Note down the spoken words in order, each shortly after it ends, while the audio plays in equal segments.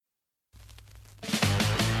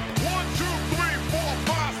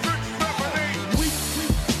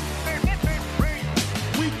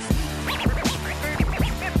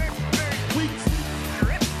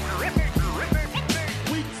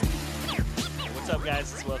up,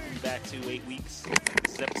 guys? Welcome back to 8 Weeks.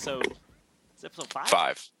 This is episode 5?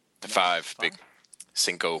 5. The No, 5. Big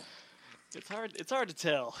Cinco. It's hard to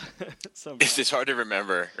tell. It's hard to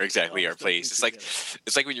remember exactly our place. It's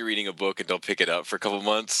like when you're reading a book and don't pick it up for a couple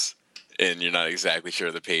months, and you're not exactly sure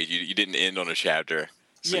of the page. You didn't end on a chapter,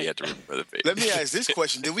 so you have to remember the page. Let me ask this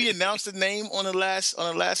question: did we announce the name on the last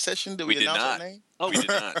session? Did we did announce not. the name? Oh, We did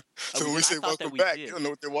not. So when we say welcome back, you don't know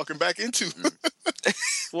what they're walking back into.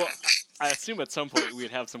 Well, I assume at some point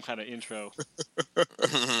we'd have some kind of intro.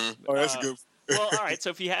 Oh, that's good. Well, all right.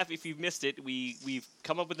 So if you've missed it, we've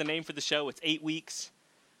come up with a name for the show. It's 8 weeks,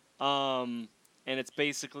 and it's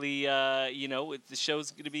basically the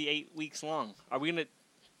show's going to be 8 weeks long. Are we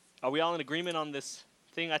all in agreement on this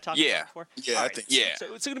thing I talked about before? Yeah, all I right. think Yeah.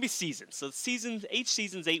 So it's going to be seasons. So each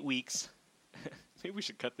season's 8 weeks. Maybe we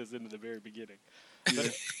should cut this into the very beginning. Yeah.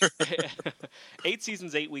 8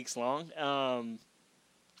 seasons, 8 weeks long.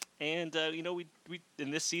 We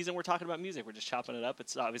in this season we're talking about music. We're just chopping it up.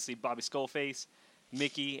 It's obviously Bobby Skullface,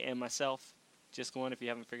 Mickey, and myself. Just going. If you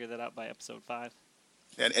haven't figured that out by episode 5.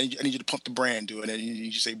 And I need you to pump the brand, dude. And then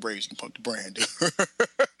you say Braves, you can pump the brand, dude.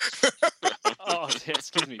 Oh,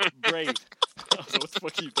 excuse me, Brave. What the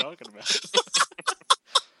fuck are you talking about? It's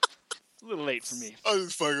a little late for me. I'm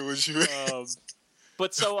just fucking with you.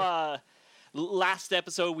 But so last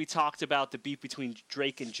episode we talked about the beef between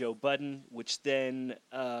Drake and Joe Budden, which then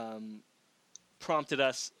prompted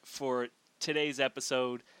us for today's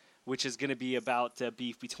episode, which is going to be about the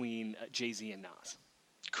beef between Jay-Z and Nas.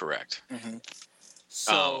 Correct. Mm-hmm.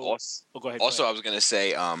 So, go ahead. Also, I was gonna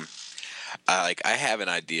say, I have an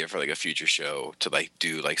idea for like a future show to like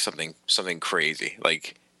do like something crazy.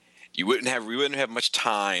 Like we wouldn't have much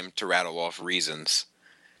time to rattle off reasons.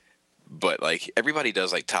 But like everybody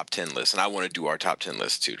does like top 10 lists, and I want to do our top 10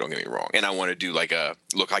 lists too. Don't get me wrong. And I want to do like I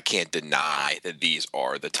can't deny that these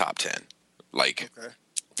are the top 10. Like,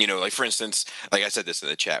 like for instance, like I said this in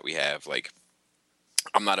the chat, we have like,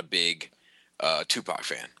 I'm not a big Tupac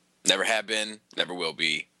fan. Never have been, never will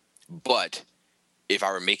be. But if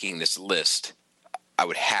I were making this list, I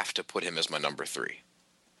would have to put him as my number 3.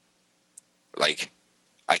 Like,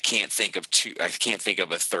 I can't think of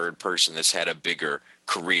a third person that's had a bigger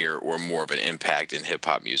career or more of an impact in hip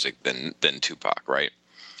hop music than Tupac, right?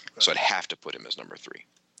 Okay. So I'd have to put him as number 3.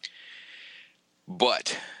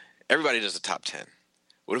 But everybody does a top 10.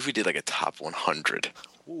 What if we did like a top 100?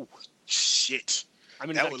 Ooh. Shit. I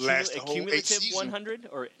mean, that would last the whole 8 cumulative seasons. 100,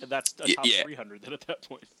 or that's a top 300 then at that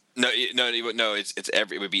point. No.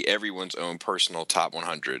 It would be everyone's own personal top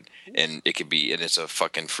 100, and it's a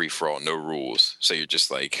fucking free for all, no rules. So you're just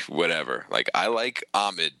like whatever. Like I like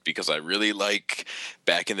Ahmed because I really like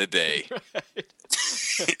back in the day, Right.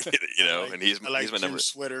 and he's my number.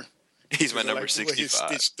 Sweater. He's my number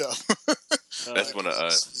 65. That's one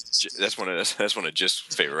of Jim's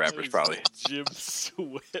favorite rappers, probably. Jim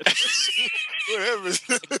Sweater. Whatever.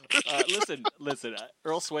 Listen.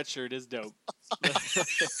 Earl Sweatshirt is dope,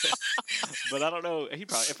 but I don't know. He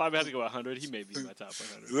probably, if I'm about to go 100, he may be in my top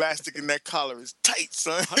 100. Elastic in that collar is tight,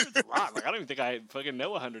 son. 100's a lot. Like I don't even think I fucking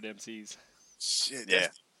know 100 MCs. Shit. Yeah.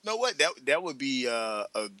 You know what? That would be a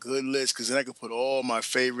good list, because then I could put all my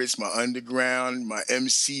favorites, my underground, my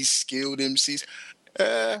MCs, skilled MCs.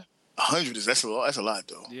 100 that's a lot. That's a lot,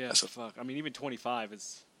 though. Yeah, fuck. I mean, even 25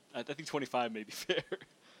 is. I think 25 may be fair.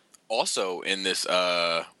 Also, in this,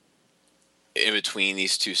 in between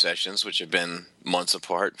these two sessions, which have been months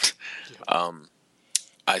apart,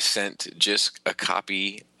 I sent just a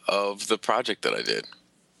copy of the project that I did.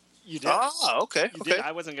 You did? Ah, okay. You did.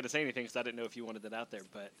 I wasn't going to say anything because I didn't know if you wanted it out there,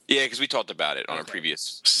 but... Yeah, because we talked about it on a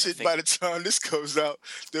previous... Shit, by the time this goes out,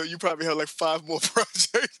 you probably have like 5 more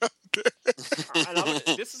projects out there.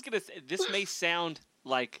 This may sound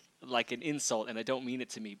like an insult, and I don't mean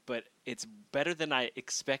it to me, but it's better than I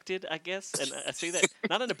expected, I guess. And I say that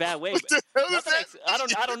not in a bad way. But I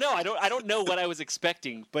don't know. I don't know what I was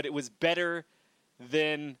expecting, but it was better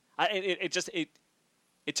than...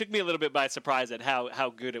 It took me a little bit by surprise at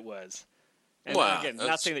how good it was. And again,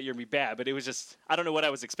 not saying that you're me bad, but it was just, I don't know what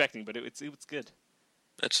I was expecting, but it was good.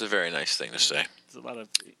 That's a very nice thing to say. It's a lot of,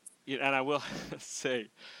 and I will say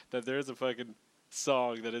that there's a fucking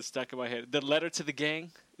song that is stuck in my head. The Letter to the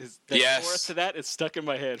Gang, the chorus to that is stuck in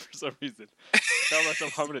my head for some reason. I found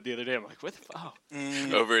myself humming it the other day. I'm like, what the fuck?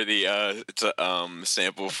 Oh. Over the, it's a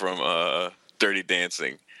sample from Dirty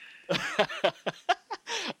Dancing.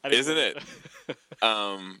 Isn't it?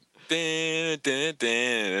 No,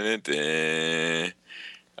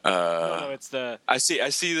 it's the... I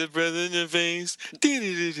see the breath in your veins.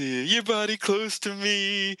 Your body close to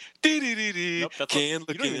me. Nope, you don't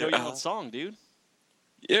even know your own song, dude.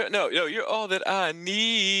 no, you're all that I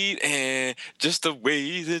need, and just the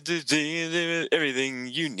way that everything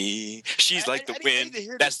you need. She's like the I need wind. to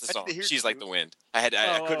hear That's this. the I need song. to hear She's this, like dude. the wind. I couldn't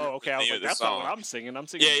remember Okay. I the was name like, of the that's not song. what I'm singing. I'm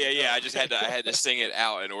singing. Yeah. Oh. I just had to sing it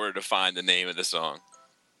out in order to find the name of the song.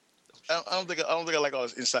 I don't think I like all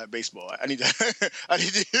this inside baseball. I need to I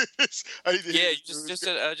need to hear this. I need to hear Yeah, you this,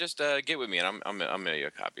 just get with me, and I'm mail you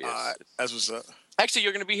a copy. that's what's up. Actually,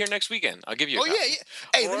 you're gonna be here next weekend. I'll give you a Oh copy. yeah.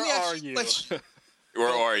 Hey, Or let me ask are you a you? question. Where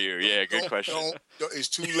Don't are you? Yeah, good question. don't. It's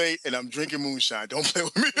too late, and I'm drinking moonshine. Don't play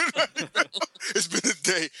with me tonight. It's been a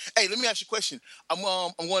day. Hey, let me ask you a question. I'm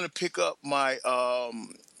going to pick up my. Oh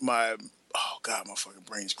God, my fucking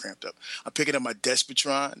brain's cramped up. I'm picking up my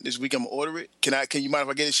Despotron this week. I'm gonna order it. Can you mind if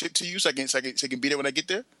I get it shipped to you so I can be there when I get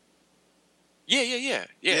there? Yeah.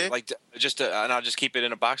 Like just and I'll just keep it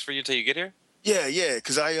in a box for you until you get here. Yeah.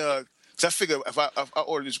 Because I figure if I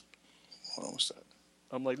order this, hold on, what's that?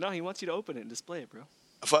 I'm like, no, he wants you to open it and display it, bro.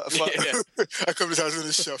 If I, Yeah. I come to his house in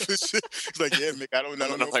the shelf and shit. He's like, yeah, Mick, I don't know.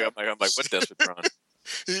 I'm like, what Despotron?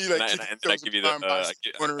 He And like I give you the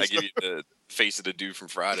I give you the face of the dude from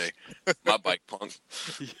Friday, my bike punk.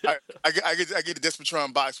 I get the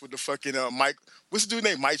Despotron box with the fucking Mike. What's the dude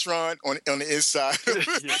named Mitron on the inside?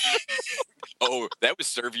 Yeah. Oh, that would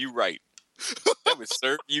serve you right. That would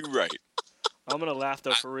serve you right. I'm gonna laugh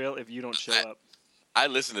though, for real, if you don't show up. I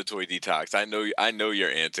listen to Toy Detox. I know your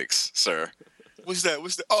antics, sir. What's that?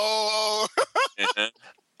 Oh. Uh-huh.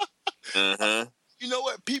 Uh-huh. You know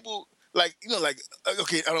what? People like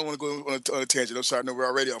okay. I don't want to go on a tangent. I'm sorry. No, we're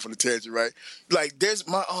already off on a tangent, right? Like there's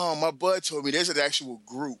my bud told me there's an actual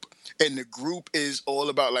group, and the group is all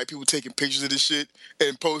about like people taking pictures of this shit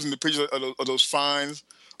and posting the pictures of those fines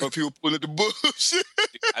of people pulling at the bush. Dude,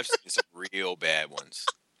 I've seen some real bad ones.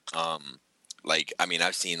 Like I mean,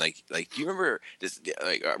 I've seen like do you remember this?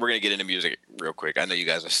 Like we're gonna get into music real quick. I know you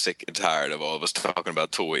guys are sick and tired of all of us talking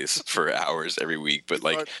about toys for hours every week, but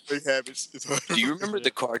like, habits. do you remember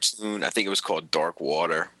the cartoon? I think it was called Dark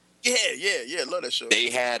Water. Yeah. Love that show.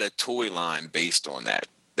 They had a toy line based on that.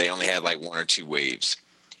 They only had like one or two waves.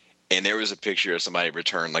 And there was a picture of somebody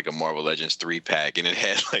returned like a Marvel Legends 3-pack, and it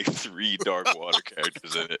had like 3 Dark Water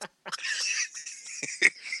characters in it.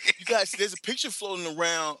 You guys, there's a picture floating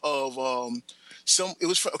around of it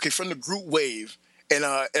was from the group Wave, and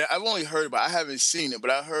I've only heard about it. I haven't seen it, but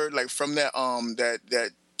I heard like from that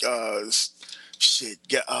shit.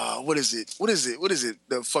 What is it?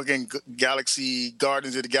 The fucking Galaxy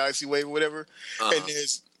Guardians of the Galaxy Wave or whatever. Uh-huh. And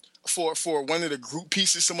there's for one of the group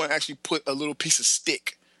pieces, someone actually put a little piece of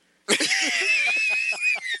stick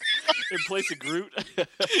In place of Groot.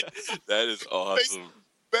 That is awesome.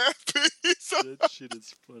 Bad piece. That shit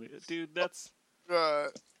is funny, dude. That's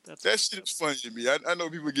that shit is funny to me. I know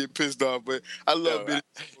people get pissed off, but I love it.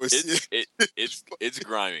 It's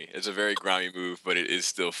grimy. It's a very grimy move, but it is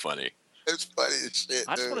still funny. It's funny as shit.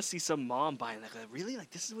 I just want to see some mom buying like, really,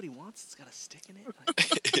 like this is what he wants. It's got a stick in it.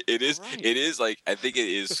 Like, It is. right. It is like I think it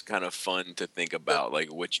is kind of fun to think about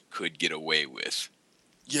like what you could get away with.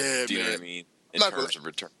 Yeah, Do you man. know what I mean? In Not terms gonna- of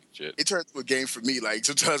return shit. It turned to a game for me. Like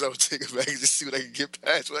sometimes I would take it back and just see what I can get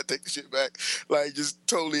past when I take the shit back. Like just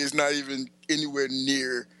totally, it's not even anywhere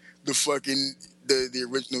near the fucking the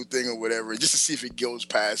original thing or whatever. Just to see if it goes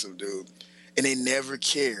past them, dude. And they never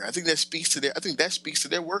care. I think that speaks to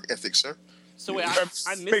their work ethic, sir. so wait, I missed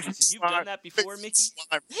this. You've done that before, Mickey?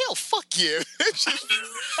 Hell, fuck yeah.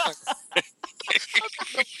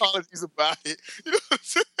 Apologies about it. You know what I'm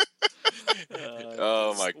saying?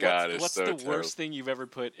 Oh my God! What's it's so the worst thing you've ever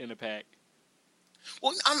put in a pack?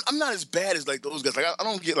 Well, I'm not as bad as like those guys. Like I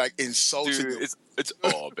don't get like insulted. Dude, it's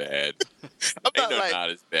all bad. I'm Ain't not not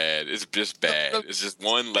as bad. It's just bad. It's just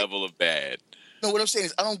one level of bad. No, what I'm saying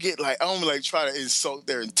is I don't like try to insult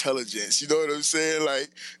their intelligence. You know what I'm saying? Like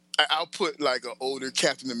I'll put like an older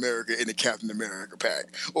Captain America in the Captain America pack,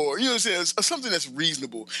 or you know what I'm saying, something that's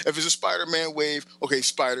reasonable. If it's a Spider-Man wave, okay,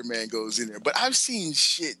 Spider-Man goes in there. But I've seen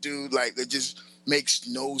shit, dude, like that just makes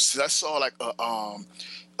no sense. I saw like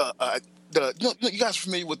you guys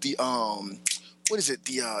familiar with the what is it,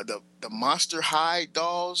 the Monster High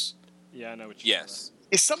dolls? Yeah, I know what you're talking Yes.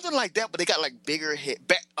 It's something like that, but they got like bigger head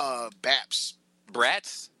baps.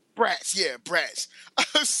 Brats. Brats.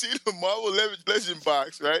 I've seen a Marvel Legend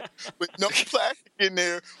box, right? With no plastic in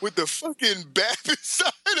there, with the fucking BAP inside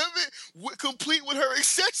of it, complete with her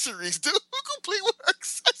accessories, dude. Complete with her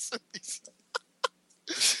accessories.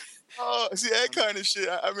 Oh, see, that kind of shit.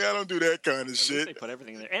 I mean, I don't do that kind of At least shit. they put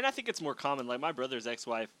everything in there, and I think it's more common. Like my brother's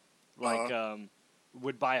ex-wife,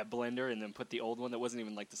 would buy a blender and then put the old one that wasn't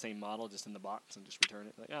even like the same model just in the box and just return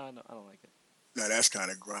it. Like, no, I don't like it. No, that's kind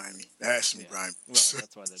of grimy. That's some grimy. Well,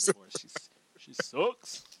 that's why they're divorced. She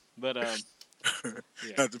sucks. But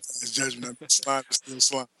Yeah. Not to pass judgment. I'm slime. Still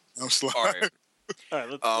slime. I'm slime. All right. All right,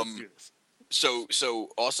 let's do this. So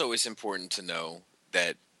also it's important to know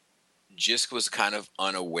that Jisk was kind of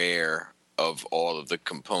unaware of all of the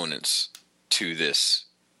components to this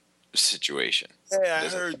situation. Yeah, I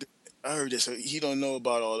heard that. So he don't know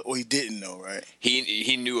about all, or he didn't know, right?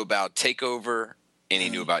 He knew about Takeover and he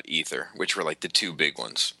knew about Ether, which were like the two big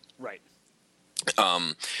ones. Right.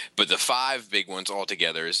 But the five big ones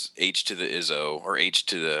altogether is H to the Izzo, or H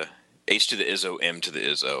to the Izzo, M to the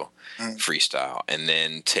Izzo, Freestyle, and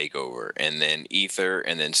then Takeover, and then Ether,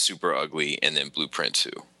 and then Super Ugly, and then Blueprint 2.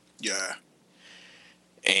 Yeah.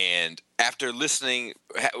 And after listening,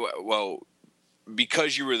 well,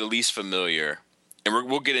 because you were the least familiar, and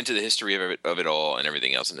we'll get into the history of it all and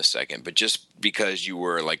everything else in a second, but just because you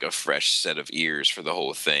were like a fresh set of ears for the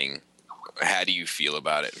whole thing, how do you feel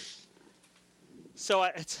about it? So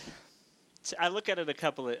I look at it a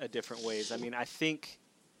couple of different ways. I mean, I think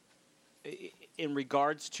in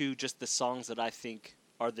regards to just the songs that I think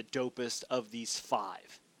are the dopest of these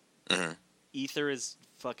five, Ether is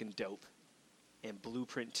fucking dope, and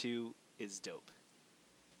Blueprint 2 is dope.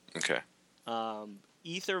 Okay.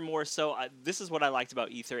 Ether more so. This is what I liked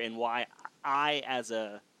about Ether, and why I, as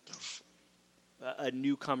a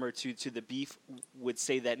newcomer to the beef, would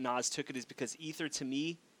say that Nas took it, is because Ether to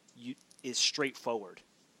me is straightforward.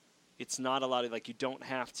 It's not a lot of you don't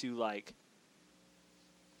have to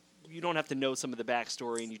know some of the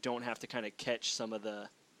backstory, and you don't have to kind of catch some of the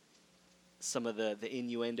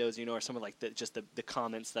innuendos, or some of the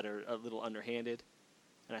comments that are a little underhanded.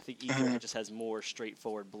 And I think Ether just has more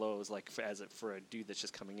straightforward blows. For a dude that's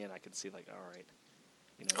just coming in, I can see all right,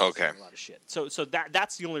 okay, a lot of shit. So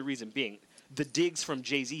that's the only reason being. The digs from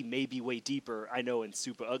Jay-Z may be way deeper. I know in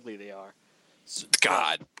Super Ugly they are.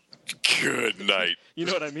 God, good night. You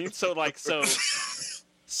know what I mean? So that's not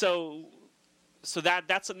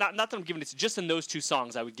that I'm giving it to, just in those two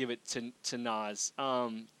songs. I would give it to Nas.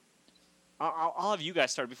 I'll have you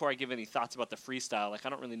guys start before I give any thoughts about the freestyle. I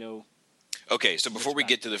don't really know. Okay, so before we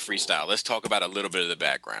get to the freestyle, let's talk about a little bit of the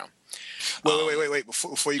background. Wait.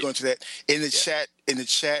 Before you go into that, in the chat, in the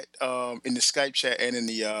Skype chat, and in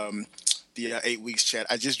the 8 Weeks chat,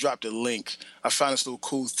 I just dropped a link. I found this little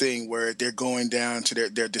cool thing where they're going down to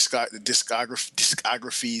their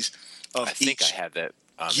discographies of I think each. I have that.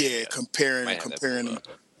 Comparing them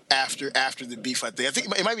after the beef. I think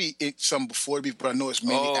it might be some before the beef, but I know it's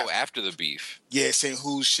mainly after the beef. Yeah, saying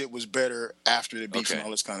whose shit was better after the beef and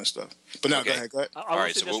all this kind of stuff. But now, go ahead. I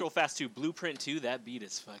want to say this real fast too. Blueprint 2, that beat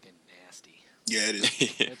is fucking nasty. Yeah, it is.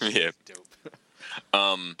 Yeah, dope.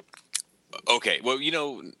 Okay, well,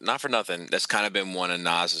 not for nothing, that's kind of been one of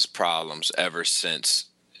Nas's problems ever since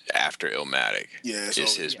after Illmatic. Yeah,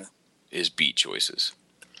 is his beat choices.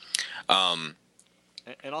 And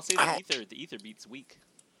I'll say the Ether beat's weak.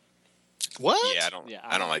 What? Yeah, I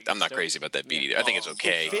don't like. I'm not crazy about that beat either. I think it's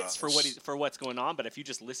okay. It fits for what's going on, but if you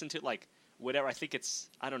just listen to it, whatever, I think it's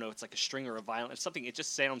like a string or a violin. It's something. It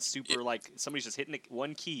just sounds super like somebody's just hitting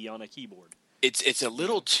one key on a keyboard. It's a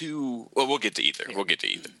little too. Well, we'll get to Ether. We'll get to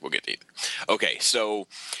Ether. Okay, so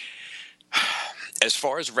as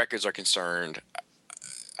far as records are concerned,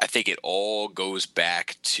 I think it all goes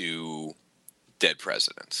back to Dead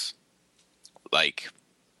Presidents.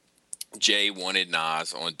 Jay wanted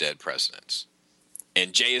Nas on Dead Presidents.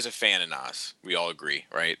 And Jay is a fan of Nas. We all agree,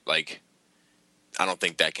 right? I don't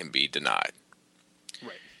think that can be denied.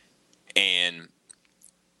 Right. And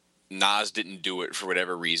Nas didn't do it for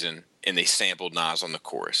whatever reason, and they sampled Nas on the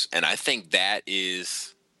chorus. And I think that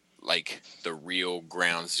is the real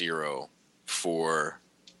ground zero for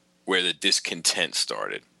where the discontent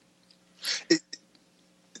started.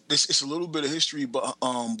 It's a little bit of history, but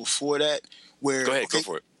before that, where go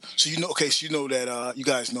for it. So you know that you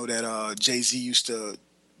guys know that Jay-Z used to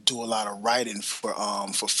do a lot of writing for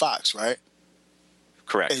Fox, right?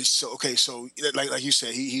 Correct. And so like you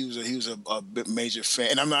said, he was a bit major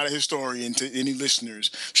fan, and I'm not a historian to any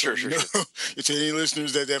listeners. Sure. To any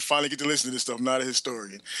listeners that finally get to listen to this stuff, I'm not a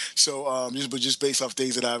historian. So just based off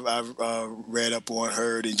things that I've read up on,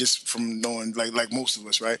 heard, and just from knowing like most of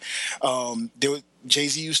us, right?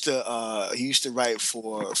 Jay-Z used to write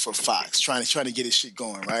for Fox, trying to get his shit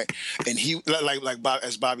going, right? And he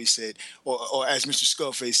as Bobby said, or as Mr.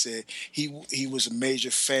 Skullface said, he was a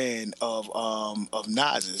major fan of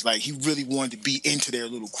Nas's. He really wanted to be into their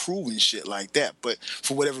little crew and shit like that. But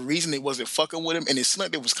for whatever reason, they wasn't fucking with him, and it seemed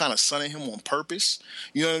like they was kind of sunning him on purpose.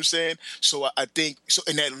 You know what I'm saying? So I think so,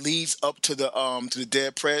 and that leads up to the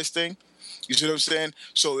Dead Prez thing. You see what I'm saying?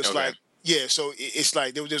 So it's Yeah, so it's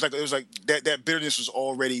like there was like that bitterness was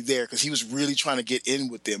already there because he was really trying to get in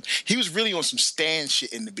with them. He was really on some Stan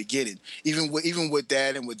shit in the beginning, even with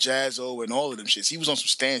that and with Jazzo and all of them shits. He was on some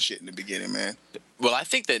Stan shit in the beginning, man. Well, I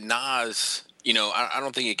think that Nas, I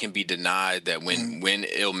don't think it can be denied that when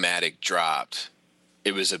Illmatic dropped,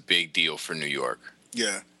 it was a big deal for New York.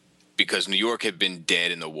 Yeah, because New York had been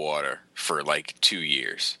dead in the water for like 2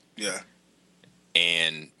 years. yeah,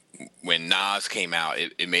 And when Nas came out,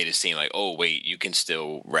 it made it seem like, oh, wait, you can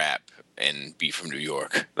still rap and be from New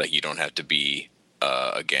York. Like, you don't have to be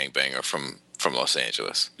a gangbanger from Los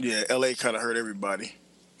Angeles. yeah. L.A. kind of hurt everybody.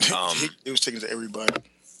 It was taken to everybody.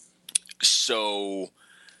 So,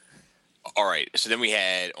 all right. So then we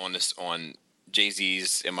had on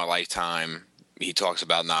Jay-Z's In My Lifetime, he talks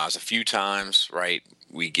about Nas a few times, right?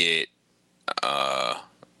 We get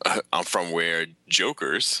I'm from where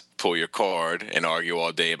jokers pull your card and argue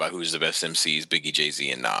all day about who's the best MCs, Biggie, Jay-Z,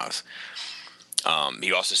 and Nas.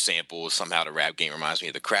 He also samples somehow the rap game reminds me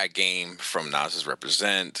of the crack game from Nas's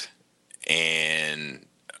Represent, and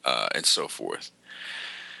so forth.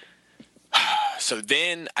 So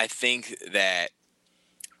then I think that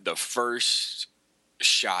the first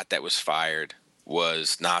shot that was fired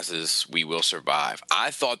was Nas's "We Will Survive." I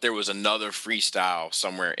thought there was another freestyle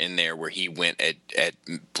somewhere in there where he went at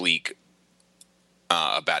Bleak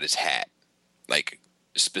about his hat, like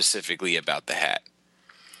specifically about the hat,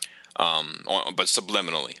 but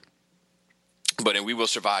subliminally. But in "We Will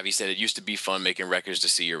Survive," he said, "It used to be fun making records to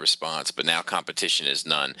see your response, but now competition is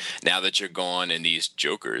none. Now that you're gone and these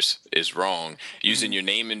jokers is wrong, using your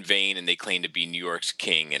name in vain, and they claim to be New York's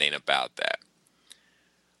king, and ain't about that."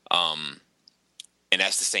 And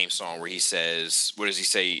that's the same song where he says, what does he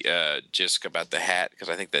say, just about the hat? Because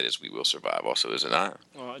I think that is "We Will Survive" also, is it not?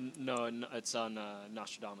 No, it's on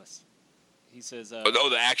Nostradamus. He says...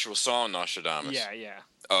 the actual song Nostradamus. Yeah.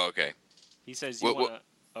 Oh, okay. He says you want to...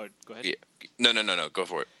 Oh, go ahead. Yeah. No, go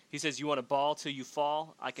for it. He says, you want to ball till you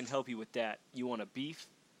fall? I can help you with that. You want a beef?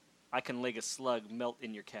 I can leg a slug melt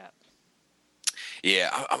in your cap.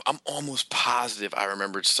 Yeah, I'm almost positive I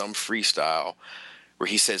remembered some freestyle where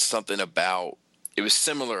he said something about... It was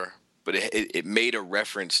similar, but it made a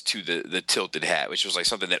reference to the tilted hat, which was like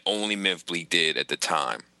something that only Memphis Bleek did at the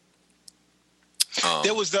time.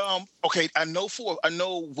 There was the okay. I know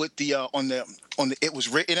with the on the It Was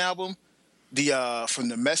Written album, the from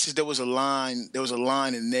the message there was a line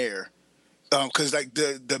in there, because like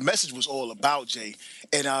the message was all about Jay,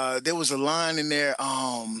 and there was a line in there.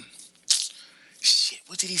 Shit,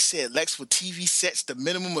 what did he say? Lex with TV sets the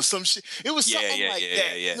minimum or some shit. It was something like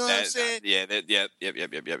that. You know what I'm saying? Yep.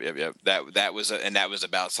 That was and that was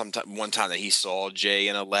about one time that he saw Jay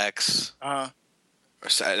and a Lex.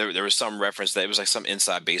 There was some reference that it was like some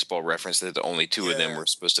inside baseball reference that the only two of them were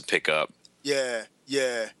supposed to pick up. Yeah.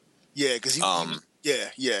 Because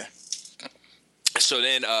yeah. So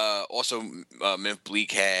then, also, Memphis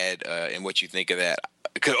Bleek had "And What You Think of That."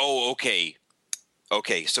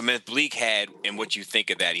 Okay. So Memphis Bleek had "And What You Think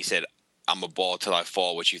of That." He said, "I'm a ball till I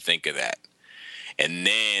fall. What you think of that?" And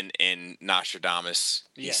then in Nostradamus,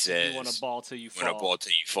 he says, "You want a ball till you fall. Want a ball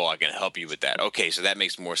till you fall. I can help you with that." Okay, so that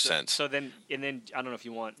makes more sense. So then I don't know if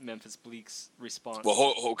you want Memphis Bleek's response.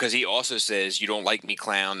 Well, because he also says, "You don't like me,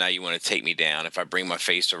 clown. Now you want to take me down. If I bring my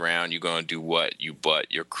face around, you're gonna do what? You butt.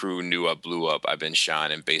 Your crew knew I blew up. I've been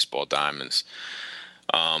shining baseball diamonds."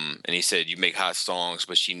 And he said, "You make hot songs,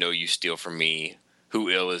 but she know you steal from me. Who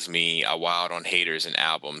ill is me? I wild on haters and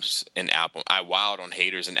albums. I wild on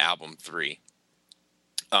haters in album 3.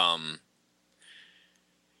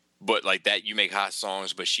 But like that, you make hot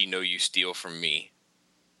songs, but she know you steal from me.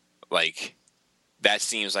 Like, that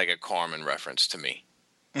seems like a Carmen reference to me.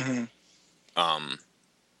 Mm-hmm.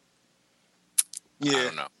 Yeah, I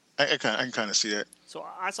don't know. I can kind of see that. So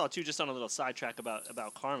I saw too, just on a little sidetrack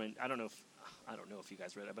about Carmen. I don't know if you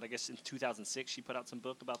guys read it, but I guess in 2006 she put out some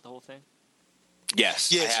book about the whole thing.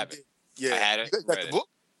 Yes, I have it. Yeah, I had it. You got the book?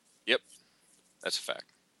 Yep, that's a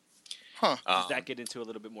fact. Huh? Does that get into a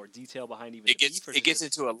little bit more detail behind even? It gets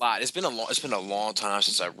into a lot. It's been a long time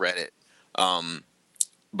since I read it.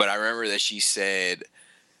 But I remember that she said,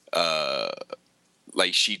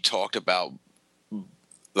 like she talked about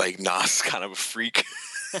like Nas kind of a freak,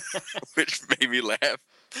 which made me laugh.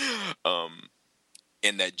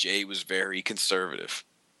 And that Jay was very conservative.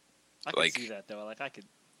 I can see that though. Like I could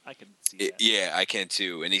see that. Yeah, I can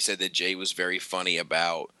too. And he said that Jay was very funny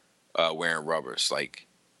about wearing rubbers. Like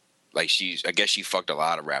I guess she fucked a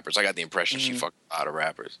lot of rappers. I got the impression she fucked a lot of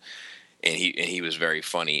rappers. And he was very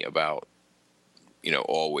funny about,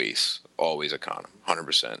 always a condom,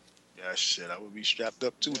 100%. Yeah, shit, I would be strapped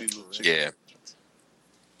up too. These little yeah.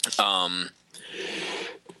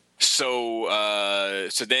 So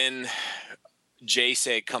So then Jay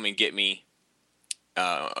said, "Come and get me."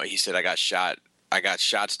 He said, "I got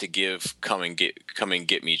shots to give. Come and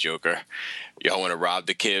get me, Joker. Y'all want to rob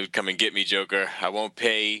the kid? Come and get me, Joker. I won't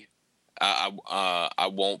pay. I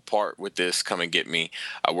won't part with this. Come and get me.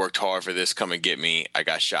 I worked hard for this. Come and get me. I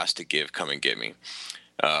got shots to give. Come and get me."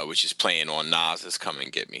 Which is playing on Nas's "Come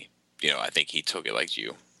and Get Me." I think he took it like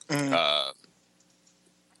you. Mm-hmm.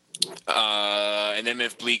 And then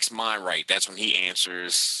if Bleak's mind right, that's when he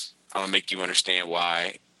answers, "I'm gonna make you understand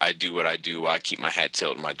why I do what I do. Why I keep my hat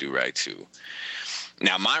tilted and my do-rag too."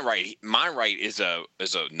 Now, my right is a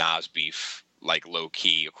Nas beef, like low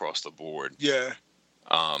key across the board. Yeah.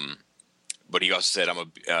 But he also said,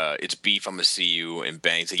 it's beef. I'm gonna see you and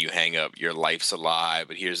bang till you hang up. Your life's a lie,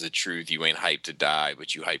 but here's the truth: you ain't hyped to die,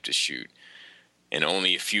 but you hyped to shoot. And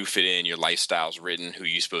only a few fit in. Your lifestyle's written. Who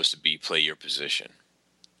you supposed to be? Play your position.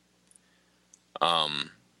 All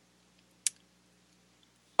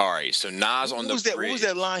right. So Nas on the bridge. What was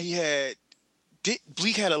that line he had?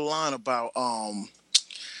 Bleak had a line about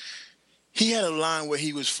he had a line where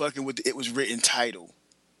he was fucking with the "it was written" title.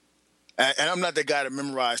 And I'm not the guy to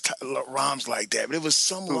memorize rhymes like that, but it was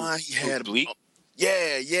some line he had. Bleak?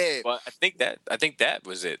 Yeah. Well, I think that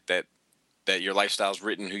was it. That your lifestyle's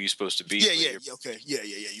written. Who you supposed to be? Yeah. Okay. Yeah.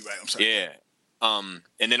 You're right. I'm sorry. Yeah. And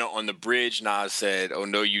then on the bridge, Nas said, "Oh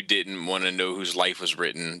no, you didn't want to know whose life was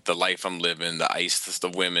written. The life I'm living, the ice, the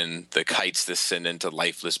women, the kites that send into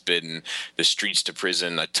lifeless bidding, the streets to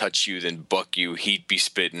prison. I touch you, then buck you. Heat be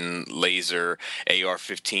spitting, laser,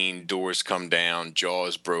 AR-15, doors come down,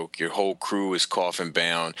 jaws broke. Your whole crew is coffin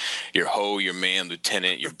bound. Your hoe, your man,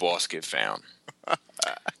 lieutenant, your boss get found."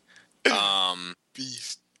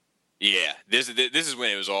 Beast. Yeah, this is when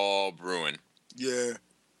it was all brewing. Yeah.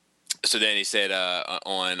 So then he said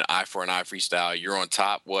on Eye for an Eye freestyle, "You're on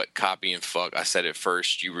top, what, copy and fuck. I said it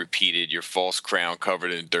first, you repeated. Your false crown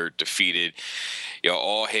covered in dirt, defeated. Yo,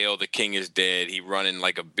 all hail, the king is dead. He running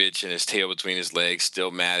like a bitch and his tail between his legs. Still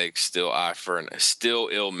Matic, still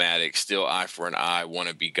Illmatic, still Eye for an Eye.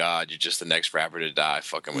 Wanna be God, you're just the next rapper to die,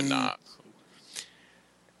 fucking with Nas."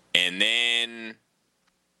 And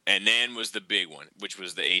then was the big one, which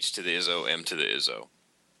was the H to the Izzo, M to the Izzo.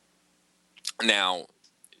 Now,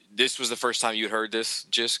 this was the first time you had heard this,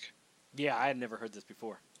 Jisk? Yeah, I had never heard this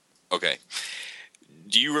before. Okay.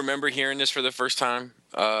 Do you remember hearing this for the first time,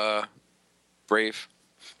 Brave?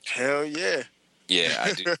 Hell yeah. Yeah,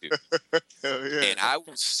 I do too. Hell yeah. And I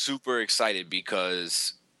was super excited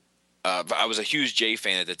because I was a huge Jay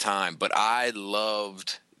fan at the time, but I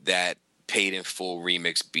loved that Paid in Full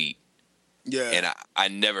remix beat. Yeah. And I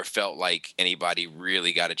never felt like anybody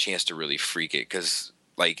really got a chance to really freak it, because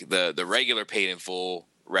like the regular Paid in Full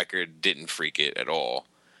record didn't freak it at all,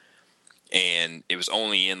 and it was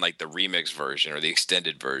only in like the remix version or the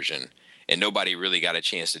extended version, and nobody really got a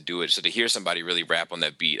chance to do it. So to hear somebody really rap on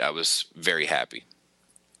that beat, I was very happy.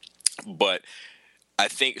 But I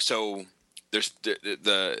think so. There's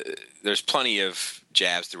plenty of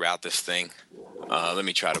jabs throughout this thing. Let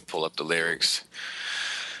me try to pull up the lyrics.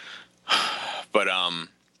 But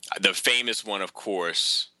the famous one, of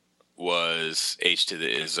course, was H to the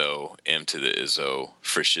Izzo, M to the Izzo,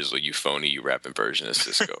 for shizzle, you phony, you rapping version of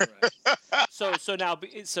Cisco. Right. So now,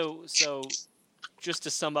 just to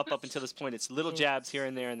sum up until this point, it's little jabs here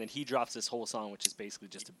and there, and then he drops this whole song, which is basically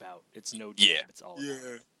just about, it's no jab, yeah. It's all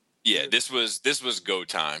about. Yeah, this was go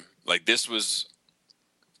time. Like, this was,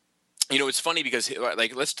 it's funny because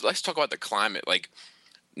like let's talk about the climate. Like,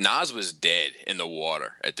 Nas was dead in the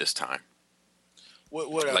water at this time. What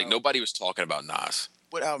like nobody was talking about Nas.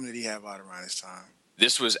 What album did he have out around this time?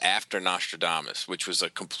 This was after Nostradamus, which was a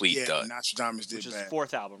complete dud. Nostradamus did which bad. Which is the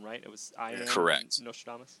fourth album, right? It was I Am. Correct.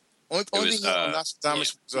 Nostradamus. Only thing he had on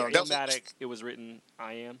Nostradamus was Illmatic. It was written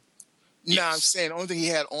I Am. Yes. Nah, I'm saying the only thing he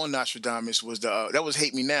had on Nostradamus was that was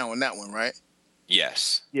Hate Me Now on that one, right?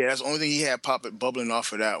 Yes. Yeah, that's the only thing he had bubbling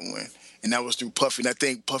off of that one. And that was through Puffy. And I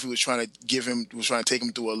think Puffy was trying to take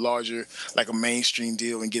him through a larger, like a mainstream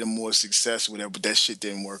deal and get him more success or whatever, but that shit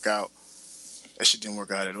didn't work out. That shit didn't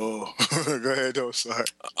work out at all. Go ahead, though. Sorry.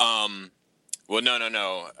 Well,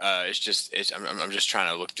 no. I'm just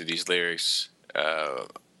trying to look through these lyrics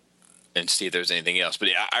and see if there's anything else. But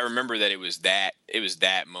I remember that it was that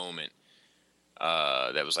moment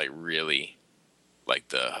that was like really like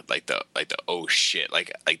the oh shit,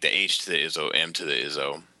 like the H to the Izzo, M to the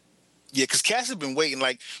Izzo. Yeah, because cats have been waiting.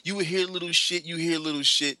 Like you would hear little shit, you hear little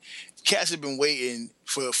shit. Cats have been waiting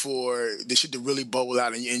for the shit to really bubble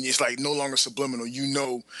out, and it's like no longer subliminal. You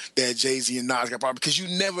know that Jay-Z and Nas got problem because you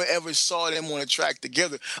never ever saw them on a track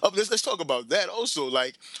together. Let's talk about that also.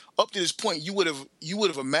 Like up to this point, you would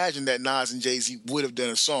have imagined that Nas and Jay-Z would have done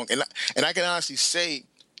a song, and I can honestly say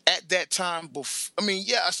at that time, I mean,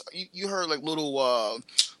 yeah, you heard like little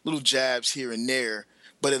jabs here and there,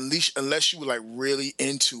 but at least unless you were like really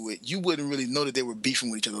into it, you wouldn't really know that they were beefing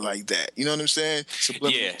with each other like that. You know what I'm saying?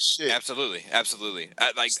 Subliminal Yeah, shit. absolutely.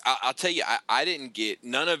 I'll tell you, I didn't get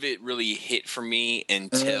none of it really hit for me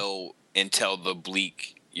until the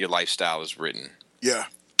Bleak Your Lifestyle is written. Yeah.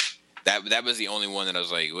 That was the only one that I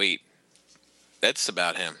was like, wait, that's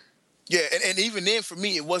about him. Yeah, and even then for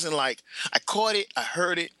me, it wasn't like I caught it, I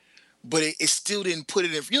heard it, but it still didn't put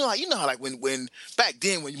it in. You know how like when back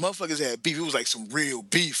then when motherfuckers had beef, it was like some real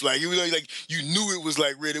beef. Like it was like you knew it was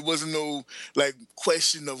like real. It wasn't no like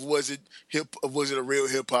question of was it a real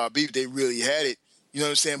hip hop beef. They really had it. You know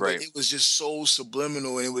what I'm saying? Right. But it was just so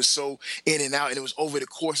subliminal and it was so in and out, and it was over the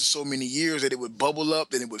course of so many years that it would bubble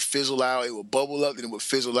up, then it would fizzle out, it would bubble up, then it would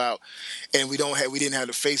fizzle out. And we didn't have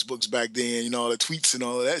the Facebooks back then, all the tweets and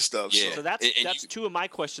all of that stuff. Yeah. So that's two of my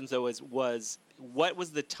questions though. Was what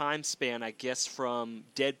was the time span? I guess from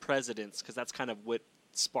Dead Presidents, because that's kind of what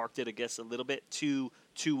sparked it, I guess, a little bit to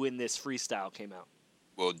when this freestyle came out.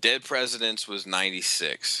 Well, Dead Presidents was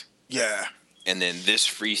 96. Yeah. And then this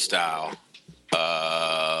freestyle,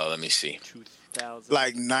 let me see. 2000.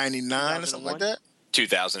 Like 99 or something like that?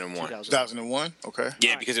 2001. 2001? Okay.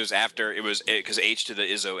 Yeah, because because H to the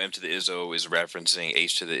Izzo, M to the Izzo is referencing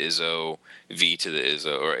H to the Izzo, V to the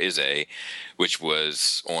Izzo, or Izzy, which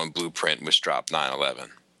was on Blueprint, which dropped 9/11.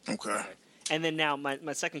 Okay. And then now my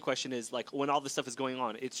second question is, like, when all this stuff is going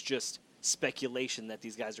on, it's just speculation that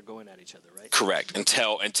these guys are going at each other, right? Correct.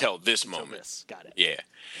 Until this moment. Got it. Yeah.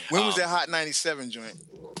 When was that Hot 97 joint?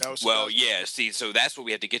 Yeah. See, so that's what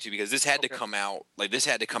we had to get to, because this had to come out. Like, this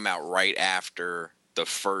had to come out right after the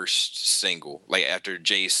first single, like after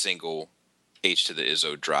Jay's single H to the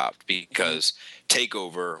Izzo dropped, because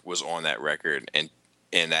Takeover was on that record and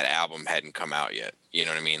that album hadn't come out yet. You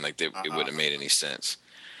know what I mean? Like it wouldn't have made any sense.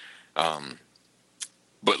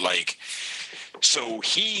 But like,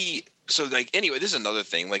 anyway, this is another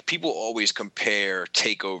thing. Like, people always compare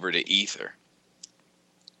Takeover to Ether,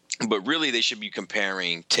 but really they should be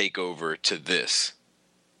comparing Takeover to this.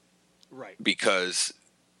 Right. Because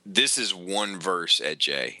this is one verse at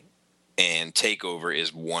Jay, and Takeover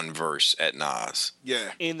is one verse at Nas.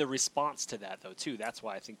 Yeah. In the response to that, though, too, that's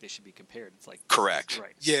why I think they should be compared. It's like correct.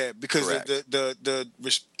 Right. Yeah, because the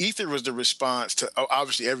Ether was the response to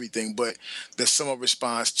obviously everything, but the somewhat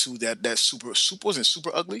response to that super wasn't Super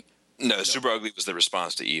Ugly. No, Super Ugly was the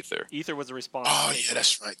response to Ether. Ether was the response. Oh yeah,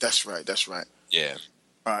 that's right. Yeah.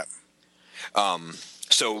 All right.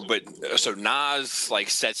 So Nas like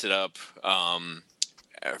sets it up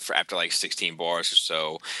after like 16 bars or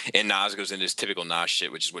so, and Nas goes into this typical Nas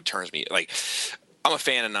shit, which is what turns me like. I'm a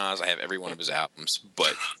fan of Nas. I have every one of his albums,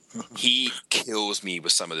 but he kills me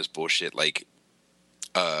with some of this bullshit. Like,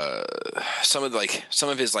 some of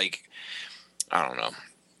his like, I don't know.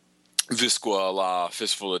 Visqua Allah,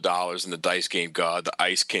 fistful of dollars, and the dice game God, the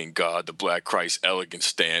ice king God, the Black Christ elegant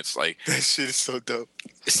stance. Like, that shit is so dope.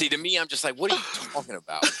 See, to me, I'm just like, what are you talking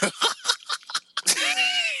about?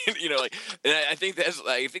 Like, and I think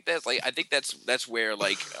that's where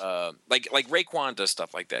like Raekwon does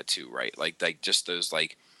stuff like that too, right? Like just those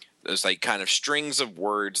kind of strings of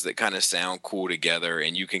words that kind of sound cool together,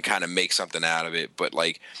 and you can kind of make something out of it. But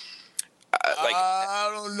I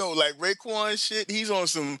don't know, like Raekwon shit. He's on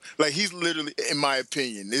some, like, he's literally, in my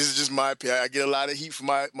opinion, this is just my opinion. I get a lot of heat for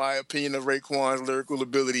my opinion of Raekwon's lyrical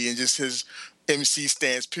ability and just his MC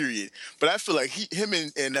stance, period. But I feel like him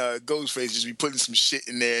and Ghostface just be putting some shit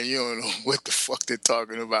in there, and you don't know what the fuck they're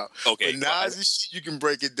talking about. Okay, but Nas, you can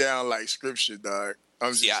break it down like scripture, dog.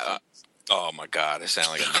 Oh my God, I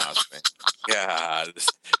sound like a Nas fan. God, this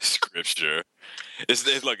scripture. It's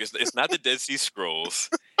not the Dead Sea Scrolls.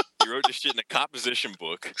 He wrote this shit in a composition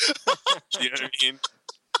book. You know what I mean?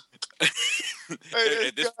 Hey,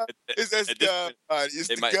 at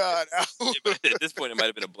this point, it might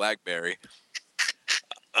have been a BlackBerry.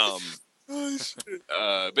 But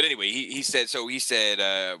anyway, he said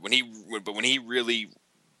when he really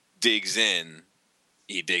digs in,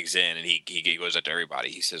 and he goes up to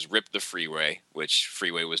everybody. He says, "Rip the Freeway," which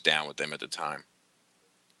Freeway was down with them at the time.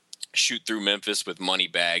 Shoot through Memphis with money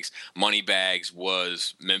bags. Money bags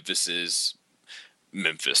was Memphis,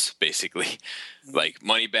 basically. Like,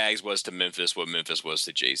 money bags was to Memphis what Memphis was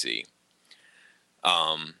to Jay-Z.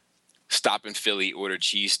 Stop in Philly, order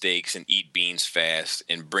cheesesteaks, and eat beans fast,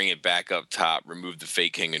 and bring it back up top. Remove the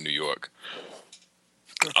fake king of New York.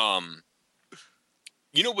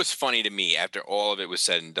 You know what's funny to me after all of it was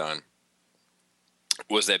said and done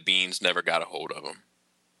was that Beans never got a hold of him.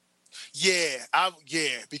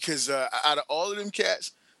 Because out of all of them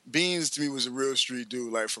cats, Beans to me was a real street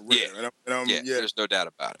dude, like for real. Yeah, there's no doubt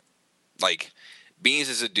about it. Like, Beans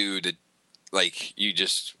is a dude that, like,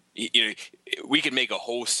 we could make a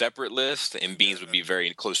whole separate list, and Beans would be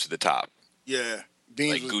very close to the top. Yeah,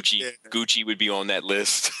 Beans like Gucci would be on that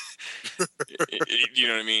list. You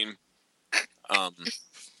know what I mean?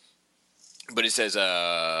 But it says,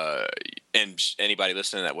 and anybody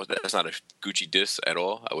listening, that's not a Gucci diss at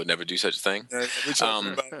all. I would never do such a thing. Yeah, we're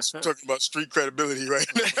talking about street credibility right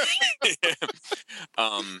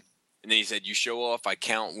now. And then he said, "You show off. I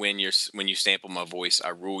count when you sample my voice. I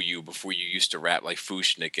rule you before you used to rap like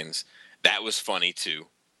Fushnikins." That was funny too.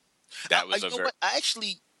 That was what? I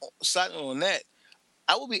actually side on that.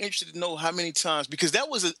 I would be interested to know how many times, because that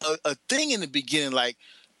was a thing in the beginning.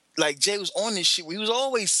 Like Jay was on this shit where he was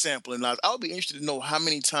always sampling Nas. I would be interested to know how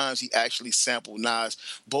many times he actually sampled Nas,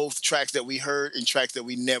 both tracks that we heard and tracks that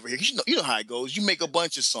we never heard. You know how it goes. You make a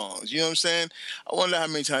bunch of songs. You know what I'm saying? I wonder how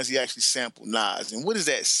many times he actually sampled Nas, and what does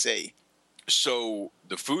that say? So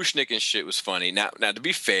the Fushnikin shit was funny. Now to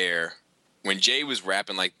be fair, when Jay was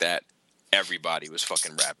rapping like that, everybody was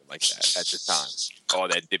fucking rapping like that at the time. All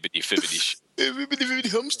that dippity-fibbity shit. Yeah, when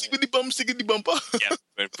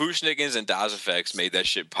Fushnikins and Das EFX made that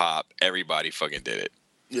shit pop, everybody fucking did it.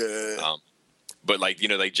 Yeah. But like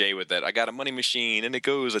Jay with that, I got a money machine and it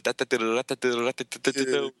goes like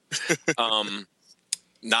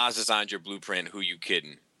Nas designed your blueprint. Who you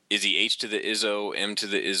kidding? Izzy H to the Izzo, M to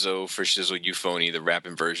the Izzo, for Shizzle Euphony, the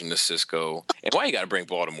rapping version of Cisco. And why you got to bring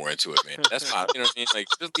Baltimore into it, man? That's not, you know what I mean? Like,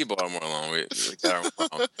 just leave Baltimore alone.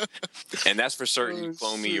 And that's for certain. You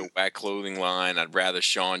clone me your whack clothing line. I'd rather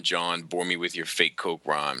Sean John bore me with your fake coke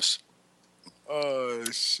rhymes. Oh,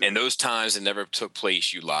 shit. And those times that never took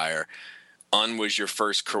place, you liar. Was your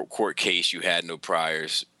first court case. You had no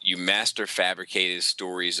priors. You master fabricated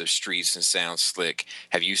stories of streets and sound slick.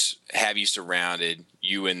 Have you surrounded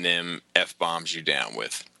you and them F-bombs you down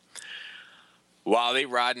with? While they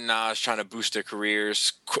riding Nas trying to boost their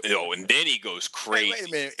careers. And then he goes crazy. Wait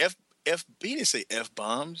a minute. He didn't say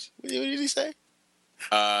F-bombs. What did he say?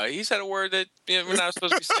 He said a word that we're not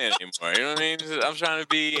supposed to be saying anymore. You know what I mean? I'm trying to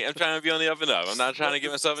be on the up and up. I'm not trying to get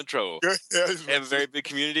myself in trouble. They have a very big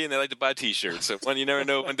community, and they like to buy T-shirts. So you never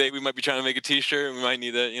know. One day we might be trying to make a T-shirt, and we might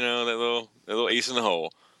need that that little ace in the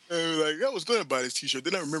hole. I was going to buy this T-shirt.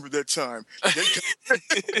 Then I remembered that time.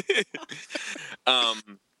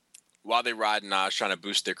 While they ride Nas trying to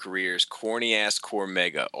boost their careers, corny ass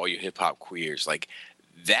Cormega, all you hip hop queers, like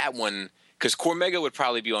that one. Because Cormega would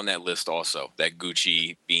probably be on that list also, that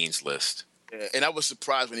Gucci Beans list. Yeah, and I was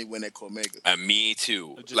surprised when he went at Cormega. Me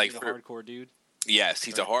too. Just like a hardcore dude? Yes,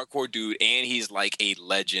 he's a hardcore dude, and he's like a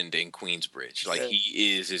legend in Queensbridge. Like,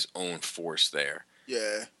 he is his own force there.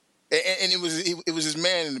 Yeah. And it was his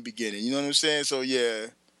man in the beginning, you know what I'm saying? So, yeah.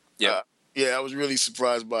 Yeah. I was really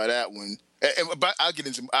surprised by that one. But I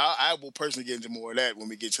will personally get into more of that when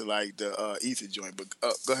we get to like the Ether joint. But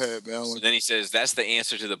go ahead, man. So then he says, "That's the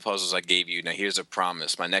answer to the puzzles I gave you. Now here's a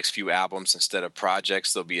promise: my next few albums, instead of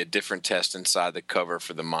projects, there'll be a different test inside the cover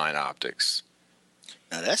for the Mind Optics."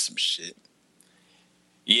 Now that's some shit.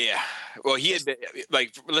 Yeah. Well, he had been,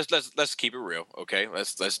 like, let's keep it real, okay?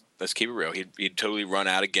 Let's keep it real. He'd totally run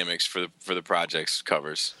out of gimmicks for the projects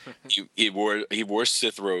covers. he wore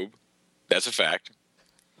Sith robe. That's a fact.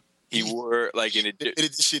 He wore like it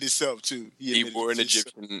did shit itself too. He wore an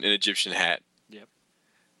Egyptian hat. Yep.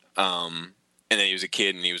 And then he was a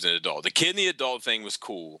kid and he was an adult. The kid and the adult thing was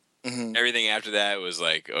cool. Mm-hmm. Everything after that was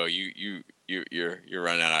like, oh, you're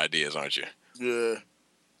running out of ideas, aren't you? Yeah.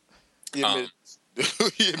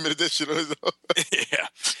 He admitted that shit on his own. Yeah.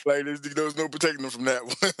 Like, there was no protecting him from that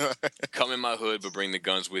one. Come in my hood, but bring the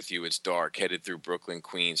guns with you. It's dark. Headed through Brooklyn,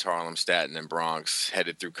 Queens, Harlem, Staten, and Bronx.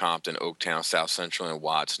 Headed through Compton, Oaktown, South Central, and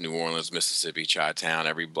Watts, New Orleans, Mississippi, Chi-Town,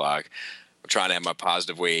 every block. I'm trying to have my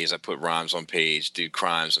positive ways. I put rhymes on page, do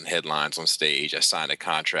crimes and headlines on stage. I signed a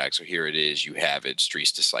contract, so here it is. You have it.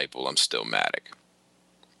 Streets Disciple. I'm still Matic.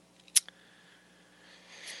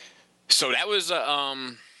 So that was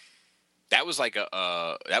that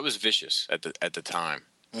was vicious at the time.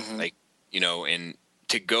 Mm-hmm. Like, and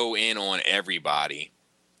to go in on everybody,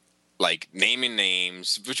 like naming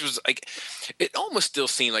names, which was like, it almost still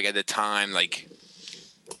seemed like at the time, like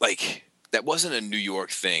that wasn't a New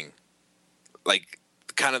York thing. Like,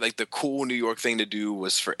 kind of like the cool New York thing to do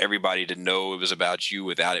was for everybody to know it was about you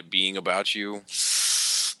without it being about you.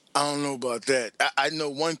 I don't know about that. I know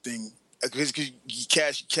one thing because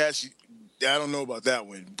cash. I don't know about that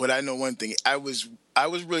one, but I know one thing. I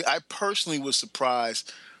personally was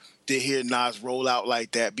surprised to hear Nas roll out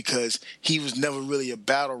like that because he was never really a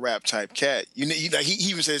battle rap type cat. He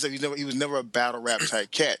even says that he was never a battle rap type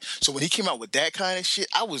cat. So when he came out with that kind of shit,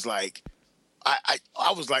 I was like, I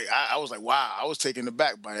was like, wow, I was taken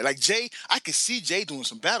aback by it. Like Jay, I could see Jay doing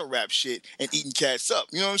some battle rap shit and eating cats up.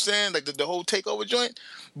 You know what I'm saying? Like the whole takeover joint.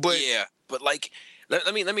 But Yeah, but like,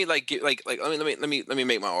 let me like get like let me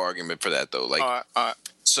make my argument for that though. Like, all right,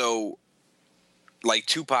 so like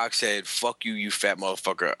Tupac said, "Fuck you, you fat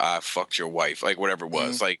motherfucker. I fucked your wife." Like whatever it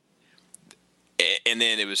was. Like, and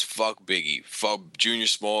then it was fuck Biggie, fuck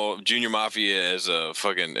Junior Mafia as a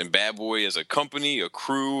fucking, and Bad Boy as a company, a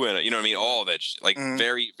crew, and you know what I mean. All that like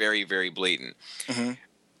very, very, very blatant.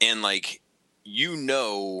 And like, you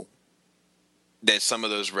know that some of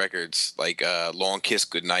those records, like Long Kiss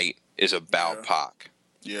Goodnight, is about Pac.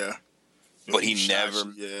 Yeah. But he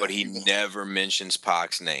never mentions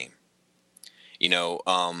Pac's name. You know,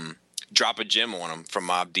 Drop a Gem on Him from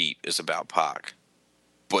Mobb Deep is about Pac.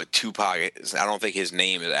 But Tupac, I don't think his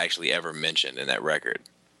name is actually ever mentioned in that record.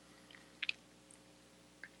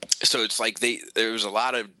 So it's like there was a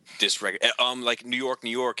lot of diss record, like New York, New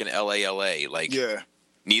York, and L.A. Like,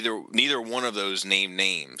 neither one of those name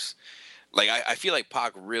names. Like, I feel like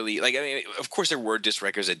Pac really, like, I mean, of course there were diss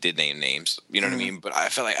records that did name names, you know what I mean? But I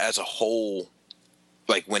felt like as a whole,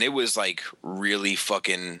 like, when it was, like, really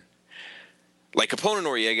fucking, like, Capone and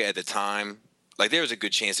Noriega at the time, like, there was a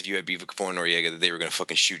good chance if you had beef with Capone and Noriega that they were going to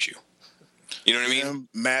fucking shoot you. You know what I mean?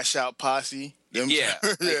 Mash Out Posse. Yeah.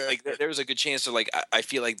 Like, there was a good chance to, like, I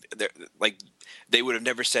feel like, they would have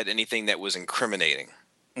never said anything that was incriminating.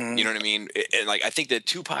 You know what I mean? And like, I think that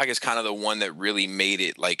Tupac is kind of the one that really made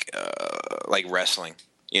it like wrestling,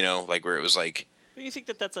 you know, like where it was like. But you think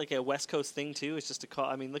that that's like a West Coast thing too? It's just to call.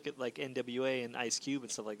 I mean, look at like NWA and Ice Cube and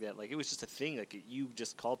stuff like that. Like it was just a thing. Like you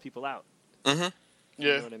just called people out. Yeah, you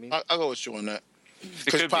know what I mean. I'll go with you on that.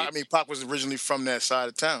 Because Pac was originally from that side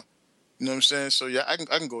of town. You know what I'm saying? So yeah, I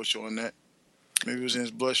can go with you on that. Maybe it was in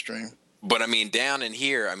his bloodstream. But I mean, down in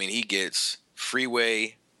here, I mean, he gets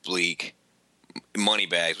Freeway, Bleak,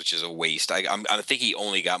 Moneybags, which is a waste. I think he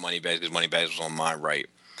only got Moneybags because Moneybags was on my right.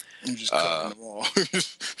 I'm just cutting them all.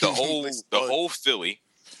 the whole Philly,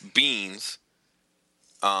 Beans,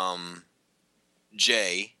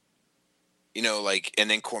 Jay, you know, like, and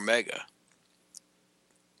then Cormega.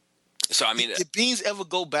 So I mean, did Beans ever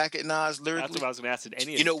go back at Nas lyrically? That's what I was going to ask. Did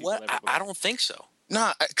any of you know what? I don't think so.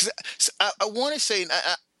 Nah, because I want to say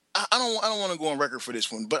I don't want to go on record for this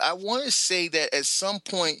one, but I want to say that at some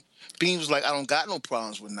point Beans was like, I don't got no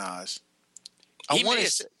problems with Nas. He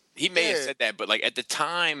may have said that, but like at the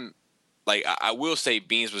time, like I will say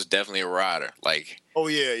Beans was definitely a rider. Like, oh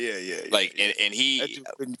yeah. Like, and he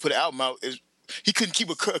when you put an album out, he couldn't keep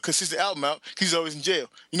a consistent album out because he's always in jail.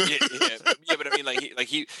 You know? Yeah, but I mean,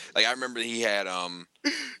 I remember he had I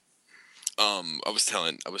was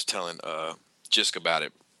telling Jisk about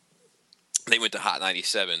it. They went to Hot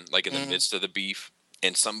 97, like in the midst of the beef,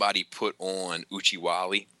 and somebody put on Uchi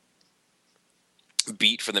Wally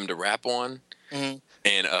beat for them to rap on. And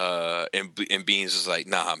Beans was like,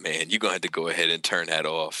 nah, man, you're gonna have to go ahead and turn that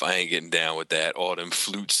off. I ain't getting down with that. All them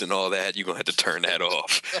flutes and all that, you're gonna have to turn that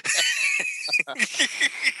off.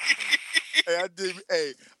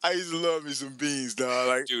 I used to love me some Beans, dog.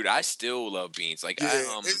 Like, dude, I still love Beans. Like,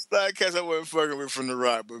 it's not cats I wasn't fucking with from the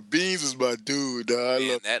rock, but Beans was my dude, dog.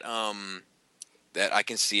 Man, that I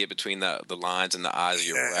can see it between the lines and the eyes of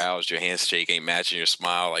your brows. Your handshake ain't matching your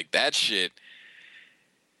smile. Like that shit.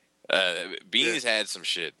 Beans had some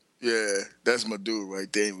shit. Yeah, that's my dude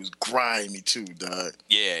right there. He was grimy too, dog.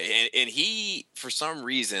 Yeah, and he, for some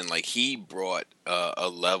reason, like he brought a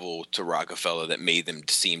level to Rockefeller that made them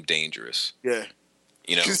seem dangerous. Yeah,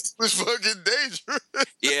 you know, because he was fucking dangerous.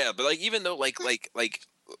 Yeah, but like even though like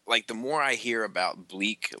the more I hear about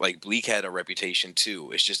Bleak, like Bleak had a reputation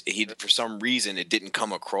too. It's just he, for some reason, it didn't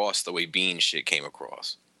come across the way Beans shit came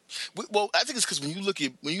across. Well, I think it's because when you look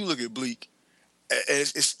at Bleak.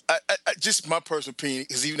 It's just my personal opinion,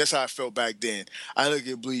 because even that's how I felt back then. I look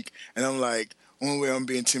at Bleak and I'm like, one way I'm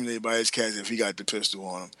being intimidated by his cats if he got the pistol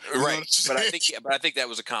on him. Right, but I think that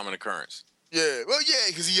was a common occurrence. Yeah, well, yeah,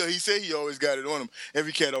 because he said he always got it on him.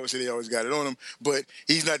 Every cat always said they always got it on him, but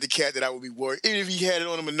he's not the cat that I would be worried. Even if he had it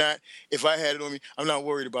on him or not, if I had it on me, I'm not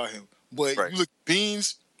worried about him. But you look at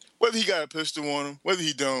Beans, whether he got a pistol on him, whether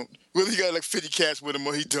he don't, whether he got like 50 cats with him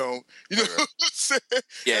or he don't, you know what I'm saying?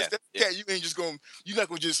 Yeah, that's cat. You ain't just going. You're not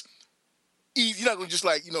gonna just you're not gonna just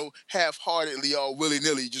like half-heartedly or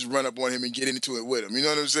willy-nilly just run up on him and get into it with him. You know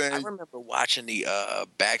what I'm I saying? remember watching the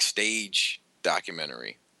backstage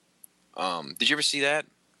documentary. Did you ever see that?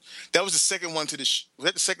 That was the second one to the. Was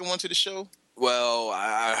that the second one to the show? Well,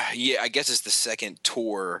 yeah, I guess it's the second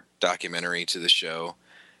tour documentary to the show.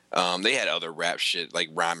 They had other rap shit, like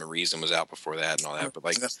Rhyme and Reason was out before that and all that, but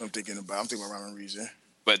like That's what I'm thinking about. I'm thinking about Rhyme and Reason.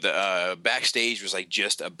 But the backstage was like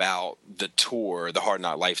just about the tour, the Hard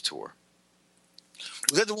Knock Life tour.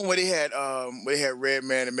 Was that the one where they had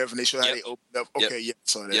Redman and Meth and they showed how Yep. they opened up? Okay, yeah, I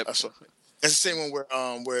saw that. Yep. I saw that. That's the same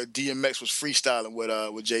one where DMX was freestyling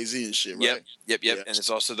with Jay-Z and shit, right? Yep. Yeah. And it's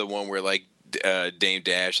also the one where like Dame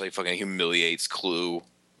Dash like fucking humiliates Clue,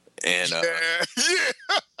 and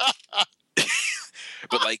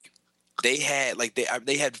but like they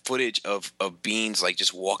had footage of Beans like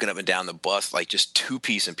just walking up and down the bus like just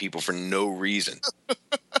two-piecing people for no reason.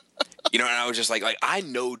 You know, and I was just like I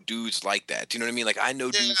know dudes like that. Do you know what I mean? Like I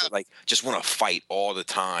know dudes that like just want to fight all the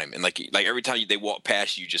time, and like every time they walk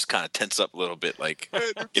past you, just kind of tense up a little bit, like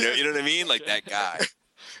you know what I mean? Like that guy.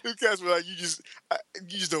 You guys were like you just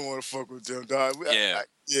don't want to fuck with them, dog. Yeah.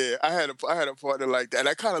 I had a partner like that. And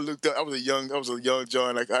I kind of looked up. I was a young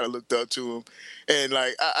John. I kind of looked up to him, and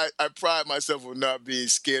like I pride myself on not being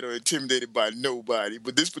scared or intimidated by nobody.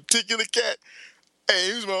 But this particular cat. Hey,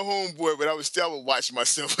 he was my homeboy, but I was watching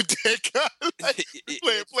myself with that guy. Like,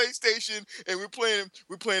 playing PlayStation, and we're playing.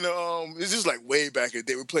 This is like way back in the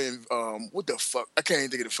day. We're playing. What the fuck? I can't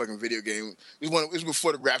even think of the fucking video game. It was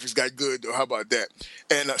before the graphics got good, though. How about that?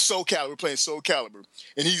 And Soul Calibur. We're playing Soul Calibur,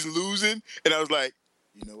 and he's losing. And I was like,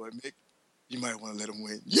 you know what, Mick? You might want to let him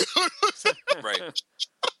win. You know what I'm saying? Right.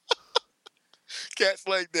 Cats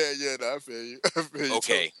like that, yeah. No, I feel you.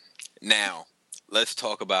 Okay, now let's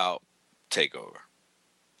talk about Takeover.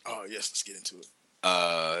 Oh yes, let's get into it.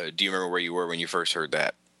 Do you remember where you were when you first heard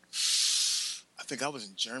that? I think I was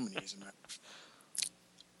in Germany, as a matter of fact.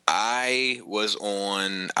 I was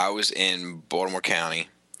in Baltimore County,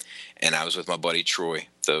 and I was with my buddy Troy,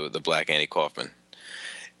 the Black Andy Kaufman.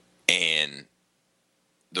 And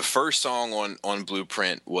the first song on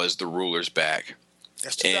Blueprint was The Ruler's Back.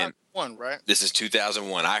 That's 2001, right? This is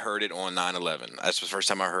 2001. I heard it on 9/11. That's the first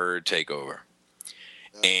time I heard Takeover.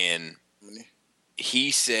 And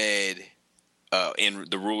he said, in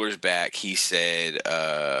The Ruler's Back, he said,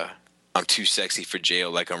 I'm too sexy for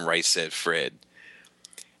jail, like I'm Right Said Fred.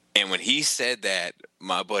 And when he said that,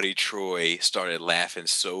 my buddy Troy started laughing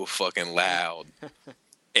so fucking loud.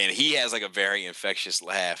 And he has like a very infectious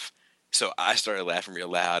laugh. So I started laughing real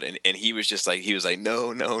loud. And he was like,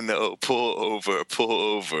 no, pull over.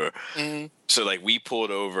 Mm-hmm. So like we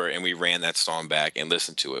pulled over and we ran that song back and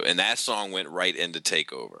listened to it. And that song went right into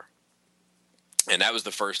Takeover. And that was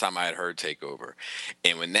the first time I had heard Takeover.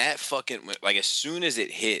 And when that like as soon as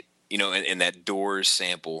it hit, you know, and that Doors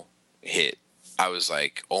sample hit, I was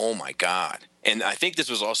like, oh my God. And I think this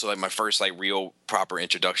was also like my first like real proper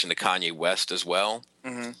introduction to Kanye West as well.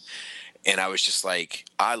 Mm-hmm. And I was just like,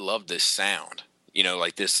 I love this sound. You know,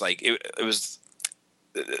 like this, like it was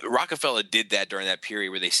Rockefeller did that during that period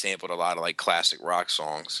where they sampled a lot of like classic rock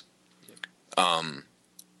songs. And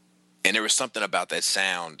there was something about that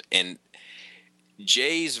sound. And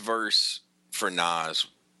Jay's verse for Nas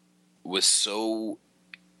was so.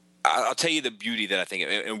 I'll tell you the beauty that I think,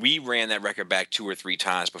 and we ran that record back 2 or 3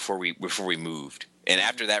 times before we moved. And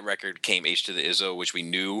after that record came H to the Izzo, which we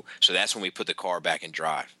knew. So that's when we put the car back in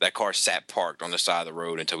drive. That car sat parked on the side of the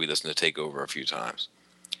road until we listened to Takeover a few times.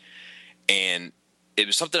 And it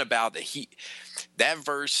was something about that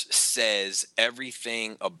verse says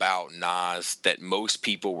everything about Nas that most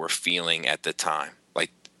people were feeling at the time.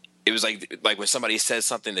 Like it was like when somebody says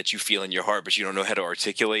something that you feel in your heart, but you don't know how to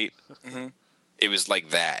articulate. Mm-hmm. It was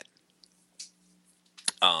like that.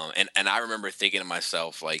 And I remember thinking to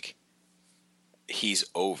myself, like, he's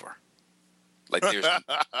over. Like there's,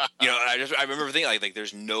 you know, I remember thinking like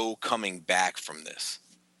there's no coming back from this.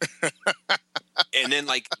 And then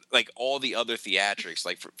like all the other theatrics,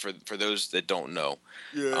 like for those that don't know,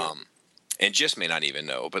 and just may not even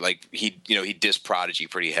know, but like he dissed Prodigy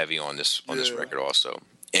pretty heavy on this record also.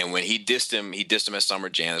 And when he dissed him at Summer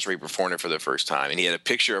Jam. That's where he performed it for the first time. And he had a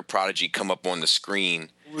picture of Prodigy come up on the screen.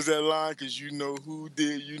 What was that line? Because you know who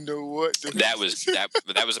did, you know what? That was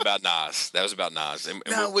about Nas. That was about Nas. And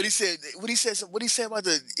what he said about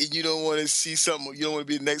you don't want to see something. You don't want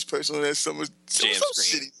to be the next person on that Summer Jam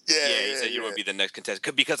screen. Yeah, he said you don't want to be the next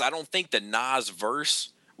contestant. Because I don't think the Nas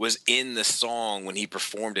verse was in the song when he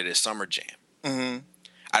performed it at Summer Jam. Mm-hmm.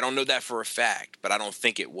 I don't know that for a fact, but I don't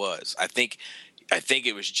think it was. I think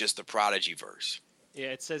it was just the Prodigy verse. Yeah,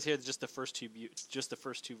 it says here just the first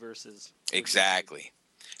two verses. Exactly.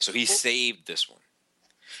 So he saved this one.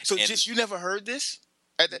 So just you never heard this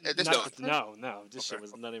at this point? No. This shit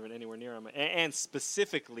was not even anywhere near on my. And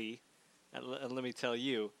specifically, and let me tell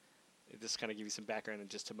you, this kind of give you some background and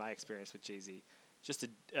just to my experience with Jay-Z. Just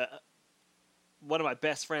one of my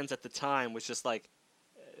best friends at the time was just like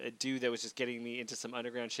a dude that was just getting me into some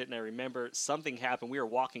underground shit. And I remember something happened. We were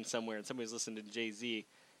walking somewhere and somebody was listening to Jay-Z,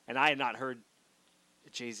 and I had not heard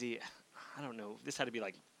Jay-Z. I don't know. This had to be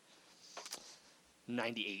like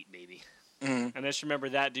 98 maybe. Mm-hmm. And I just remember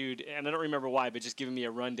that dude, and I don't remember why, but just giving me a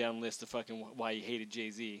rundown list of fucking why he hated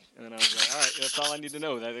Jay-Z. And then I was like, all right, that's all I need to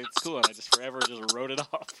know. That it's cool. And I just forever just wrote it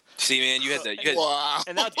off. See, man, you had that. Wow.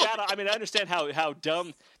 And that's bad. I mean, I understand how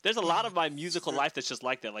dumb. There's a lot of my musical life that's just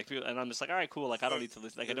like that. Like, and I'm just like, all right, cool. Like, I don't need to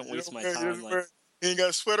listen. Like, I don't waste my time. Like, he ain't got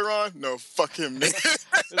a sweater on? No, fuck him, man. This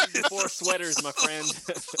is before sweaters, my friend.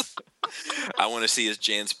 I want to see his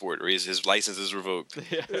JanSport, or his license is revoked.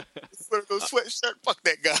 Yeah. No sweatshirt. Fuck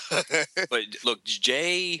that guy. But look,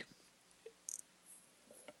 Jay.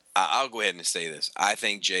 I'll go ahead and say this. I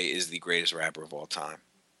think Jay is the greatest rapper of all time,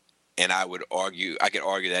 and I could argue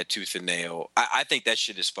that tooth and nail. I think that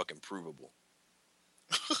shit is fucking provable.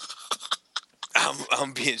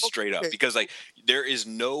 I'm being straight up because like there is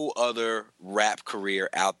no other rap career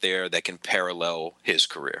out there that can parallel his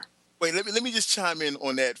career. Wait, let me just chime in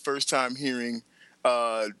on that first time hearing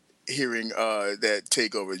that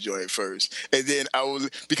Takeover joint first, and then I will,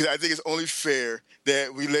 because I think it's only fair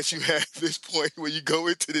that we let you have this point when you go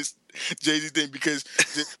into this Jay-Z thing, because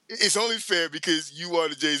it's only fair because you are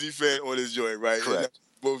the Jay-Z fan on this joint, right? Correct. And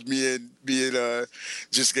both me and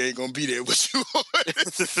Jessica ain't gonna be there with you.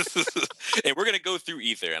 And we're gonna go through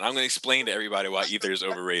Ether, and I'm gonna explain to everybody why Ether is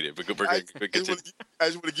overrated. But I just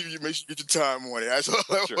want to give you, make sure you get your time on it. That's all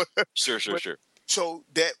I want. Sure. So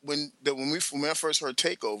that when I first heard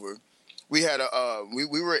Takeover, we had we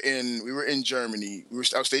were in Germany. I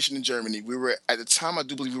was stationed in Germany. We were at the time, I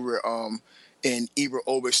do believe we were in Eber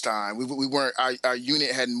Oberstein. We weren't, our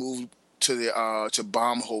unit hadn't moved to the to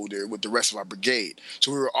Baumholder with the rest of our brigade,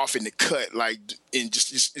 so we were off in the cut, like in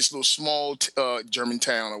just this little small German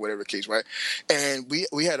town or whatever the case, right? And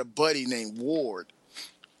we had a buddy named Ward,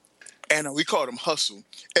 and we called him Hustle,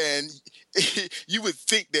 and you would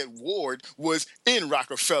think that Ward was in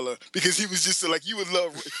Rockefeller because he was just like, you would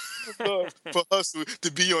love for Hustle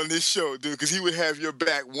to be on this show, dude, because he would have your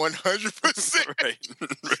back 100%. Right.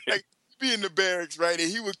 Like, be in the barracks, right?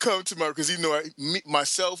 And he would come to because he know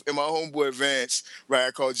myself and my homeboy Vance, right?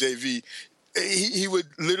 I call JV. He would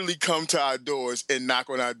literally come to our doors and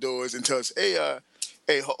knock on our doors and tell us, hey,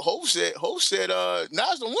 Hov said,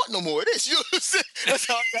 Nas don't want no more of this. You know what I'm saying? That's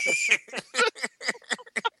how I got.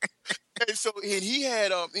 And so, and he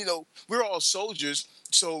had, we're all soldiers.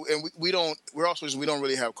 So, and we're all soldiers. We don't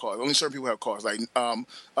really have cars. Only certain people have cars. Like,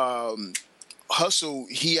 Hustle,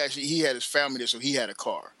 he had his family there, so he had a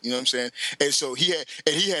car. You know what I'm saying? And so he had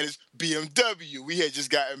his BMW. We had just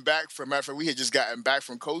gotten back from, matter of fact, we had just gotten back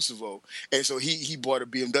from Kosovo, and so he bought a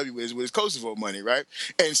BMW with his Kosovo money, right?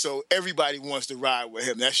 And so everybody wants to ride with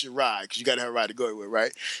him. That's your ride, because you got to have a ride to go with,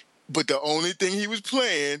 right? But the only thing he was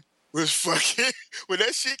playing was fucking, when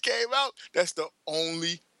that shit came out, that's the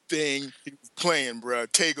only thing he was playing, bro.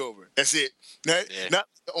 Takeover. That's it. Not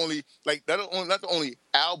the only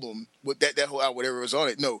album with that whole album, whatever was on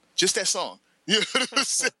it. No, just that song. You know what I'm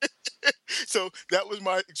saying? So that was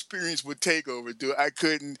my experience with Takeover, dude.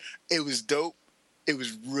 It was dope. It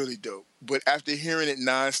was really dope. But after hearing it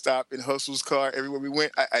nonstop in Hustle's car everywhere we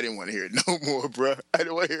went, I didn't want to hear it no more, bro. I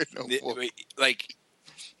didn't want to hear it no more. Like,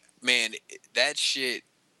 man, that shit.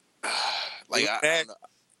 Like,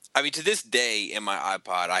 I mean, to this day in my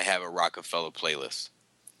iPod, I have a Rockefeller playlist,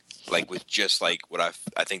 like with just like what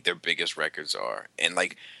I think their biggest records are, and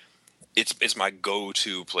like it's my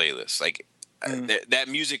go-to playlist. Like that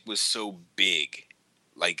music was so big,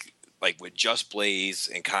 like with Just Blaze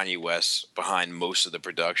and Kanye West behind most of the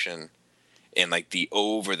production, and like the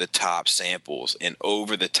over-the-top samples and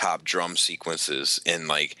over-the-top drum sequences, and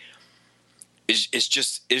like it's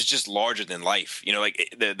just larger than life. You know,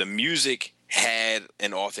 like the music had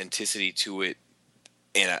an authenticity to it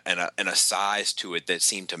and a size to it that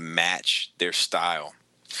seemed to match their style.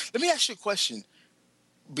 Let me ask you a question,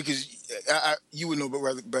 because you would know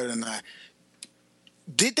better than I.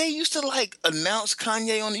 Did they used to like announce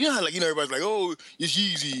Kanye on? You know how everybody's like, oh, it's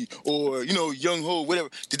Yeezy, or Young Ho, whatever.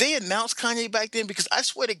 Did they announce Kanye back then? Because I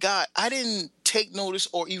swear to God, I didn't take notice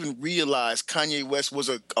or even realize Kanye West was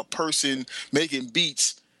a person making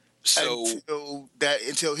beats.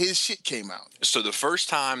 Until his shit came out. So the first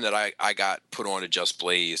time that I got put on to Just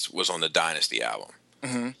Blaze was on the Dynasty album.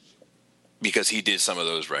 Mm-hmm. because he did some of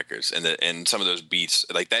those records and some of those beats,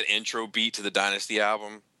 like that intro beat to the Dynasty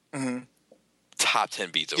album, top 10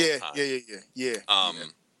 beats of all time. Yeah.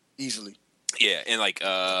 Easily. Yeah, and like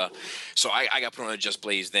so I got put on a Just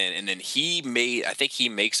Blaze then, and then I think he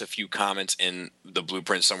makes a few comments in the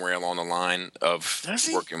Blueprint somewhere along the line of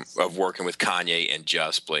working with Kanye and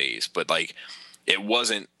Just Blaze, but like it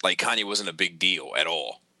wasn't like Kanye wasn't a big deal at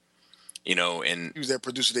all. You know, and he was that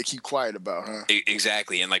producer they keep quiet about, huh?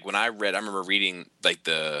 Exactly. And like when I remember reading like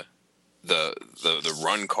the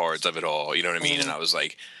run cards of it all, you know what I mean? And I was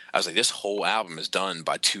like, this whole album is done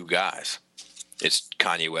by two guys. It's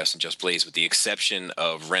Kanye West and Just Blaze, with the exception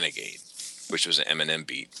of Renegade, which was an Eminem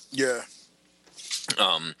beat. Yeah.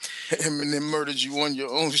 Eminem murdered you on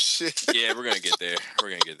your own shit. Yeah, we're gonna get there.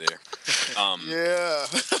 Yeah.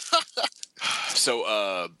 So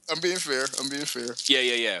I'm being fair.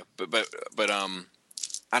 Yeah. But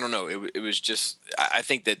I don't know. It was just, I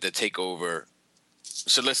think that the takeover.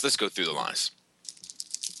 So let's go through the lines.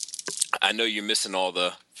 I know you're missing all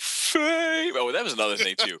the fame. Oh, that was another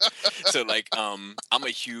thing too. So like I'm a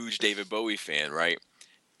huge David Bowie fan, right?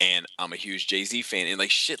 And I'm a huge Jay-Z fan, and like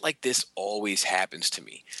shit like this always happens to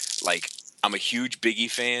me. Like I'm a huge Biggie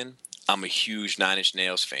fan. I'm a huge Nine Inch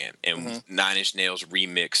Nails fan, and Nine Inch Nails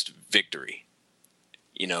remixed Victory.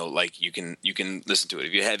 You know, like you can listen to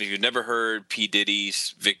it. If you've never heard P.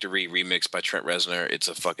 Diddy's Victory remixed by Trent Reznor, it's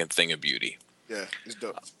a fucking thing of beauty. Yeah, it's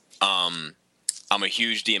dope. I'm a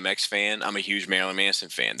huge DMX fan. I'm a huge Marilyn Manson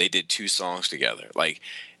fan. They did 2 songs together. Like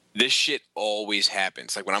this shit always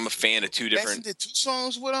happens. Like when I'm a fan of 2 different. Manson did 2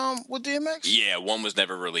 songs with DMX. Yeah, one was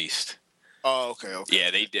never released. Oh, okay.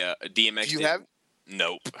 Yeah, they DMX. Do you have?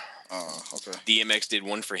 Nope. Oh, okay. DMX did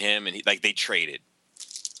one for him, and they traded.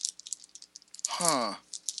 Huh.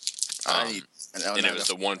 And it was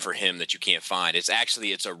the one for him that you can't find. It's a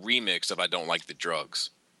remix of I Don't Like the Drugs.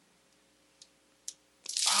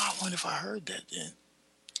 Oh, I wonder if I heard that then.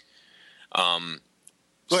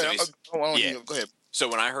 Go ahead. Go ahead. So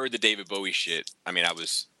when I heard the David Bowie shit, I mean, I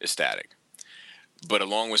was ecstatic. But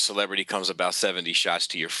along with Celebrity comes about 70 shots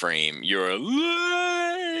to your frame. You're a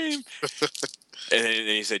lame. And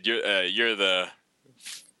he said, you're the,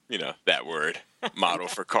 you know, that word, model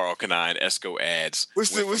for Carl Kanai and Esco ads.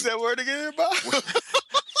 What's that word again, Bob?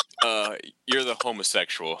 You're the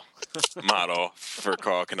homosexual model for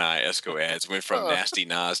Carl Kanai Esco ads. Went from Nasty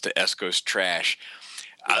Nas to Esco's trash.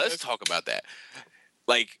 Let's talk about that.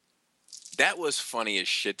 Like, that was funny as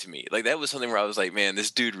shit to me. Like, that was something where I was like, man,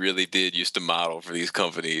 this dude really did used to model for these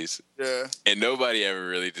companies. Yeah. And nobody ever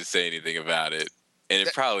really did say anything about it. And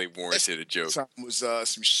it probably warranted a joke. Was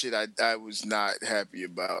some shit I was not happy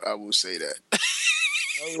about. I will say that.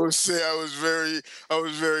 I will say I was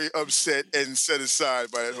very upset and set aside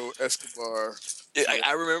by that whole Escobar.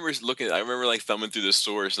 I remember like thumbing through the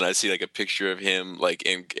source, and I see like a picture of him like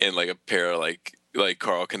in like a pair of like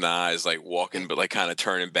Carl Kanai's like walking, but like kind of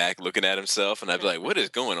turning back, looking at himself, and I'd be like, "What is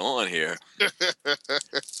going on here?"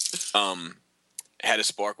 Had a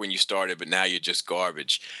spark when you started, but now you're just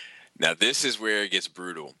garbage. Now this is where it gets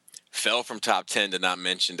brutal. Fell from top 10 to not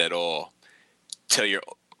mentioned at all. Tell your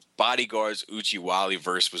Bodyguard's Uchi Wally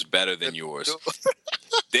verse was better than yours.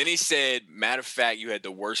 Then he said, matter of fact, you had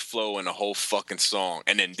the worst flow in the whole fucking song.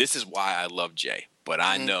 And then this is why I love Jay. But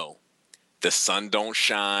I know the sun don't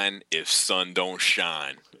shine if sun don't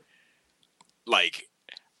shine. Like,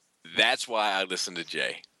 that's why I listen to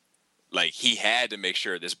Jay. Like, he had to make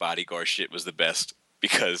sure this Bodyguard shit was the best.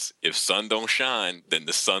 Because if sun don't shine, then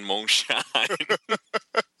the sun won't shine.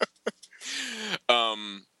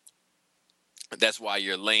 That's why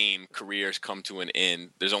your lame careers come to an end.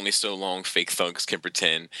 There's only so long fake thugs can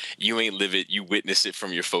pretend. You ain't live it, you witness it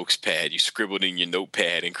from your folks' pad. You scribbled in your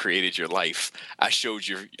notepad and created your life. I showed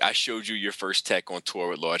you your first tech on tour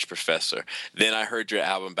with Large Professor. Then I heard your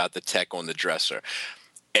album about the tech on the dresser.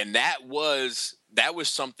 And that was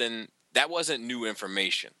something that wasn't new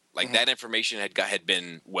information. Like that information had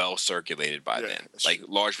been well circulated by then. Like true.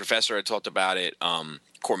 Large Professor had talked about it.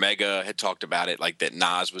 Cormega had talked about it. Like that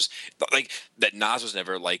Nas was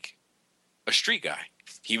never like a street guy.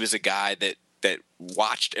 He was a guy that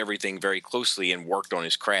watched everything very closely and worked on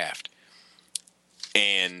his craft.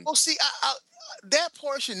 And see, I that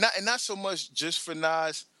portion not so much just for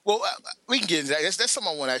Nas. Well, we can get into that. That's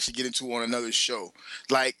something I want to actually get into on another show.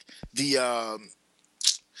 Like the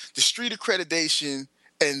street accreditation.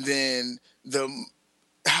 And then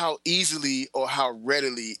how easily or how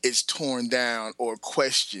readily it's torn down or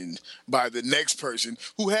questioned by the next person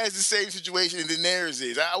who has the same situation than theirs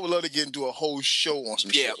is. I would love to get into a whole show on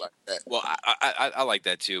some shit like that. Well, I like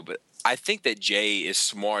that too, but I think that Jay is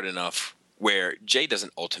smart enough where Jay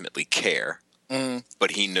doesn't ultimately care.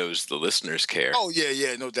 but he knows the listeners care. Oh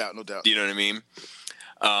yeah, no doubt. You know what I mean?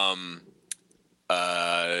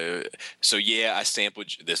 So yeah, I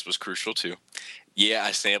sampled. This was crucial too. Yeah,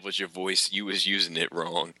 I sampled your voice. You was using it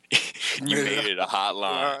wrong. You made it a hot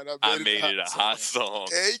line. I made it a hot song.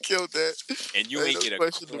 Yeah, he killed that. And you ain't get a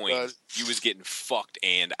coin. You was getting fucked.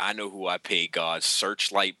 And I know who I paid, God.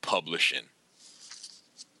 Searchlight Publishing.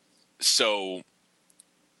 So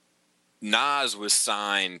Nas was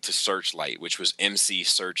signed to Searchlight, which was MC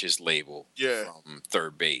Search's label. Yeah. From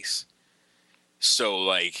Third Base. So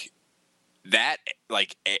like that,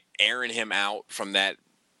 like airing him out from that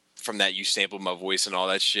you sampled my voice and all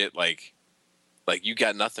that shit, like you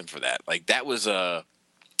got nothing for that. Like that was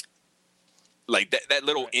like that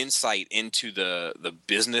little insight into the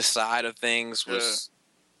business side of things was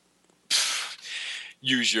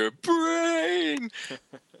use your brain.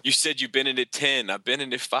 You said you've been in it 10. I've been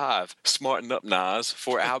in it 5. Smarten up, Nas.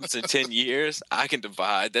 4 albums in 10 years. I can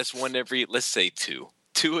divide. That's one every, let's say 2.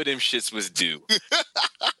 2 of them shits was due.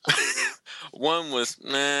 One was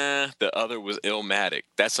nah, the other was Illmatic.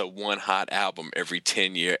 That's a one hot album every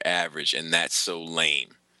 10-year average, and that's so lame.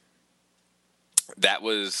 That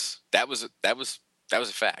was a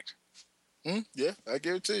fact. Yeah, I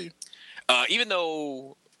give it to you. Even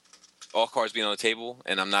though all cards being on the table,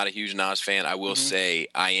 and I'm not a huge Nas fan, I will say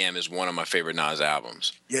I Am is one of my favorite Nas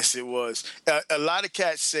albums. Yes, it was. A lot of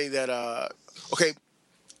cats say that. Okay.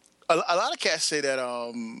 A lot of cats say that,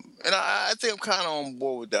 and I think I'm kind of on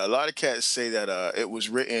board with that. A lot of cats say that it was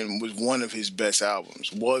one of his best albums,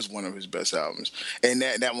 and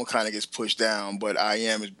that one kind of gets pushed down. But I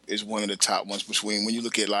Am is one of the top ones between when you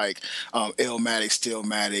look at like Illmatic,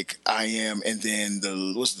 Stillmatic, I Am, and then the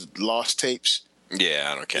Lost Tapes. Yeah,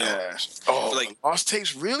 I don't care. Yeah. Oh, like Lost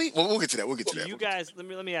Tapes, really? Well, we'll get to that. Do you guys, let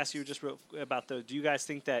me ask you just real about those. Do you guys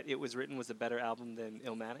think that It Was Written was a better album than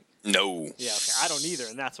Illmatic? No. Yeah, okay. I don't either,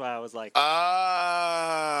 and that's why I was like.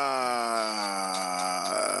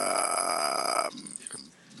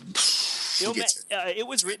 It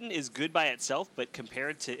Was Written is good by itself, but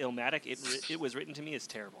compared to Illmatic, It Was Written to me is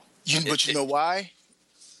terrible. But you know why?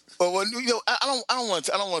 Well, you know, I don't want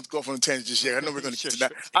to go off on a tangent just yet. I know we're going to get to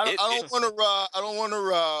that. I don't want to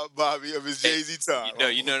rob Bobby of his Jay-Z time. No,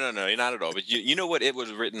 you're not at all. But you know what It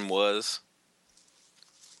Was Written was?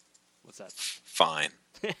 What's that? Fine.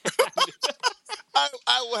 I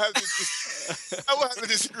will have to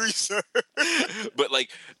disagree, sir. But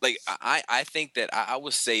I think that I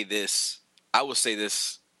will say this.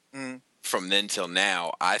 From then till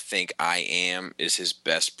now, I think I Am is his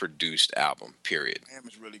best produced album, period. I Am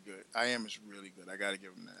is really good. I got to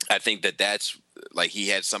give him that. I think that's like he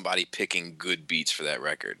had somebody picking good beats for that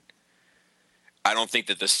record. I don't think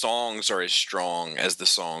that the songs are as strong as the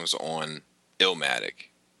songs on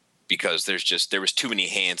Illmatic because there was too many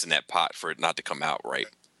hands in that pot for it not to come out right.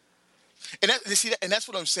 And that's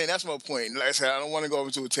what I'm saying. That's my point. Like I said, I don't want to go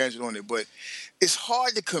over to a tangent on it, but it's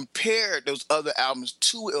hard to compare those other albums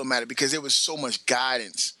to Illmatic because there was so much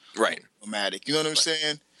guidance. Right. On Illmatic. You know what I'm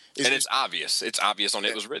saying? It's obvious. It's obvious on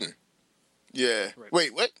It Was Written. Yeah. Right.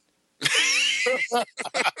 Wait, what?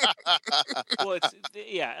 Well,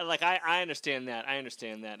 like I understand that.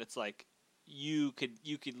 It's like you could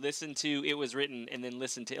listen to It Was Written and then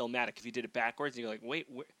listen to Illmatic if you did it backwards. And you're like, wait,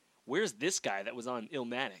 where's this guy that was on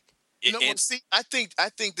Illmatic? I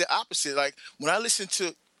think the opposite. Like when I listen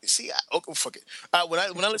to fuck it. When I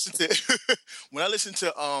listen to when I listen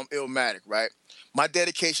to Illmatic, right? My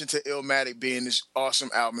dedication to Illmatic being this awesome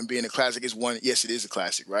album and being a classic is one. Yes, it is a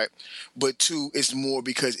classic, right? But 2, it's more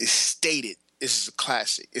because it's stated. This is a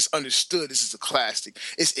classic. It's understood. This is a classic.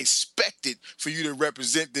 It's expected for you to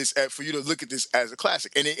represent this, for you to look at this as a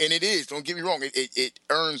classic, and it is. Don't get me wrong. It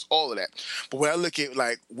earns all of that. But when I look at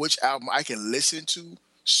like which album I can listen to,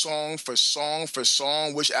 song for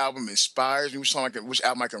song, which album inspires me, which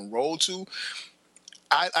album I can roll to.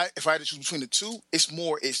 If I had to choose between the 2,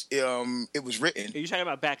 It Was Written. Are you talking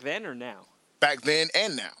about back then or now? Back then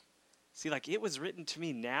and now. See, like It Was Written to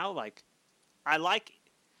me now, like I like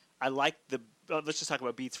the. Let's just talk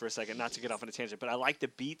about beats for a second, not to get off on a tangent, but I like the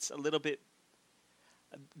beats a little bit.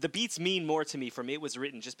 The beats mean more to me from It Was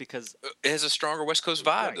Written just because it has a stronger West Coast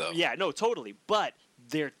vibe, though. Yeah, no, totally. But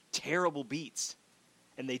they're terrible beats.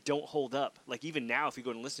 And they don't hold up. Like even now, if you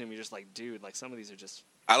go and listen to them, you're just like, dude, like some of these are just.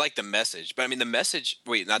 I like The Message, but I mean the Message.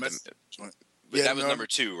 Wait, not the. That was number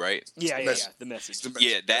 2, right? Yeah, The Message.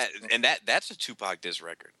 Yeah, that's a Tupac diss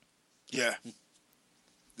record. Yeah.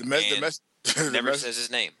 The Message never says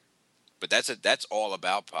his name, but that's all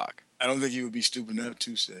about Pac. I don't think he would be stupid enough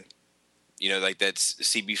to say. You know, like that's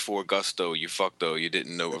CB4 Gusto. You fucked though. You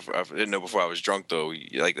didn't know. I didn't know before I was drunk though.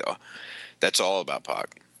 That's all about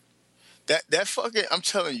Pac. That fucking, I'm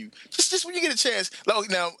telling you, just when you get a chance. Like,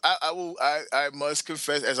 now, I must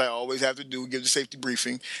confess, as I always have to do, give the safety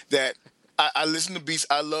briefing, that I listen to beats.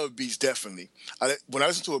 I love beats, definitely. When I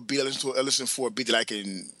listen to a beat, I listen for a beat that I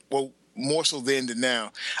can, well, more so then than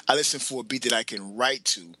now, I listen for a beat that I can write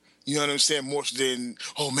to. You know what I'm saying? More so than,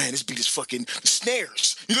 oh man, this beat is fucking the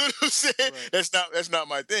snares. You know what I'm saying? Right. That's not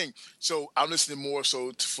my thing. So I'm listening more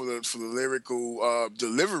so for the lyrical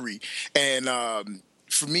delivery, and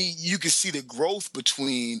for me, you can see the growth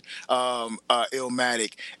between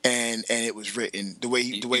Illmatic and It Was Written.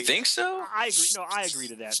 You think so? I agree. No, I agree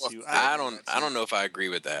to that too. I don't know if I agree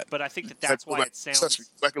with that. But I think that's why it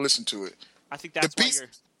sounds. I can listen to it. I think that's why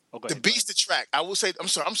you're. Oh, go The ahead. beats, the track. I will say, I'm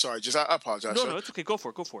sorry. Just I apologize. No, sir. no, it's okay. Go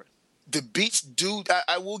for it. The beats do.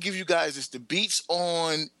 I will give you guys this. The beats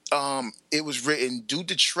on It Was Written do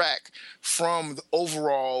detract from the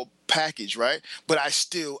overall package, right? But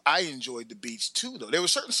I enjoyed the beats too, though. There were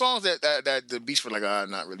certain songs that the beats were like,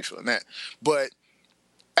 I'm not really feeling that. But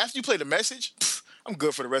after you play the message, I'm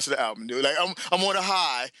good for the rest of the album, dude. Like I'm on a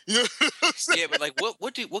high. You know what I'm saying? Yeah, but like,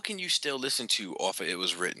 what can you still listen to off of It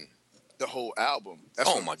Was Written? The whole album.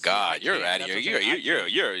 Oh my God, you're out of That's here. what I'm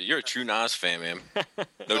saying. You're a true Nas fan, man. No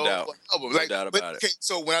The whole doubt. album. No doubt about it. Okay,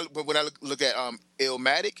 so when I look at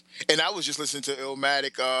Illmatic, and I was just listening to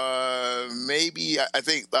Illmatic, maybe I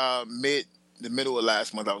think the middle of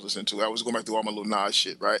last month I was listening to it. I was going back through all my little Nas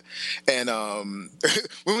shit, right? And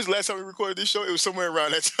when was the last time we recorded this show? It was somewhere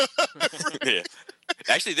around that time. Yeah.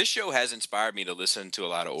 Actually, this show has inspired me to listen to a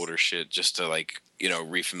lot of older shit just to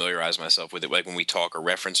refamiliarize myself with it. Like when we talk or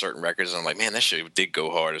reference certain records, I'm like, man, that shit did go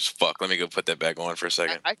hard as fuck. Let me go put that back on for a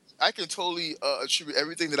second. I can totally attribute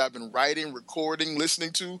everything that I've been writing, recording,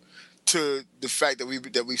 listening to the fact that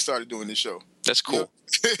we started doing this show. That's cool.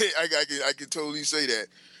 You know? I can totally say that.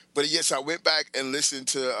 But yes, I went back and listened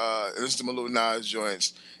to my little Nas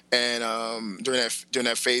joints, and during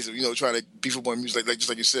that phase of trying to beef up on music, like just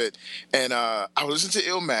like you said, and I was listening to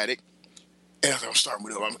Illmatic, and I was like, I'm starting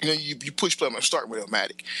with Illmatic. You push play, I'm starting with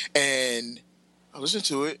Illmatic, and I listened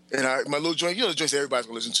to it, and my little joint, the joints that everybody's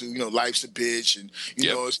gonna listen to, Life's a Bitch, and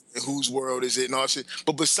Whose World Is It, and all that shit.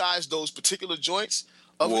 But besides those particular joints.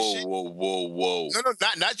 Whoa. No,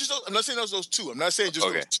 not just those. I'm not saying those two. I'm not saying just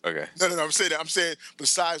those two. Okay. No. I'm saying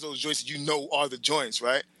besides those joints that are the joints,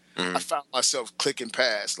 right? Mm-hmm. I found myself clicking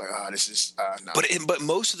past like, this is no. But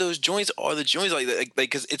most of those joints are the joints like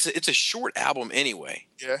because it's a short album anyway.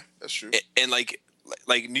 Yeah, that's true. And like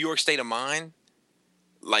New York State of Mind,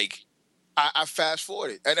 like. I fast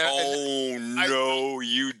forwarded. You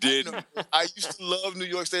didn't. I used to love New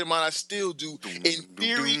York State of Mind. I still do. In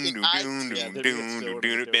theory, man,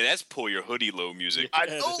 that's pull your hoodie low music. I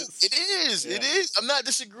know it is. Yeah. It is. I'm not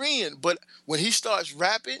disagreeing, but when he starts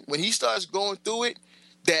rapping, when he starts going through it,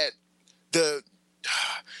 that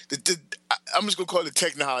I'm just gonna call it the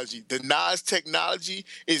technology. The Nas technology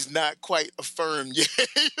is not quite affirmed yet.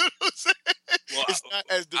 You know what I'm saying? Well, it's not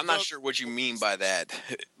as I'm not sure what you mean by that,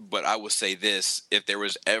 but I will say this: if there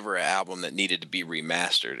was ever an album that needed to be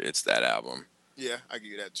remastered, it's that album. Yeah, I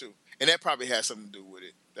give you that too, and that probably has something to do with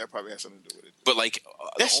it. But like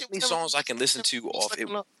the only songs I can listen to off it.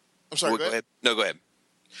 I'm sorry. Go ahead. No, go ahead.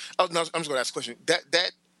 Oh no, I'm just gonna ask a question.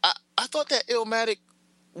 I thought that Illmatic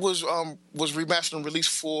was remastered and released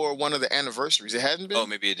for one of the anniversaries. It hadn't been. Oh,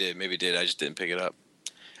 maybe it did. I just didn't pick it up.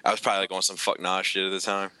 I was probably like on some fuck Nas shit at the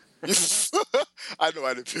time. I know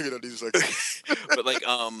I didn't pick it up these seconds. But like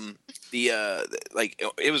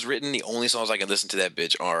It Was Written. The only songs I can listen to that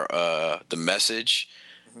bitch are The Message,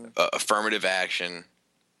 Affirmative Action,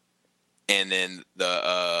 and then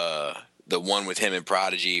the one with him and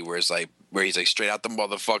Prodigy where he's like straight out the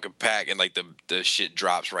motherfucking pack and like the shit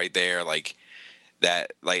drops right there like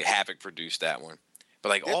that. Like Havoc produced that one, but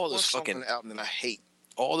like all those fucking album that I hate.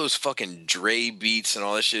 All those fucking Dre beats and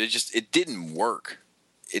all that shit. It didn't work.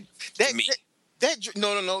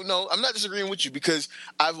 No. I'm not disagreeing with you because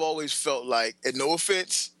I've always felt like, and no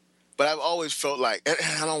offense, but I've always felt like, and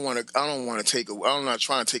I'm not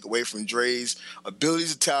trying to take away from Dre's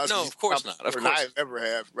abilities and talents. No, of course not. Of course, I ever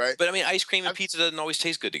have, right? But I mean, ice cream and pizza doesn't always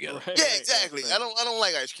taste good together. Right, yeah, exactly. Right. I don't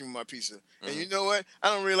like ice cream on my pizza, and you know what?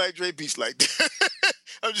 I don't really like Dre beats like that.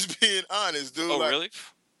 I'm just being honest, dude. Oh, really?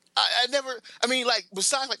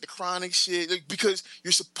 Besides like the Chronic shit, like, because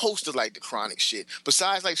you're supposed to like the Chronic shit.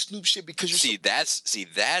 Besides like Snoop shit, because you're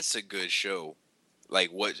that's a good show.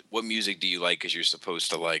 Like what music do you like because you're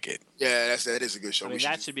supposed to like it? Yeah, that is a good show. I mean,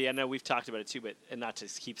 that should be. I know we've talked about it too, but and not to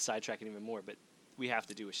keep sidetracking even more, but we have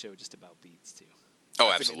to do a show just about beats too.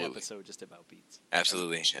 Oh, absolutely. An episode just about beats.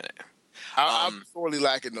 Absolutely. I'm sorely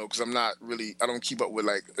lacking though, because I don't keep up with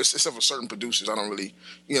like, except for certain producers, I don't really,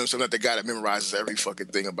 so I'm not the guy that memorizes every fucking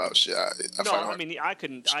thing about shit. I No, find it I hard. mean I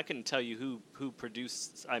couldn't tell you who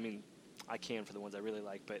produced. I mean, I can for the ones I really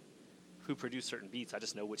like, but who produced certain beats? I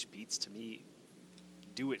just know which beats to me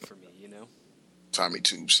do it for me. Tommy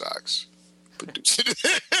Tube Socks. Produced.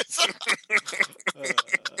 I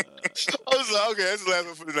was like, okay, that's the last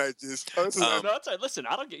one for the night, just. No, that's right. Listen,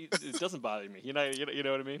 I don't get. It doesn't bother me. You know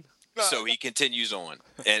what I mean. So he continues on,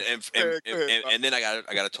 and then I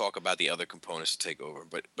got to talk about the other components to take over.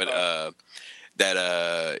 But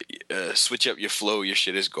switch up your flow. Your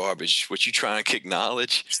shit is garbage. What you trying to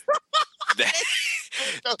acknowledge?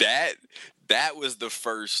 that was the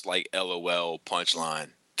first like LOL punchline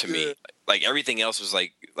to me. Like everything else was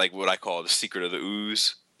like what I call the secret of the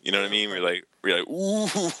ooze. You know what I mean? We're like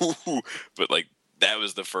ooh, but like that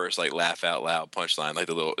was the first like laugh out loud punchline. Like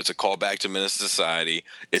it's a callback to Menace to Society.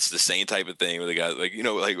 It's the same type of thing where the guy like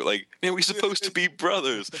man, we supposed to be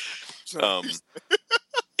brothers.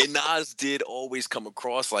 And Nas did always come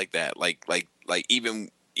across like that. Like even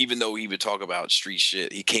though he would talk about street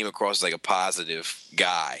shit, he came across like a positive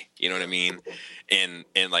guy. You know what I mean? And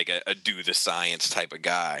like a do the science type of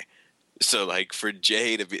guy. So like for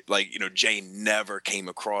Jay to be like, Jay never came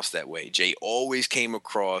across that way. Jay always came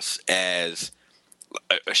across as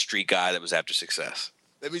a street guy that was after success.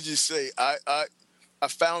 Let me just say, I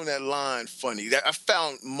found that line funny. That I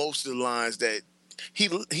found most of the lines that he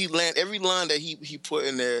landed, every line that he put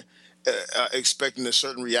in there, expecting a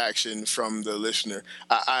certain reaction from the listener.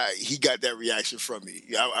 He got that reaction from me.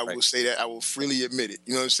 I will say that. I will freely admit it.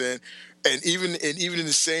 You know what I'm saying? And even in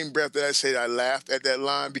the same breath that I said I laughed at that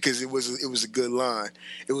line because it was a good line,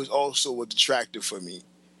 it was also a detractor for me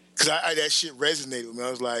because that shit resonated with me.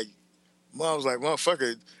 I was like,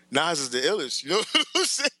 motherfucker, Nas is the illest. You know what I'm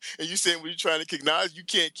saying? And you saying when you're trying to kick Nas, you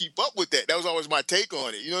can't keep up with that. That was always my take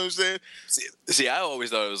on it. You know what I'm saying? See, I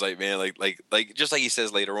always thought it was like, man, like just like he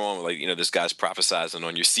says later on, like this guy's prophesizing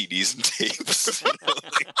on your CDs and tapes.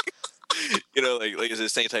 Like it's the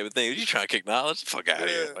same type of thing. You trying to kick knowledge? Fuck out of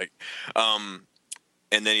here. Like,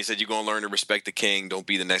 and then he said, "You're gonna learn to respect the king. Don't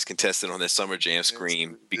be the next contestant on that Summer Jam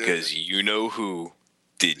scream because you know who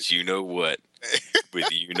did you know what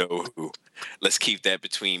with you know who. Let's keep that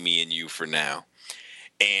between me and you for now."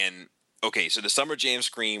 And okay, so the Summer Jam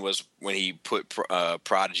scream was when he put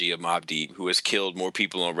Prodigy of Mobb Deep, who has killed more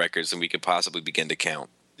people on records than we could possibly begin to count.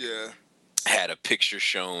 Yeah. Had a picture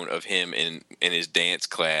shown of him in his dance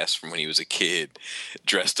class from when he was a kid,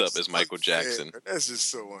 dressed up as Michael Jackson. That's just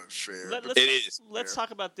so unfair. Let's talk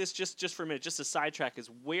about this just for a minute. Just a sidetrack is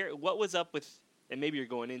what was up with, and maybe you're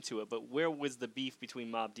going into it, but where was the beef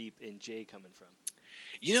between Mobb Deep and Jay coming from?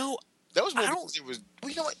 That was more because it was. Well,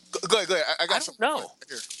 you know what? Go ahead. I got something. No,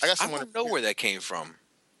 I got something. I don't know where that came from.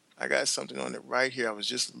 I got something on it right here. I was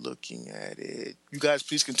just looking at it. You guys,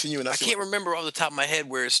 please continue. And I can't remember off the top of my head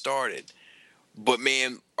where it started. But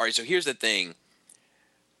man, all right, so here's the thing.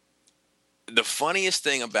 The funniest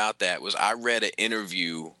thing about that was I read an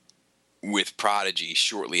interview with Prodigy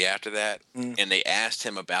shortly after that, and they asked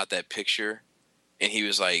him about that picture, and he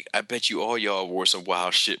was like, "I bet you all y'all wore some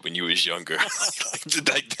wild shit when you was younger."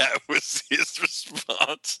 Like that was his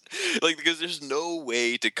response. Like, because there's no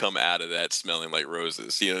way to come out of that smelling like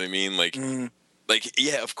roses. You know what I mean? Like,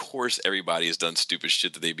 yeah, of course everybody has done stupid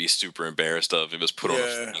shit that they'd be super embarrassed of. It was put on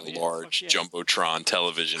a large Jumbotron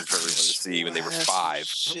television for everyone to see when they were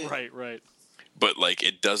 5. Right. But, like,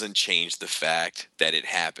 it doesn't change the fact that it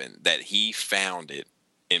happened, that he found it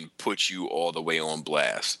and put you all the way on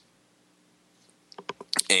blast.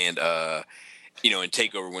 And, in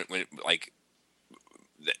Takeover, when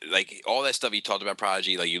like all that stuff he talked about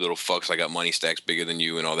Prodigy, like, you little fucks, I got money stacks bigger than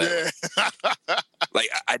you and all that. Yeah. Like,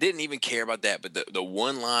 I didn't even care about that, but the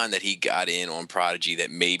one line that he got in on Prodigy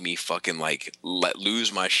that made me fucking like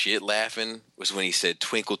lose my shit laughing was when he said,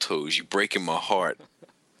 "Twinkle toes, you breaking my heart."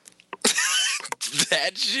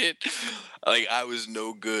 That shit, like, I was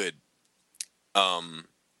no good.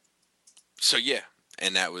 So yeah,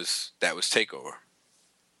 and that was Takeover.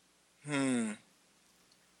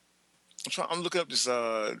 I'm looking up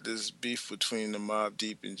this beef between the Mobb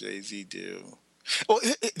Deep and Jay-Z deal. Well,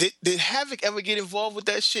 did Havoc ever get involved with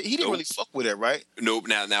that shit? He didn't really fuck with it, right? Nope.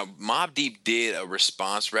 Now, Mobb Deep did a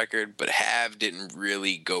response record, but Hav didn't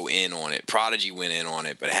really go in on it. Prodigy went in on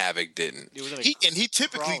it, but Havoc didn't. He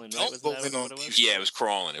typically don't go in on it. Yeah, it was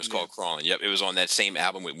Crawling. It was called Crawling. Yep, it was on that same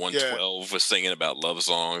album with 112 was singing about love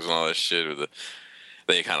songs and all that shit.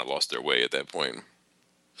 They kind of lost their way at that point.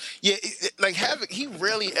 Yeah, like Havoc, he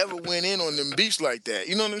rarely ever went in on them beefs like that.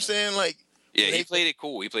 You know what I'm saying? Like, yeah, he played it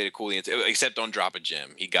cool. Except on Drop a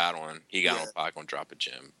Gem. He got on Pac on Drop a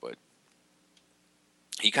Gem, but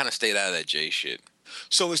He kind of stayed out of that Jay shit.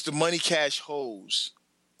 So it's the Money Cash Hoes,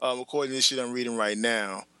 according to this shit I'm reading right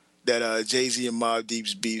now, that Jay-Z and Mobb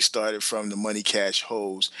Deep's beef started from the Money Cash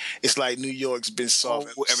Hoes. It's like New York's been soft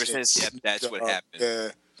ever since. Yeah, that's what happened. Yeah.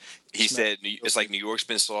 He said it's like New York's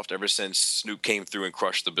been soft ever since Snoop came through and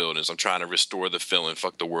crushed the buildings. I'm trying to restore the feeling.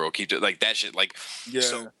 Fuck the world. Keep it like that shit. Like, Yeah.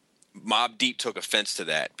 So Mobb Deep took offense to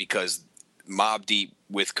that because Mobb Deep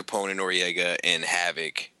with Capone and Noriega and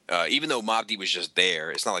Havoc, even though Mobb Deep was just there,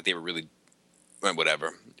 it's not like they were really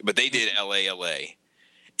whatever. But they did L.A.,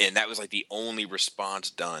 and that was like the only response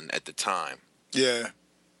done at the time. Yeah.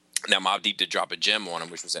 Now Mobb Deep did drop a gem on him,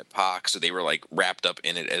 which was at Pac, so they were like wrapped up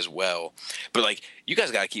in it as well. But like, you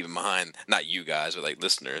guys got to keep in mind, not you guys, but like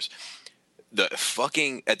listeners, the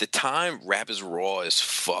fucking at the time, rap is raw as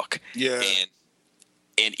fuck. Yeah.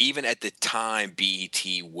 And even at the time, BET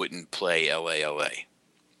wouldn't play L.A.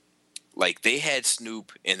 Like, they had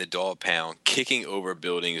Snoop in the Dog Pound kicking over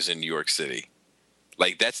buildings in New York City.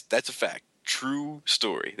 Like, that's a fact. True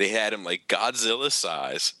story. They had him like Godzilla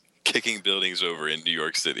size kicking buildings over in New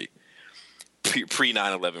York City. Pre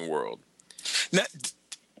 9/11 world. Now,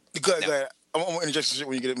 go ahead. I'm gonna interject some shit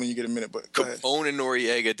when you get a minute, but go ahead. Capone and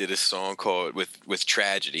Noriega did a song called with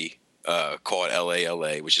Tragedy, called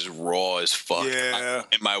L.A., which is raw as fuck. Yeah.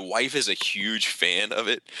 And my wife is a huge fan of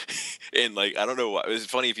it. And like, I don't know why. It's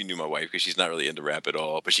funny if you knew my wife because she's not really into rap at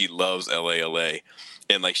all, but she loves L.A.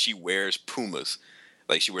 And like, she wears Pumas.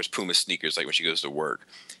 Like, she wears Puma sneakers like when she goes to work.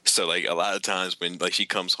 So like, a lot of times when like she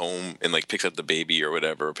comes home and like picks up the baby or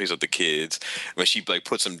whatever, or picks up the kids, when she like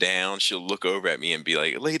puts them down, she'll look over at me and be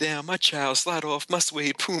like, "Lay down, my child, slide off my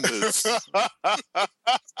suede Pumas."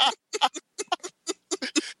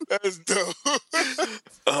 That's dope.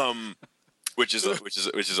 Which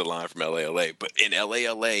is a line from L.A. But in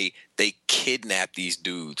L.A., they kidnap these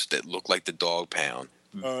dudes that look like the Dog Pound,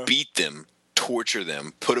 beat them, torture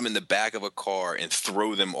them, put them in the back of a car, and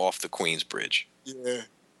throw them off the Queensbridge. Yeah.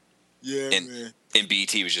 Yeah, man. And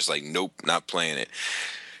BET was just like, nope, not playing it.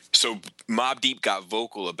 So Mobb Deep got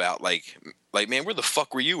vocal about like, man, where the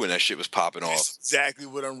fuck were you when that shit was popping off? That's exactly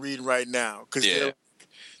what I'm reading right now. Yeah.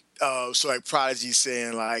 So like Prodigy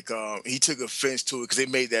saying like he took offense to it because they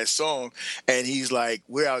made that song, and he's like,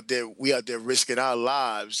 we out there risking our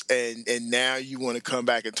lives, and now you want to come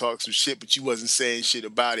back and talk some shit, but you wasn't saying shit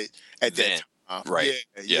about it at that time. Right.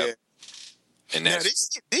 Yeah. And now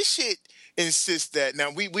that's this shit insists that now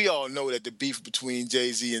we all know that the beef between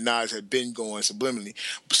Jay-Z and Nas had been going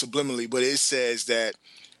subliminally, but it says that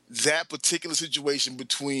particular situation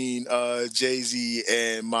between Jay-Z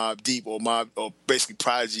and Mobb Deep, or basically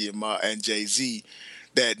Prodigy and Jay-Z,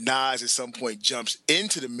 that Nas at some point jumps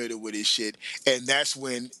into the middle with his shit, and that's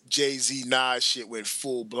when Jay-Z Nas shit went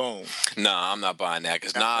full blown. Nah, I'm not buying that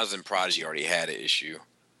because Nas and Prodigy already had an issue.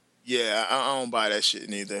 Yeah, I don't buy that shit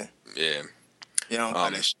neither. Yeah. I don't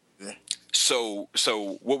buy that shit either. So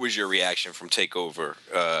what was your reaction from Takeover,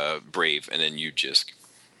 Brave, and then you Jisk?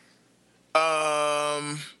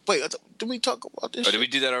 Wait, did we talk about this? Oh, did we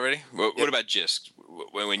do that already? What about Jisk?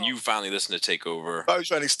 When you finally listened to Takeover? I was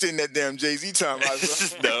trying to extend that damn Jay-Z time.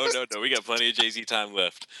 No. We got plenty of Jay-Z time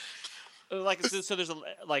left. Like, so there's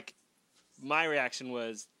my reaction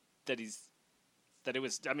was that it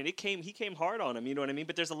was. I mean, he came hard on him. You know what I mean?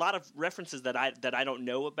 But there's a lot of references that I don't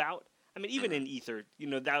know about. I mean, even in Ether,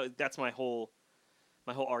 that's my whole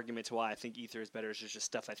argument to why I think Ether is better. Is just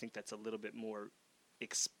stuff I think that's a little bit more.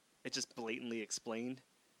 It's just blatantly explained.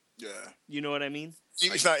 Yeah. You know what I mean?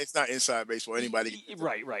 It's not inside baseball. Anybody.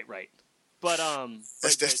 Right. But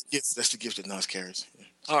that's the gift that Nas carries. Yeah.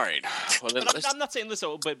 All right. Well, then I'm not saying this,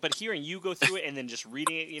 but hearing you go through it and then just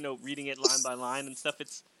reading it line by line and stuff.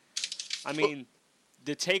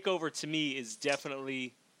 The Takeover to me is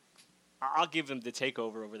definitely. I'll give him the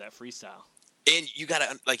Takeover over that freestyle. And you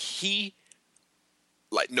gotta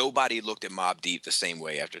nobody looked at Mobb Deep the same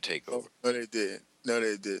way after Takeover. No, they did.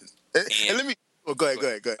 And let me. Well, go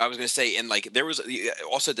ahead. I was gonna say, and like there was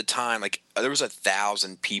also at the time, like there was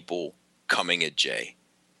 1,000 people coming at Jay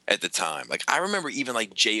at the time. Like I remember even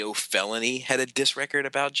like J.O. Felony had a diss record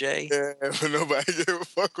about Jay. Yeah, but nobody gave a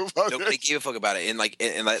fuck about it. Nobody gave a fuck about it, and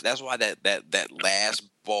that's why that last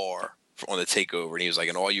bar on the Takeover, and he was like,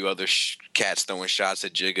 and all you other cats throwing shots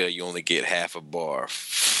at Jigga, you only get half a bar.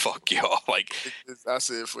 Fuck y'all. Like I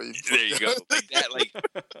said it for you. There you go.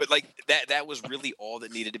 That was really all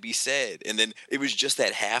that needed to be said. And then it was just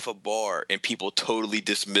that half a bar, and people totally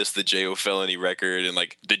dismissed the J.O. Felony record and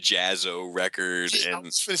like the Jazzo record. I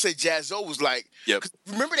was gonna say Jazzo was like, yep.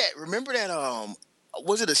 Remember that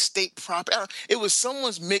was it a state property? It was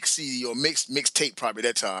someone's mix CD or mixtape property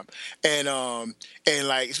at that time, and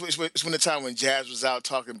like it's when the time when Jazz was out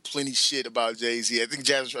talking plenty shit about Jay-Z. I think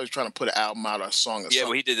Jazz was trying to put an album out or a song or Yeah, something.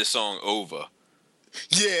 well, he did the song Over.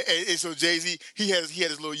 Yeah, and so Jay-Z, he had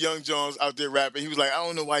his little Young Jones out there rapping. He was like, I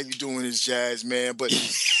don't know why you doing this, Jazz, man, but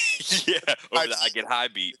Yeah, over the I Get High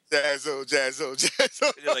beat. Jazzo.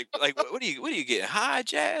 They're like what are you getting high,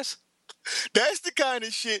 Jazz? That's the kind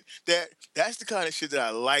of shit that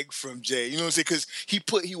I like from Jay. You know what I'm saying? Because he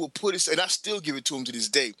will put his, and I still give it to him to this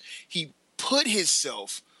day. He put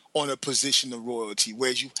himself on a position of royalty,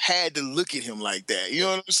 whereas you had to look at him like that. You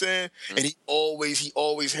know what I'm saying? Mm-hmm. And he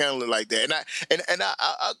always handled it like that. And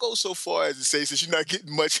I go so far as to say, since you're not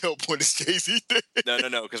getting much help on this Jay-Z thing.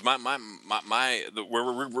 No, because we're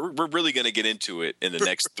really gonna get into it in the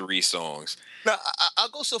next 3 songs. Now I'll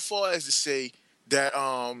go so far as to say that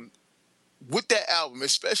with that album,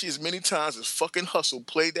 especially as many times as fucking Hustle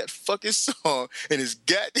played that fucking song in his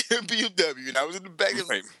goddamn BMW, and I was in the back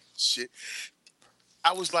of shit,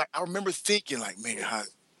 I was like, I remember thinking like, man,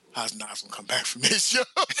 how's Nas gonna come back from this, yo?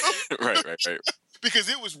 Right. Because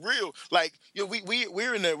it was real. Like, you know,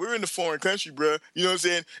 we're in the foreign country, bro. You know what I'm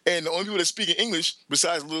saying? And the only people that speak English,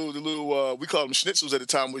 besides the little we call them schnitzels at the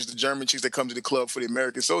time, which is the German chicks that come to the club for the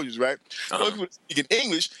American soldiers, right? The only people that speak in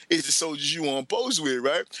English is the soldiers you on post with,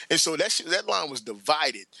 right? And so that line was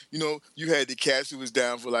divided. You know, you had the cast who was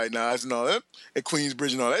down for like Nas and all that, and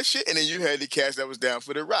Queensbridge and all that shit, and then you had the cast that was down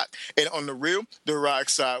for the Rock. And on the real, the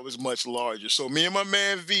Rock side was much larger. So me and my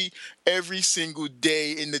man V, every single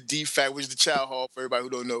day in the D-Fact, which is the Child Hall for everybody who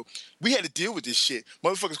don't know, we had to deal with this shit.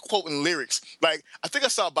 Motherfuckers quoting lyrics. Like, I think I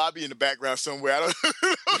saw Bobby in the background somewhere. I don't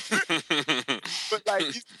but like,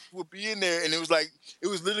 these people would be in there, and it was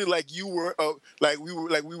literally like you were,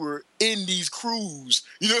 we were in these crews.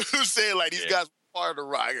 You know what I'm saying? Like, these guys were part of the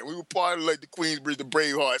Rock, and we were part of like the Queensbridge, the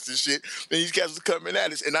Bravehearts and shit. And these guys were coming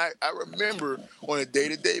at us. And I remember on a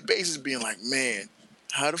day-to-day basis being like, man,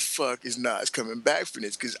 how the fuck is Nas coming back from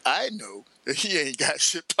this? Because I know that he ain't got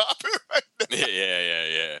shit popping right now.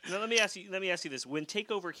 Yeah. Now let me ask you this: when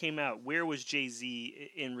Takeover came out, where was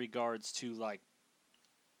Jay-Z in regards to like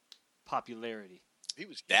popularity?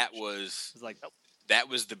 That was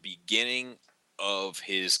the beginning of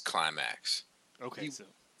his climax. Okay, so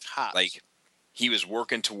hot. Like, he was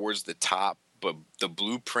working towards the top, but the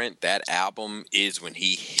Blueprint, that album, is when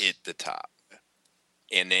he hit the top.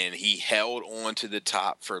 And then he held on to the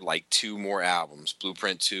top for like 2 more albums,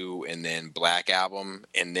 Blueprint 2 and then Black Album,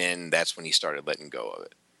 and then that's when he started letting go of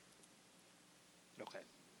it. Okay.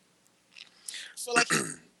 So like, he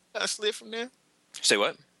kind of slid from there? Say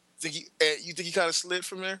what? You think he kind of slid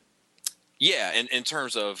from there? Yeah, and in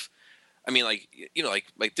terms of, I mean, like, you know,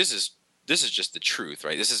 like this is just the truth,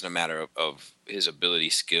 right? This isn't a matter of his ability,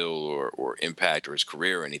 skill, or impact, or his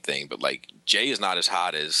career or anything, but like, Jay is not as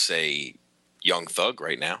hot as, say, Young Thug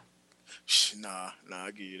right now. Nah,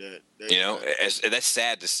 I give you that. You know, that's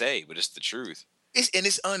sad to say, but it's the truth.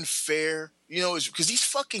 It's unfair, you know, because these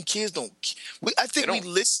fucking kids don't. I think we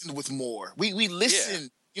listened with more. We listened. Yeah.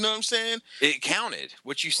 You know what I'm saying? It counted.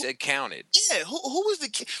 What you said counted. Yeah. Who was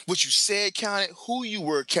what you said counted? Who you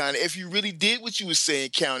were counted? If you really did what you were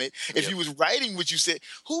saying counted. If you was writing what you said,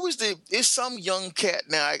 who was it's some young cat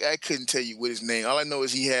now. I couldn't tell you what his name. All I know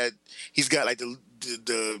is he's got like the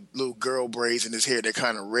little girl braids in his hair that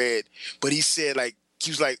kind of red, but he said like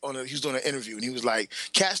he was doing an interview and he was like,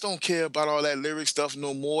 cats don't care about all that lyric stuff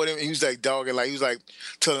no more. And he was like dogging, like he was like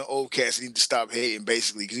telling old cats they need to stop hating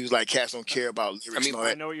basically, because he was like, cats don't care about lyrics. I mean, and all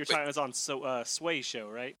that. I know what you're talking about. It's on Sway show,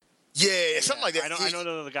 right? Yeah, something like that. I don't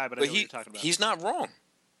know the guy, but I know what you're talking about. He's not wrong.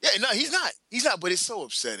 Yeah, no, he's not. But it's so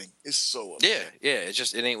upsetting. It's so upsetting. Yeah.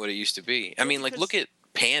 It ain't what it used to be. I mean, like, look at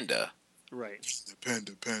Panda. Right.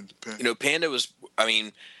 Panda. You know, Panda was, I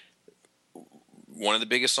mean, one of the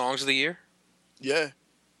biggest songs of the year. Yeah.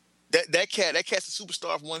 That cat's a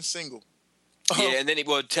superstar from one single. Yeah, and then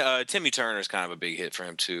Timmy Turner's kind of a big hit for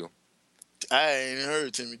him too. I ain't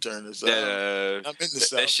heard Timmy Turner. So I'm in the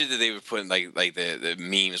South. That shit that they were putting, like the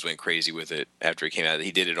memes went crazy with it after it came out.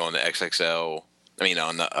 He did it on the XXL. I mean,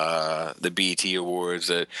 on the BET Awards.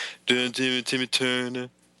 Timmy Turner,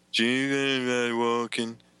 Jimmy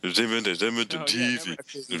walking.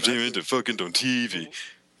 TV.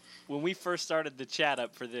 When we first started the chat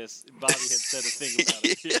up for this, Bobby had said a thing about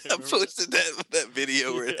it. Yeah, I posted that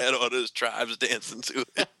video where it had all those tribes dancing to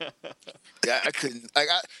it. Yeah, I couldn't. Like,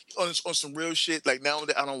 on some real shit. Like, now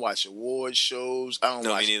I don't watch award shows. I don't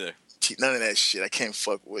watch. Me neither. None of that shit. I can't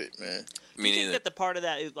fuck with it, man. Me neither. I think that the part of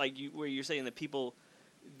that is like where you're saying that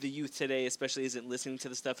the youth today, especially, isn't listening to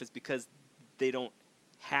the stuff, is because they don't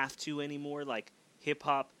have to anymore. Like, hip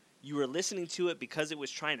hop you were listening to it because it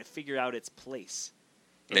was trying to figure out its place.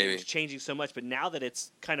 And Maybe. it was changing so much, but now that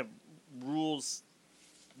it's kind of rules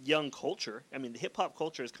young culture, I mean, the hip hop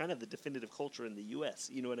culture is kind of the definitive culture in the U.S.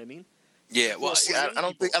 You know what I mean? Yeah, well, See, I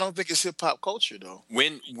don't think it's hip hop culture though.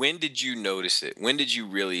 when did you notice it? When did you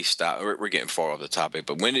really stop? We're getting far off the topic,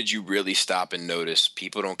 but when did you really stop and notice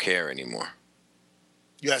people don't care anymore?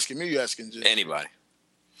 You asking me? You asking just Anybody?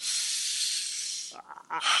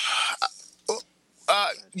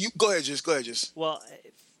 You go ahead, just. Well,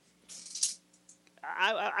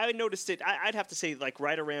 I noticed it. I'd have to say like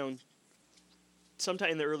right around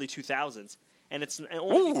sometime in the early 2000s, and it's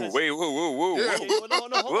only because. Whoa. Yeah.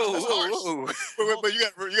 No, hold on. But you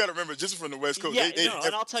got to remember, just from the West Coast, Yeah, they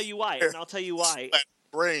and I'll tell you why.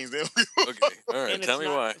 brains. Okay, all right. And Tell me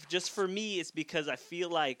why. Just for me, it's because I feel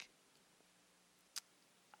like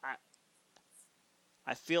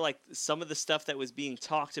I feel like some of the stuff that was being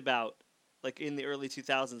talked about, like in the early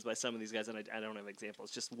 2000s by some of these guys, and I don't have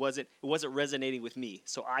examples, just wasn't resonating with me.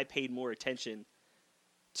 So I paid more attention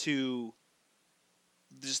to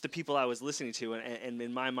just the people I was listening to, and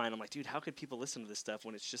in my mind, I'm like, dude, how could people listen to this stuff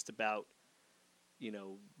when it's just about,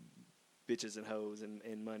 bitches and hoes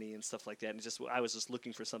and money and stuff like that? And I was just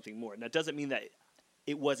looking for something more. Now, it doesn't mean that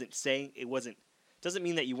doesn't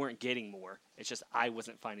mean that you weren't getting more. It's just I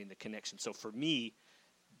wasn't finding the connection. So for me,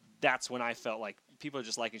 that's when I felt like people are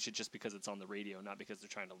just liking shit just because it's on the radio, not because they're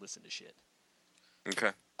trying to listen to shit.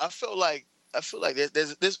 Okay. I feel like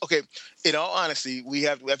there's okay. In all honesty,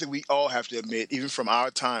 I think we all have to admit, even from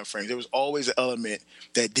our time frame, there was always an element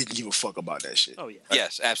that didn't give a fuck about that shit. Oh yeah.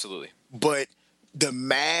 Yes, absolutely. But the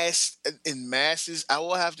masses, I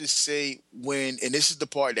will have to say and this is the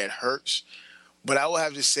part that hurts, but I will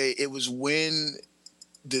have to say it was when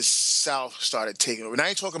the South started taking over. And I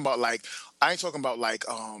ain't talking about like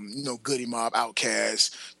Goody Mob,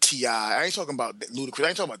 Outkast, T.I. I ain't talking about Ludacris. I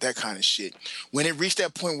ain't talking about that kind of shit. When it reached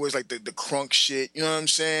that point where it's like the crunk shit, you know what I'm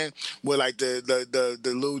saying? Where like the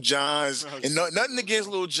Lil Jons, and nothing against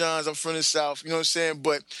Lil Jons, I'm from the South, you know what I'm saying?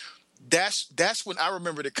 But that's when I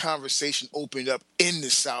remember the conversation opened up in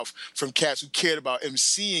the South from cats who cared about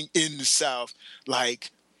emceeing in the South,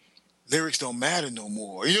 like, lyrics don't matter no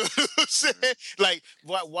more. You know what I'm saying? Like,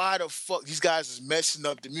 why the fuck these guys is messing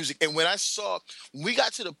up the music? And when we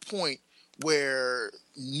got to the point where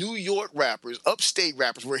New York rappers, upstate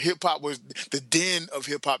rappers, where hip hop was the den of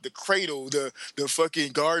hip hop, the cradle, the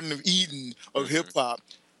fucking Garden of Eden of hip hop,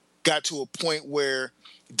 got to a point where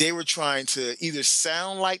they were trying to either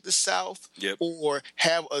sound like the South or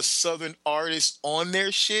have a Southern artist on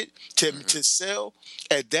their shit to sell.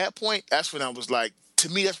 At that point, that's when I was like, to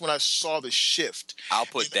me, that's when I saw the shift. I'll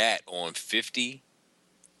put that on 50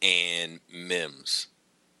 and Mims.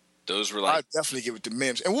 Those were like... I definitely give it to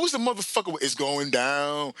Mims. And what was the motherfucker with, it's going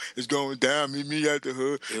down, meet me at the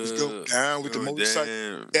hood, it's going down with the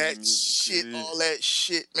motorcycle. That shit, all that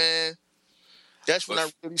shit, man. That's when I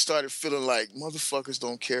really started feeling like motherfuckers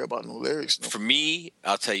don't care about no lyrics. No. For me,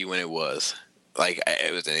 I'll tell you when it was. Like,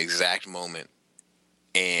 it was an exact moment.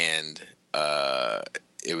 And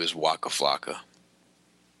it was Waka Flocka.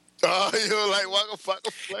 Oh, you know, like Waka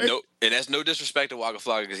Flocka? No, and that's no disrespect to Waka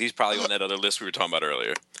Flocka because he's probably on that other list we were talking about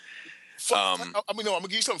earlier. I'm gonna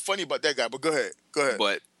give you something funny about that guy, but go ahead.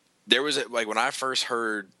 But there was like when I first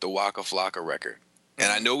heard the Waka Flocka record,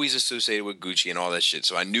 and I know he's associated with Gucci and all that shit,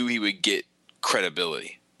 so I knew he would get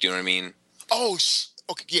credibility. Do you know what I mean? Oh,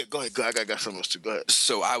 okay, yeah, go ahead. I got something else too. Go ahead.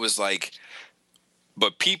 So I was like,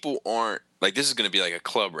 but people aren't like, this is gonna be like a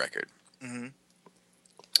club record, and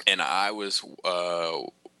I was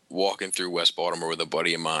walking through West Baltimore with a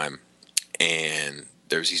buddy of mine, and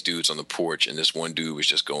there's these dudes on the porch, and this one dude was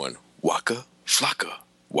just going, Waka Flocka,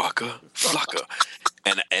 Waka Flocka.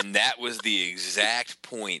 and that was the exact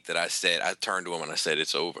point that I said. I turned to him and I said,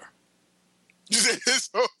 it's over. You said it's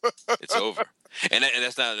over? It's over. And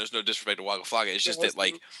that's not, there's no disrespect to Waka Flocka. It's just that,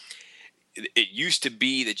 like, it used to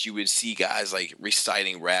be that you would see guys, like,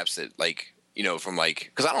 reciting raps that, like, you know, from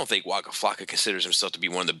like, because I don't think Waka Flocka considers himself to be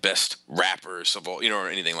one of the best rappers of all, you know, or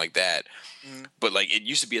anything like that. But like, it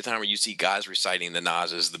used to be a time where you see guys reciting the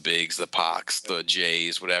Nas's, the Bigs, the Pacs, the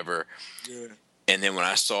Jays, whatever. Yeah. And then when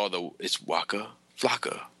I saw it's Waka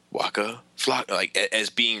Flocka, Waka Flocka, like as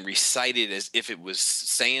being recited as if it was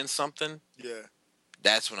saying something. Yeah.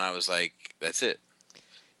 That's when I was like, that's it.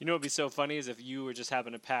 You know what would be so funny is if you were just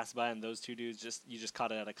having to pass by and those two dudes you just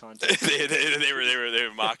caught it out of context. they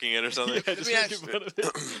were mocking it or something. Yeah,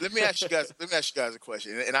 let me ask you guys a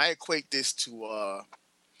question, and I equate this to.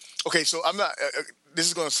 Okay, so I'm not. This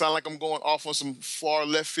is going to sound like I'm going off on some far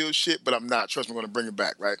left field shit, but I'm not. Trust me, I'm going to bring it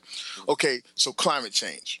back. Right? Okay, so climate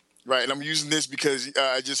change. right? And I'm using this because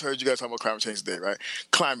I just heard you guys talking about climate change today, right?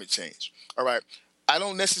 Climate change. All right. I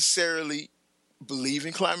don't necessarily believe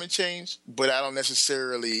in climate change, but I don't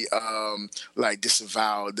necessarily like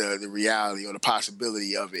disavow the reality or the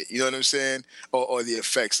possibility of it. You know what I'm saying? Or the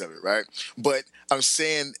effects of it, right? But I'm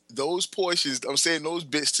saying those portions, I'm saying those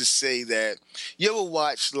bits to say that you ever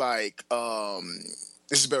watch like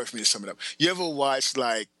this is better for me to sum it up. You ever watch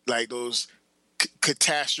like those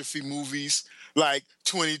catastrophe movies like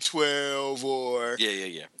 2012 or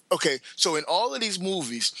Yeah. okay, so in all of these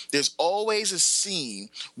movies, there's always a scene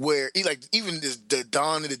where, like, even the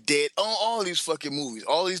Dawn of the Dead, all of these fucking movies,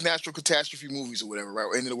 all these natural catastrophe movies or whatever, right,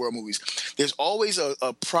 or end of the world movies, there's always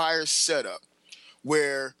a prior setup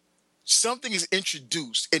where something is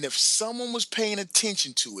introduced, and if someone was paying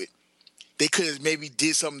attention to it, they could have maybe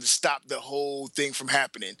did something to stop the whole thing from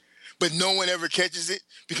happening. But no one ever catches it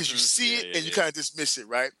because you see it and you kind of dismiss it,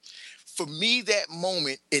 right? For me, that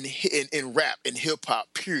moment in rap and hip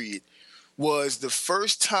hop, period, was the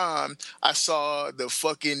first time I saw the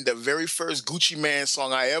very first Gucci Man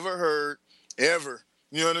song I ever heard, ever.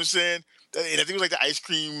 You know what I'm saying? And I think it was like the ice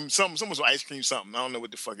cream, something was ice cream something. I don't know what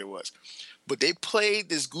the fuck it was. But they played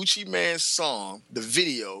this Gucci Man song, the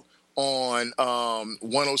video, on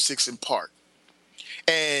 106 in Park.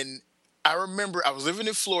 And I remember I was living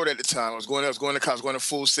in Florida at the time. I was going to college, I was going to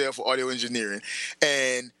Full Sail for audio engineering.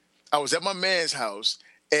 And I was at my man's house,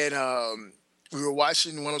 and we were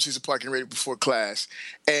watching 106 in Park and ready before class,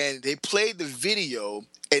 and they played the video,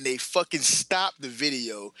 and they fucking stopped the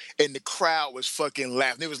video, and the crowd was fucking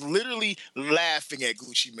laughing. They was literally laughing at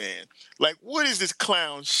Gucci Man. Like, what is this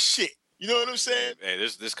clown shit? You know what I'm saying? Hey,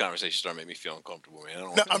 this conversation started making me feel uncomfortable,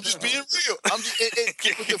 man. No, I'm just being real. I'm just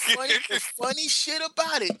but the funny shit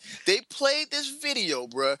about it, they played this video,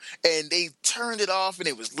 bruh, and they turned it off, and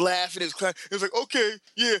it was laughing. It was like, okay,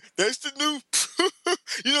 yeah, that's the new.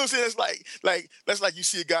 You know what I'm saying? That's like you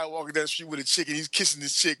see a guy walking down the street with a chick, and he's kissing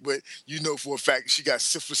this chick, but you know for a fact she got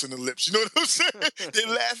syphilis in the lips. You know what I'm saying? They're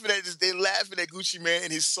laughing at this. They laughing at Gucci Man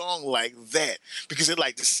and his song like that because they're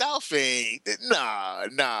like the South ain't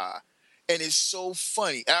nah. And it's so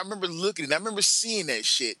funny. And I remember looking and I remember seeing that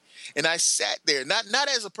shit. And I sat there, not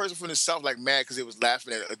as a person from the South, like mad because they was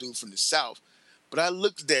laughing at a dude from the South, but I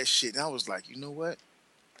looked at that shit and I was like, you know what?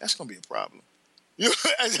 That's gonna be a problem. You know,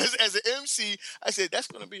 as an MC, I said that's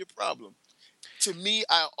gonna be a problem. To me,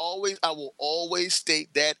 I will always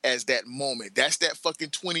state that as that moment. That's that fucking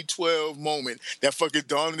 2012 moment, that fucking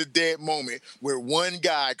Dawn of the Dead moment where one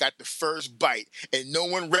guy got the first bite and no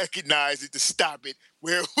one recognized it to stop it.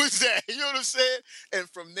 Where it was at? You know what I'm saying? And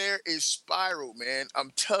from there it spiraled, man.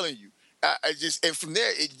 I'm telling you. And from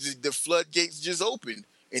there the floodgates just opened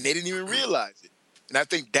and they didn't even realize it. And I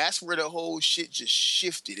think that's where the whole shit just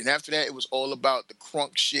shifted. And after that, it was all about the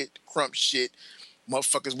crump shit.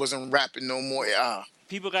 Motherfuckers wasn't rapping no more.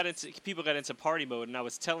 People got into party mode, and I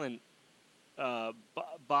was telling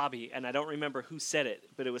Bobby, and I don't remember who said it,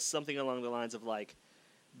 but it was something along the lines of like,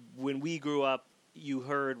 when we grew up, you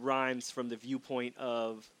heard rhymes from the viewpoint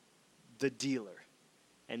of the dealer,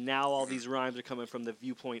 and now all these rhymes are coming from the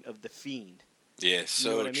viewpoint of the fiend. Yeah, so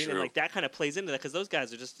you know what I mean? true. And like that kind of plays into that because those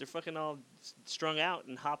guys are they're fucking all strung out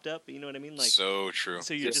and hopped up. You know what I mean? Like so true.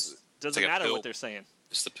 So you just doesn't matter what they're saying.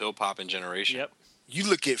 It's the pill popping generation. Yep. You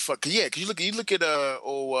look at because you look at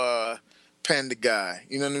Panda Guy.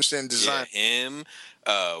 You know what I'm saying? Design. Yeah, him,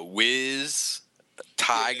 Wiz,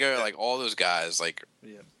 Tiger, like all those guys. Like,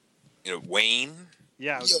 you know, Wayne.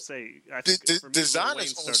 Yeah, I was gonna say. I think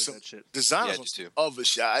Designers on some other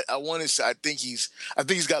shit. I want to say. I think he's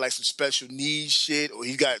got like some special needs shit, or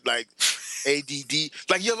he's got like ADD.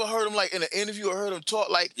 Like you ever heard him like in an interview or heard him talk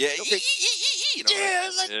like okay, you know,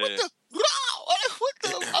 what the. What the?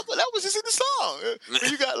 I thought that was just in the song.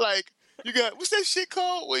 You got what's that shit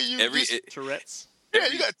called? Where you Tourette's. Yeah,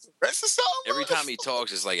 you got Tourette's or something. Every time he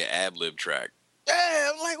talks, it's like an ad lib track.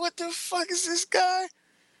 Yeah, I'm like, what the fuck is this guy?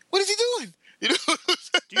 What is he doing? You know?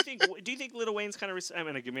 Do you think Lil Wayne's kind of? I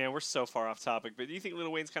mean, man, we're so far off topic, but do you think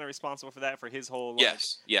Lil Wayne's kind of responsible for that, for his whole?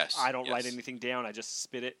 Yes. I don't write anything down. I just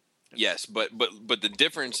spit it. Yes, but the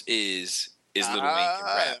difference is Lil Wayne can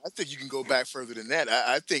rap. I think you can go back further than that.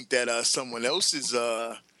 I think that someone else's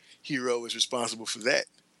hero is responsible for that.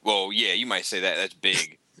 Well, yeah, you might say that. That's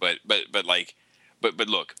big, but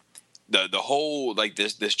look, the whole like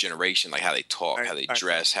this generation, like how they talk, how they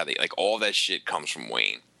dress, how they like all that shit comes from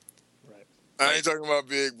Wayne. Right. I ain't talking about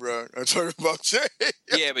Big, bro. I'm talking about Jay.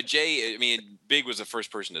 Yeah, but Jay, I mean, Big was the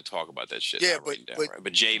first person to talk about that shit. Yeah,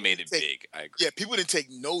 but Jay made it big. I agree. Yeah, people didn't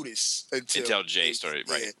take notice until Jay started.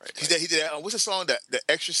 Right. He did that. What's the song? The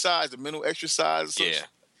exercise, the mental exercise. Yeah.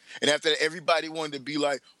 And after that, everybody wanted to be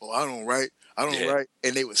like, "Oh, I don't write,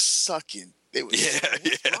 and they was sucking. They was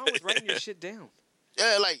What's wrong with writing your shit down?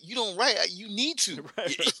 yeah, like you don't write. You need to.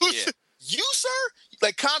 Right. You, sir,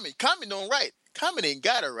 like Common don't write. Common ain't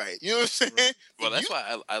gotta write. You know what I'm saying? Well, that's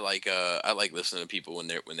why I like listening to people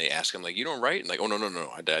when they ask them like, you don't write, and like, oh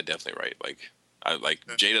no, I definitely write. Like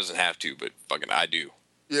Jay doesn't have to, but fucking I do.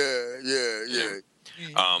 Yeah.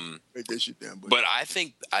 Make that shit down, but I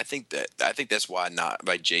think that's why not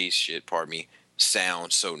by Jay's shit. Pardon me,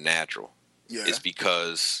 sounds so natural. Yeah, it's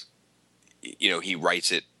because he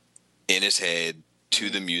writes it in his head to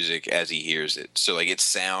the music as he hears it. So like it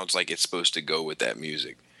sounds like it's supposed to go with that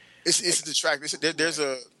music. It's the track.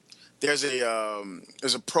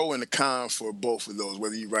 There's a pro and a con for both of those.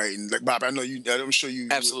 Whether you write and like Bob, I'm sure you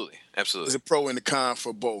absolutely. There's a pro and a con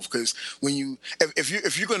for both because when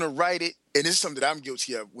if you're gonna write it, and this is something that I'm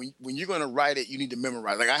guilty of, when you're gonna write it, you need to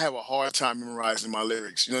memorize. Like I have a hard time memorizing my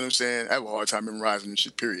lyrics. You know what I'm saying? I have a hard time memorizing this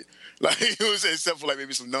shit. Period. Like you know what I'm saying? Except for like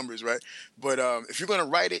maybe some numbers, right? But if you're gonna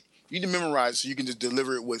write it, you need to memorize so you can just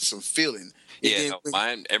deliver it with some feeling.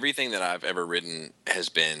 Everything that I've ever written has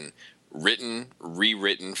been written,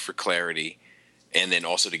 rewritten for clarity, and then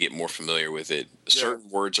also to get more familiar with it. Certain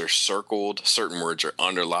words are circled, certain words are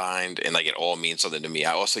underlined, and like it all means something to me.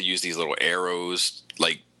 I also use these little arrows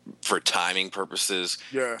like for timing purposes.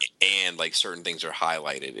 Yeah. And like certain things are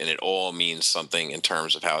highlighted, and it all means something in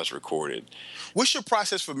terms of how it's recorded. What's your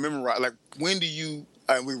process for memorizing? Like when do you?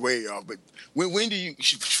 We're way off, but when do you?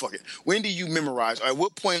 Fuck it. When do you memorize? At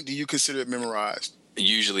what point do you consider it memorized?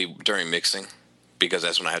 Usually during mixing, because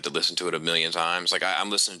that's when I have to listen to it a million times. Like I'm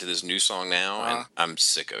listening to this new song now, and I'm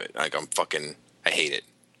sick of it. Like I hate it.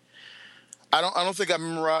 I don't think I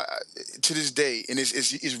memorize to this day, and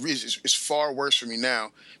it's far worse for me now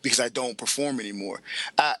because I don't perform anymore.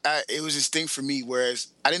 It was this thing for me, whereas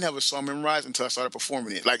I didn't have a song memorized until I started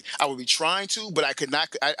performing it. Like I would be trying to, but I could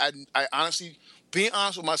not. I honestly, being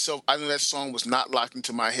honest with myself, I knew that song was not locked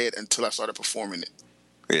into my head until I started performing it.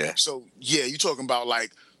 Yeah. So yeah, you're talking about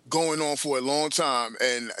like going on for a long time,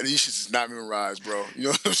 and these shit is not memorized, bro. You know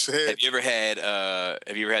what I'm saying? Have you ever had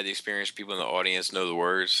the experience where people in the audience know the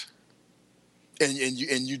words? And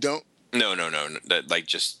you don't? No. That like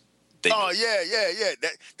just. Yeah.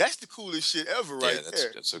 That's the coolest shit ever, right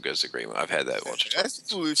there. That's a great one. I've had that once. That's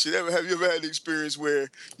the coolest shit ever. Have you ever had the experience where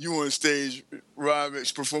you on stage rhyming,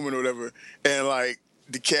 performing or whatever, and like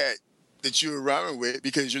the cat that you were rhyming with,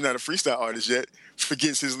 because you're not a freestyle artist yet,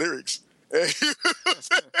 forgets his lyrics?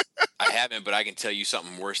 I haven't, but I can tell you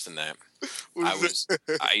something worse than that. I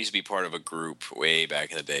used to be part of a group way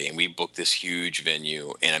back in the day, and we booked this huge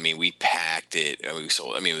venue, and I mean we packed it, and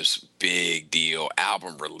it was a big deal,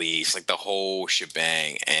 album release, like the whole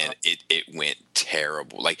shebang, and it went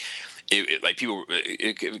terrible. Like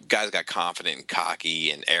guys got confident and cocky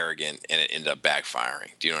and arrogant, and it ended up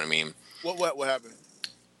backfiring. Do you know what I mean? What happened?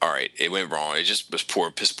 All right, it went wrong. It just was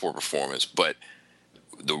piss poor performance, but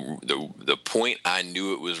the point I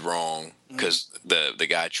knew it was wrong, because the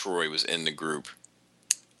guy Troy was in the group,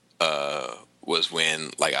 was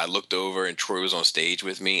when like I looked over and Troy was on stage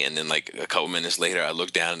with me, and then like a couple minutes later I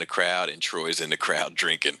looked down in the crowd and Troy's in the crowd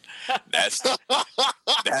drinking. That's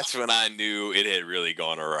when I knew it had really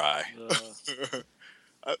gone awry.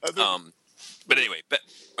 But anyway, go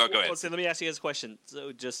ahead. Well, so let me ask you guys a question.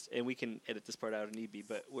 So and we can edit this part out if need be,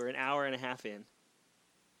 but we're an hour and a half in,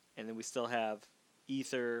 and then we still have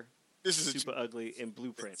Ether, Super Ugly, and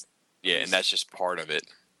Blueprint. Yeah, and that's just part of it.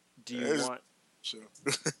 Do you want? Sure.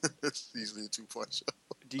 It's easily a 2-part show.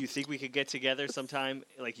 Do you think we could get together sometime?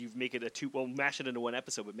 Like you make it mash it into one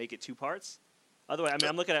episode, but make it 2 parts. Otherwise, I mean,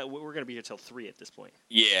 I'm looking at we're going to be here till 3 at this point.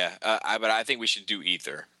 Yeah, but I think we should do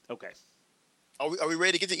Ether. Okay. Are we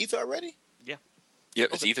ready to get to Ether already? Yeah. Yep,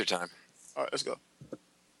 it's Ether time. All right, let's go.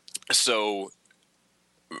 So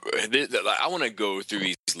I want to go through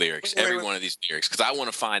these lyrics, every one of these lyrics, because I want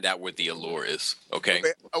to find out what the allure is. Okay.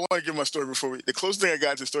 I want to give my story before the closest thing I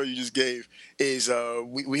got to the story you just gave is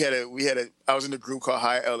we had a I was in a group called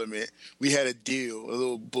High Element. We had a deal, a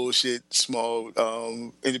little bullshit small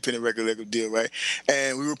independent record label deal, right?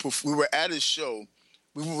 And we were at a show.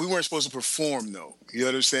 We weren't supposed to perform though. You know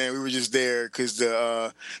what I'm saying? We were just there because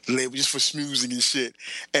the label just for smoozing and shit.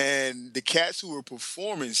 And the cats who were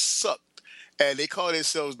performing sucked. And they called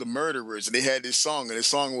themselves the Murderers, and they had this song, and the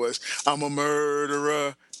song was "I'm a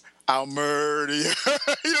murderer, I'll murder you."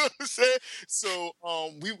 You know what I'm saying? So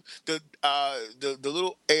the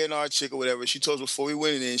little A&R chick or whatever, she told us before we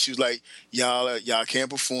went in, she was like, y'all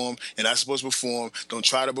can't perform, and I'm supposed to perform. Don't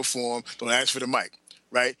try to perform. Don't ask for the mic.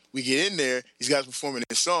 Right? We get in there, these guys performing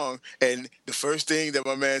this song, and the first thing that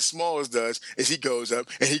my man Smalls does is he goes up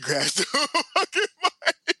and he grabs the fucking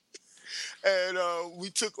mic. and we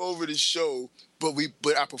took over the show, but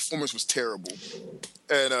our performance was terrible,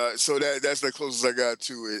 and so that's the closest I got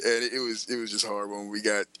to it, and it was just hard when we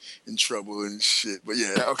got in trouble and shit. But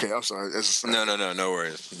yeah, okay, I'm sorry. That's No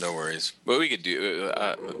worries. But we could do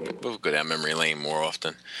we'll go down memory lane more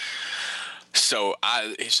often. So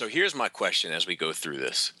here's my question as we go through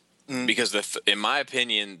this. Because in my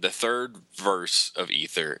opinion, the third verse of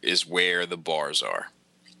Ether is where the bars are.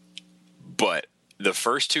 But the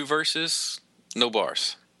first two verses, no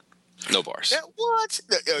bars. No bars. What?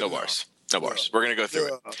 No bars. No bars. We're going to go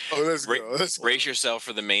through it. Oh, let's go. Brace yourself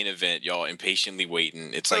for the main event, y'all, impatiently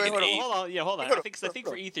waiting. It's like hold on. I think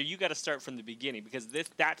for Ether, you got to start from the beginning, because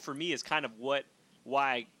that for me is kind of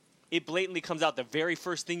why it blatantly comes out. The very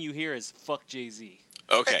first thing you hear is "fuck Jay-Z."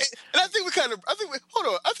 Okay. And I think we're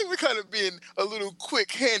kind of being a little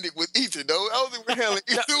quick-handed with Ether, though. I don't think we're handling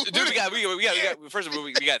Ether. No, dude, we got. First of all,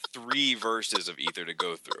 we got 3 verses of Ether to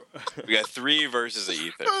go through. We got 3 verses of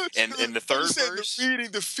Ether, and in the third verse,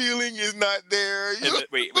 the feeling is not there.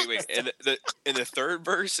 Wait. And the third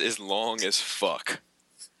verse is long as fuck.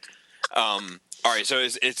 All right, so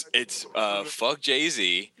it's fuck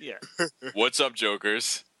Jay-Z. Yeah. What's up,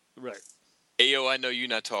 jokers? Right. Ayo, I know you're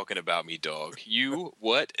not talking about me, dog. You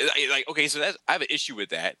what? Like, okay, so I have an issue with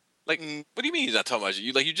that. Like, what do you mean he's not talking about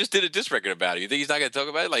you? Like, you just did a diss record about it. You think he's not gonna talk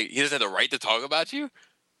about it? Like, he doesn't have the right to talk about you?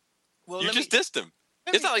 Well, you just dissed him.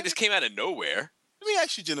 It's not like this came out of nowhere. Let me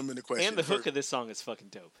ask you gentlemen a question. And the hook of this song is fucking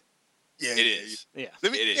dope. Yeah, it is. Yeah.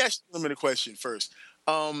 Let me ask you gentlemen a question first.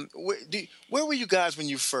 Where were you guys when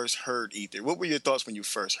you first heard Ether? What were your thoughts when you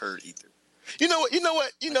first heard Ether? You know what,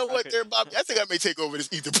 there, Bobby? I think I may take over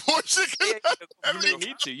this Ether portion.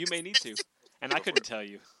 You may need to. And I couldn't tell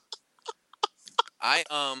you. I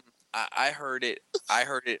heard it. I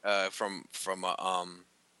heard it from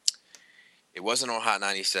it wasn't on Hot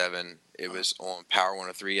 97. It was on Power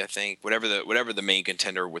 103, I think. Whatever the main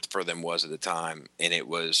contender for them was at the time, and it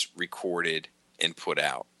was recorded and put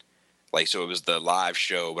out. Like, so it was the live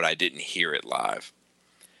show, but I didn't hear it live.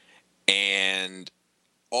 And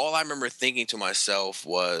all I remember thinking to myself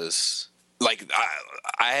was, like,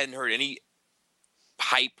 I hadn't heard any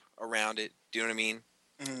hype around it. Do you know what I mean?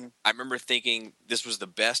 Mm-hmm. I remember thinking this was the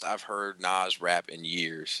best I've heard Nas rap in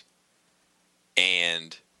years.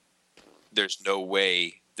 And there's no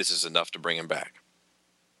way this is enough to bring him back.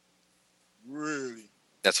 Really?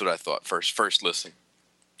 That's what I thought first listen.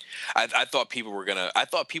 I thought people were gonna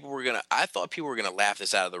laugh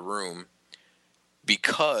this out of the room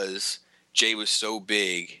because Jay was so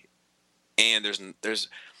big, and there's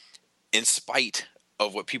in spite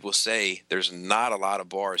of what people say, there's not a lot of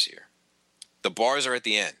bars here. The bars are at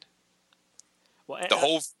the end. Well,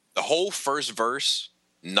 the whole first verse,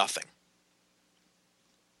 nothing.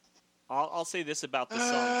 I'll say this about this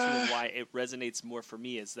song too, and why it resonates more for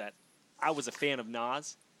me is that I was a fan of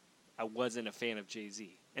Nas, I wasn't a fan of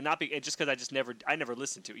Jay-Z, and just because I never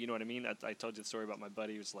listened to it. You know what I mean? I told you the story about my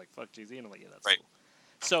buddy who was like, "Fuck Jay-Z," and I'm like, "Yeah, that's right." Cool.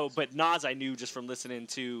 So, but Nas I knew just from listening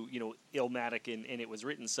to, Illmatic and It Was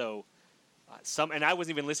Written. So, and I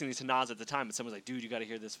wasn't even listening to Nas at the time, but someone was like, "Dude, you got to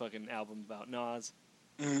hear this fucking album about Nas."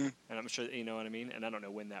 Mm-hmm. And I'm sure, you know what I mean? And I don't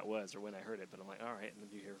know when that was or when I heard it, but I'm like, all right. And then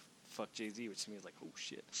you hear "Fuck Jay-Z," which to me is like, oh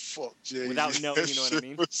shit. Fuck Jay-Z. Without knowing, you know what I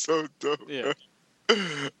mean? Was so dope. Yeah.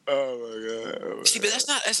 Oh my god. See, but it's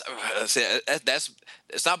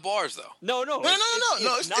not bars though. No. No.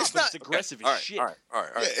 It's not. It's aggressive as shit. All right.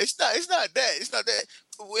 Yeah, it's not that. It's not that.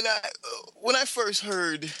 When I first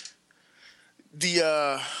heard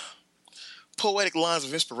the poetic lines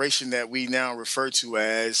of inspiration that we now refer to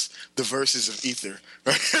as the verses of Ether,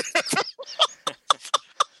 right?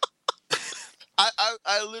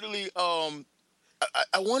 I literally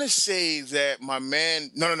I want to say that my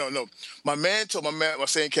man my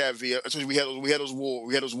Saint Cat V, we had those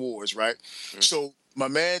wars, right? Mm-hmm. So my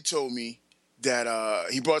man told me that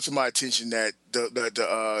he brought to my attention that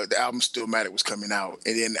the album Stillmatic was coming out,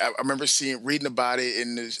 and then I remember reading about it,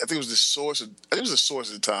 and I think it was the Source. At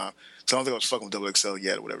the time. So I don't think I was fucking with XXL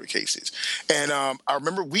yet, or whatever the case is. And I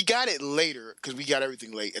remember we got it later because we got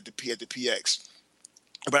everything late at the PX.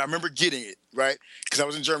 But I remember getting it, right? Because I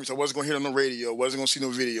was in Germany, so I wasn't going to hear it on the radio. Wasn't going to see no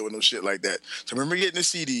video or no shit like that. So I remember getting the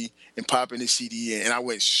CD and popping the CD in, and I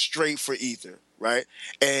went straight for Ether, right?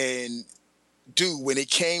 And dude, when it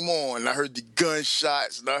came on, and I heard the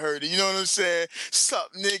gunshots, and I heard, you know what I'm saying?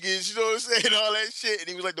 Sup, niggas, you know what I'm saying? All that shit. And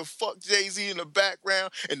he was like, the fuck Jay-Z in the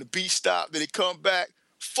background, and the beat stopped, then it come back,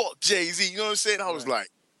 fuck Jay-Z, you know what I'm saying? I was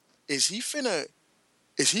like, is he finna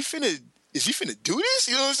do this?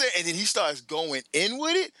 You know what I'm saying? And then he starts going in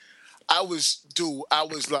with it. I was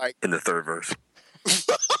like... In the third verse.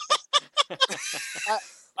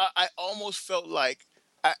 I almost felt like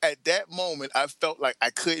at that moment, I felt like I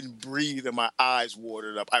couldn't breathe and my eyes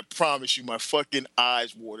watered up. I promise you, my fucking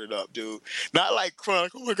eyes watered up, dude. Not like crying,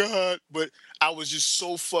 like, oh my God, but I was just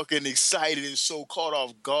so fucking excited and so caught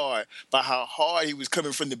off guard by how hard he was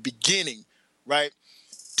coming from the beginning, right?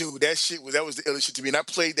 Dude, that was the illest shit to me. And I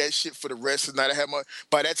played that shit for the rest of the night.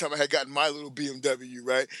 By that time I had gotten my little BMW,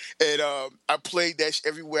 right? And I played that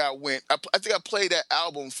everywhere I went. I think I played that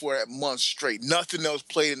album for a month straight. Nothing else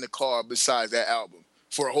played in the car besides that album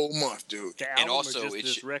for a whole month, dude. The album, and also or just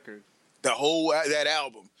this record? That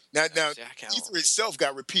album. Now, Ether itself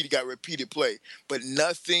got repeated play, but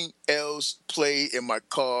nothing else played in my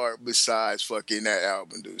car besides fucking that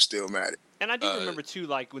album, dude. Stillmatic. And I do remember too,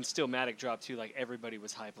 like when Stillmatic dropped too, like everybody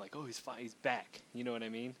was hyped, like, oh, he's back. You know what I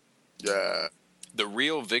mean? Yeah. The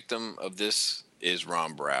real victim of this is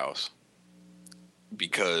Ron Browse,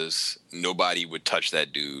 because nobody would touch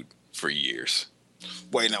that dude for years.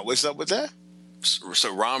 Wait, now what's up with that?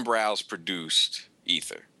 So Ron Browse produced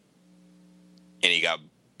Ether, and he got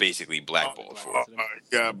basically blackballed for it. Oh my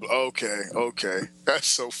God! Okay, that's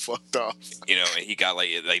so fucked up. You know, and he got like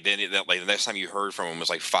the next time you heard from him was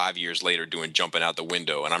like 5 years later doing Jumping Out the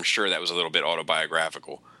Window, and I'm sure that was a little bit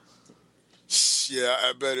autobiographical. Yeah,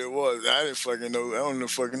 I bet it was. I didn't fucking know. I don't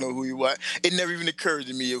fucking know who he was. It never even occurred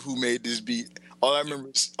to me of who made this beat. All I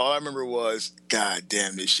remember was, God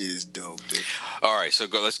damn, this shit is dope, dude. All right, so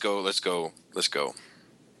let's go.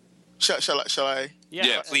 Shall I?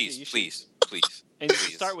 Yeah, please. And you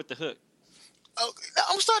start with the hook. Oh,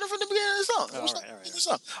 I'm starting from the beginning of the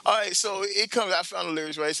song. All right, so it comes. I found the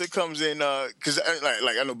lyrics right. So it comes in because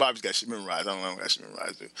like I know Bobby's got shit memorized. I don't got shit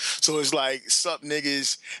memorized. Dude. So it's like, sup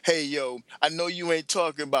niggas. Hey yo, I know you ain't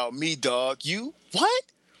talking about me, dog. You what?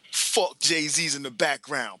 Fuck Jay-Z's in the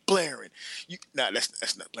background blaring.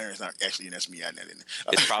 That's not blaring. It's not actually. That's me.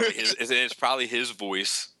 It's probably his. It's probably his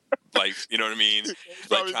voice. Like, you know what I mean?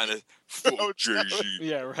 Like trying to fuck Jay-Z.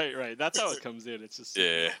 Yeah, right. That's how it comes in. It's just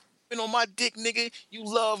been on my dick, nigga. You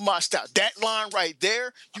love my style. That line right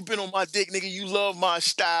there. You been on my dick, nigga. You love my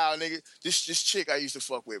style, nigga. This chick I used to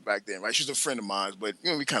fuck with back then, right? She's a friend of mine, but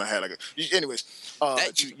you know we kind of had like a. Anyways,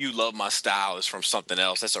 that you love my style is from something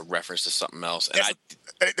else. That's a reference to something else. And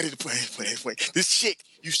this chick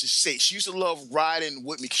used to say she used to love riding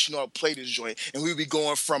with me because she know how to play this joint, and we would be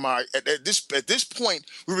going from our at this point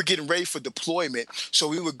we were getting ready for deployment, so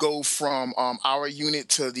we would go from our unit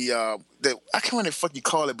to the I can't remember what the fuck you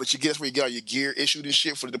call it, but you guess where you got all your gear issued and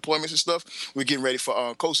shit for the deployments and stuff. We're getting ready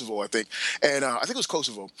for Kosovo, I think, and I think it was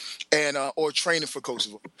Kosovo, and or training for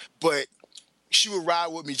Kosovo, but. She would ride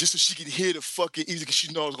with me just so she could hear the fucking easy because she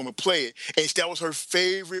knows I was gonna play it, and that was her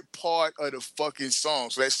favorite part of the fucking song.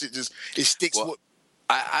 So that shit it sticks with.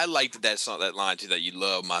 I liked that song, that line too, that you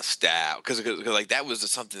love my style, because like that was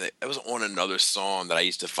something that was on another song that I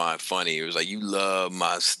used to find funny. It was like, you love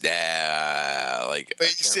my style, like. But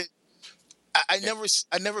you said, I never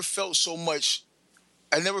felt so much.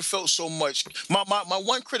 I never felt so much. My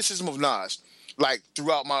one criticism of Nas, like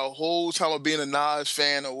throughout my whole time of being a Nas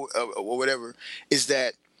fan or whatever, is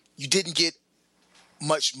that you didn't get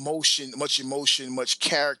much emotion, much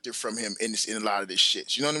character from him in a lot of this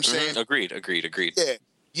shit. You know what I'm saying? Agreed.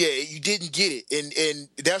 Yeah, you didn't get it, and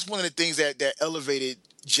that's one of the things that elevated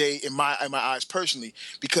Jay in my eyes personally,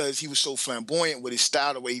 because he was so flamboyant with his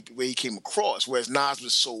style, the way he came across, whereas Nas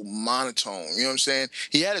was so monotone. You know what I'm saying?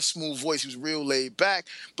 He had a smooth voice, he was real laid back,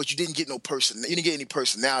 but you didn't get any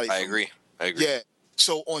personality. I agree. Yeah.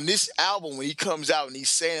 So on this album, when he comes out and he's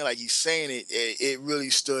saying it, it really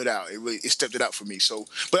stood out. It stepped it out for me. So,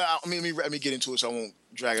 but let me get into it so I won't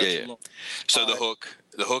drag it out too long. So the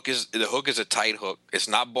hook is a tight hook. It's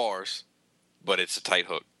not bars, but it's a tight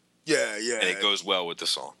hook. Yeah. And it goes well with the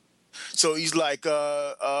song. So he's like,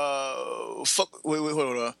 fuck. Wait,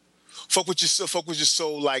 hold on. Fuck with your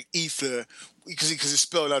soul like ether. Because it's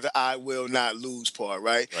spelled out the I will not lose part,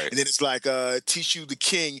 right? And then it's like, teach you the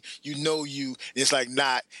king, you know you. And it's like,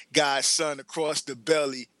 not God's son across the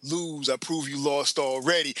belly, lose, I prove you lost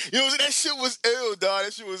already. You know what I'm saying? That shit was ill, dog.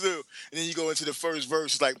 That shit was ill. And then you go into the first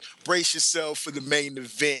verse, it's like, brace yourself for the main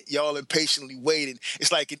event. Y'all impatiently waiting.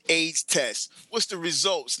 It's like an AIDS test. What's the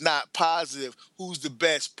results? Not positive. Who's the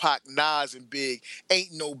best? Pac, Nas, and Big.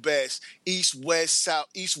 Ain't no best. East, west, south,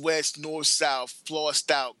 east, west, north, south,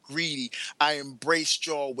 flossed out, greedy. I embraced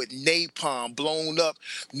y'all with napalm, blown up,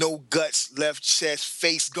 no guts, left chest,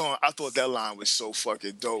 face gone. I thought that line was so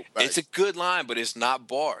fucking dope. Right? It's a good line, but it's not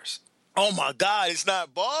bars. Oh my God, it's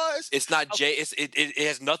not bars? It's not Jay. It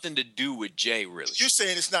has nothing to do with Jay, really. You're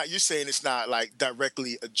saying it's not like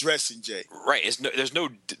directly addressing Jay. Right.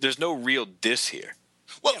 There's no real diss here.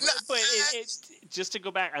 Well, but just to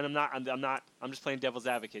go back, and I'm just playing devil's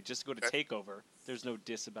advocate. Just to go to Takeover, there's no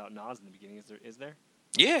diss about Nas in the beginning, is there? Is there?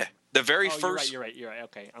 Yeah, the very first. You're right.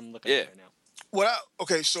 Okay, I'm looking at it right now.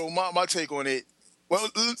 Okay, so my take on it. Well,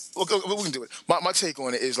 we can do it. My take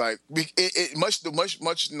on it is like much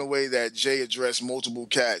in the way that Jay addressed multiple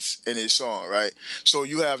cats in his song, right? So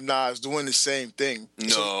you have Nas doing the same thing.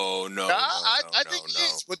 No. I think he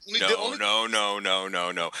is. But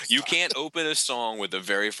No. You can't open a song with the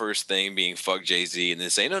very first thing being "fuck Jay-Z" and then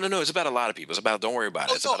say, no. It's about a lot of people. It's about, don't worry about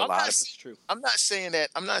it. It's about a lot of. That's true. I'm not saying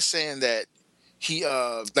that he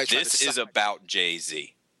like. This is about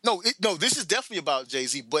Jay-Z. No, this is definitely about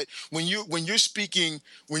Jay-Z. But when you're speaking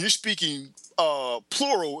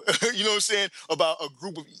plural, you know what I'm saying, about a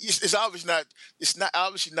group of, it's obviously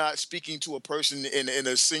not speaking to a person in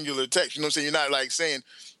a singular text. You know what I'm saying? You're not like saying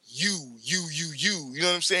you. You know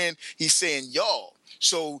what I'm saying? He's saying y'all.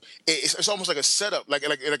 So it's almost like a setup, like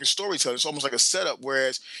a storyteller. It's almost like a setup.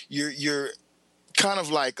 Whereas you're kind of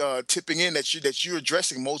like tipping in that you're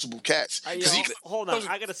addressing multiple cats. Hold on,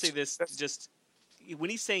 I gotta say this just.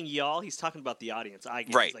 When he's saying y'all, he's talking about the audience. I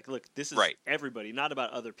guess. Right. He's like, look, this is everybody, not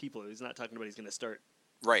about other people. He's not talking about he's going to start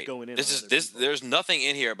going in. There's nothing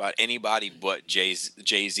in here about anybody but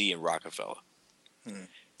Jay-Z and Rockefeller.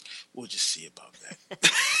 We'll just see about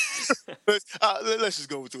that. Let's just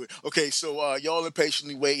go through it. Okay, so y'all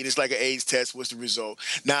impatiently waiting. It's like an AIDS test. What's the result?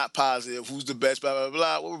 Not positive. Who's the best? Blah blah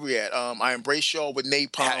blah. Where were we at? I embrace y'all with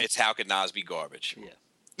napalm. It's how could Nas be garbage? Yeah.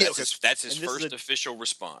 That's his first official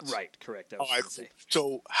response. Right, correct. All right, cool.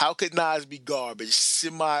 So how could Nas be garbage?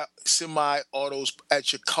 Semi-autos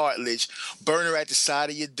at your cartilage, burner at the side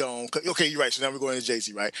of your dome. Okay, you're right. So now we're going to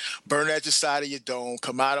Jay-Z, right? Burner at the side of your dome.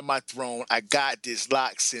 Come out of my throne. I got this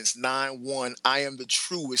locked since 9-1. I am the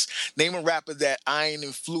truest. Name a rapper that I ain't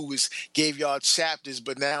influenced. Gave y'all chapters,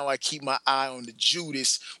 but now I keep my eye on the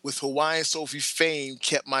Judas. With Hawaiian Sophie fame,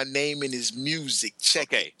 kept my name in his music.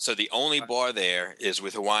 Okay, so the only bar there is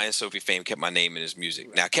with Hawaiian Sophie fame, kept my name in his music.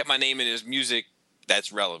 Right. Now, kept my name in his music,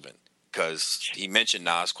 that's relevant because he mentioned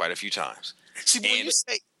Nas quite a few times. See, but when you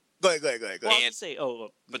say, go ahead.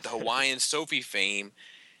 Well, but the Hawaiian Sophie fame,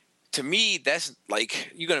 to me, that's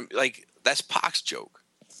like that's Pac's joke.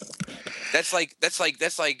 That's like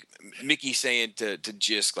Mickey saying to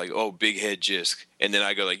Jisk, like, oh, big head Jisk, and then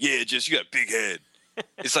I go like, yeah, Jisk, you got a big head.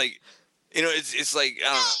 It's like, you know, it's like, I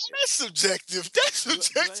don't know. That's subjective. That's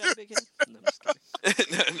subjective.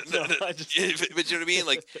 No, I'm just kidding. No. But you know what I mean?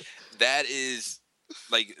 Like, that is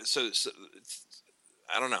like so.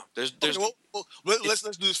 I don't know. There's. Okay, well, let's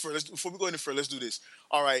do this first. Before we go any further, let's do this.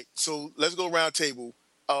 All right. So let's go round table.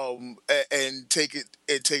 And take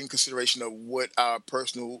in consideration of what our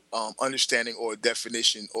personal understanding or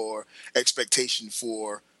definition or expectation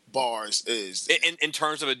for bars is. In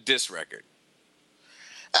terms of a diss record.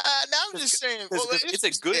 Now I'm just saying. Well, it's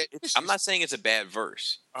a good. I'm not saying it's a bad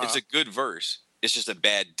verse. It's a good verse. It's just a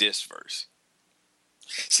bad diss verse.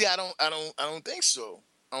 See, I don't think so.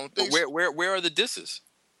 I don't think. But where are the disses?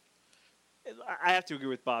 I have to agree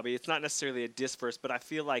with Bobby. It's not necessarily a diss verse, but I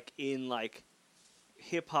feel like in like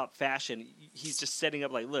hip hop fashion, he's just setting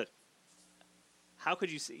up like, look, how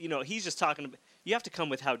could you see? You know, he's just talking about. You have to come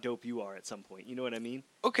with how dope you are at some point. You know what I mean?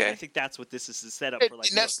 Okay. And I think that's what this is set up for.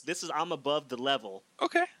 Like, look, this is I'm above the level.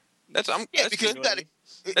 Okay. That's good.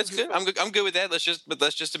 That's good. I'm good with that. Let's just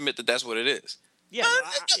admit that that's what it is. Yeah.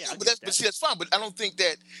 But see, that's fine. But I don't think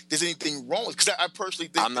that there's anything wrong with it. Because I personally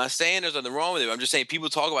think I'm not saying there's nothing wrong with it. I'm just saying people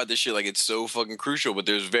talk about this shit like it's so fucking crucial, but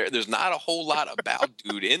there's not a whole lot about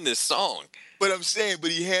dude in this song. But I'm saying, but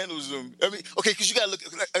he handles them. I mean, okay, because you gotta look.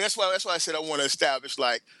 That's why I said I want to establish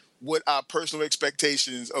like what our personal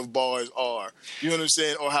expectations of bars are. You know what I'm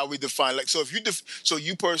saying, or how we define. Like, so if you're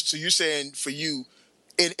saying for you,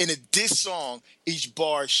 in a diss song, each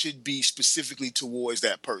bar should be specifically towards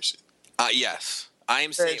that person. Yes,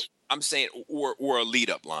 I'm saying, or a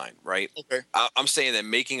lead up line, right? Okay. I'm saying that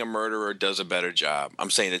Making a Murderer does a better job.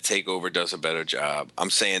 I'm saying that Takeover does a better job.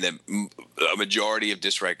 I'm saying that a majority of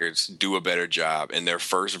diss records do a better job in their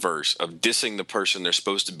first verse of dissing the person they're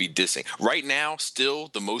supposed to be dissing. Right now,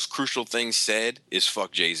 still, the most crucial thing said is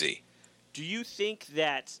fuck Jay-Z. Do you think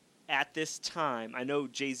that at this time, I know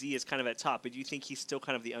Jay-Z is kind of at top, but do you think he's still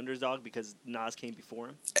kind of the underdog because Nas came before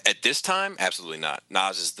him? At this time, absolutely not.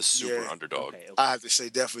 Nas is the super underdog. Okay. I have to say,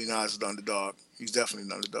 definitely Nas is the underdog. He's definitely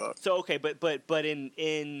an underdog. So okay, but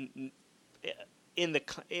in the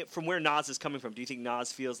from where Nas is coming from, do you think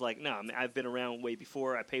Nas feels like, no, I mean, I've been around way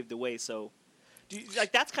before, I paved the way, so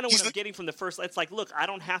that's kind of what I'm getting from the first. It's like, look, I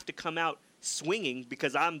don't have to come out swinging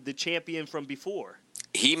because I'm the champion from before.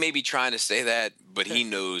 He may be trying to say that, but he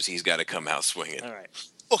knows he's got to come out swinging. All right.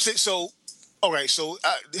 Okay, so All right, so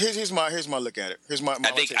here's my look at it. Here's my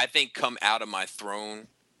I think "Come Out of My Throne"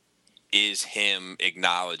 is him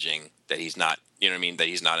acknowledging that he's not, you know what I mean, that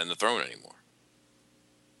he's not in the throne anymore.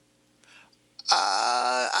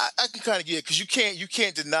 I can kind of get it because you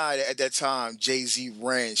can't deny that at that time Jay-Z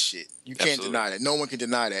ran shit. You can't Absolutely. deny that. No one can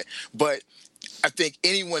deny that. But I think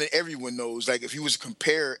anyone and everyone knows, like, if you was to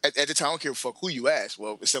compare at the time, I don't care fuck who you ask,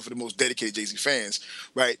 well, except for the most dedicated Jay-Z fans,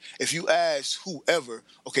 right? If you ask whoever,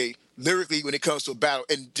 okay, lyrically when it comes to a battle,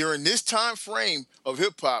 and during this time frame of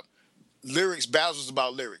hip hop, battles was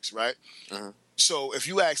about lyrics, right? Mhm. So if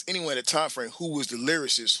you ask anyone at the time frame who was the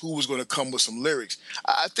lyricist, who was going to come with some lyrics,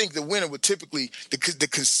 I think the winner would typically, the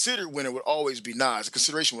considered winner would always be Nas. The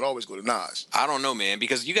consideration would always go to Nas. I don't know, man,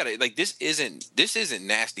 because you got to, like, this isn't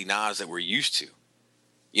nasty Nas that we're used to.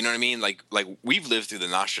 You know what I mean? Like we've lived through the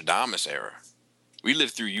Nostradamus era. We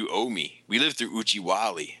lived through You Owe Me. We lived through Uchi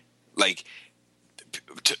Wally. Like,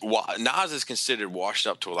 Nas is considered washed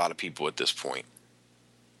up to a lot of people at this point.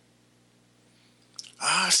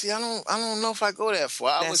 See, I don't know if I go that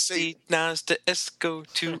far. I would say Nas to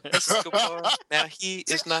Esco to Escobar. Now he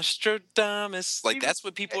is Nostradamus. Like, that's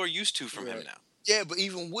what people are used to from him now. Yeah, but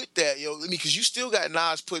even with that, yo, I mean, because you still got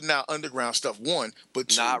Nas putting out underground stuff. One, but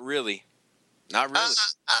two, Not really. I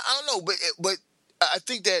don't know, but I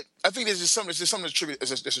think there's just something that's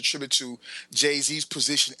attributed to Jay-Z's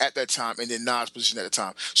position at that time and then Nas' position at the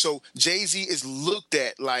time. So Jay-Z is looked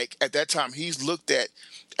at, like, at that time he's looked at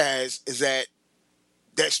as that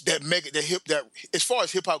as far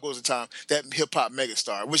as hip hop goes at the time, that hip hop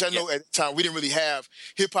megastar, which I know at the time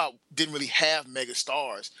hip hop didn't really have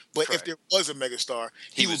megastars, but Correct. if there was a megastar,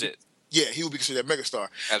 He was it. Yeah, he would be considered a megastar.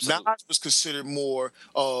 Absolutely. Nas was considered more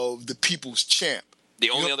of the people's champ. The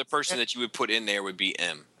only other person that you would put in there would be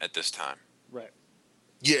M at this time. Right.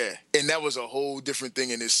 Yeah, and that was a whole different thing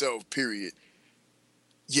in itself. Period.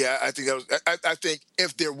 Yeah, I think that was. I think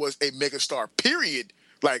if there was a megastar, period,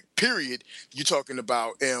 you're talking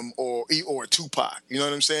about M or Tupac. You know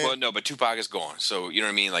what I'm saying? Well, no, but Tupac is gone. So you know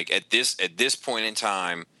what I mean. Like, at this point in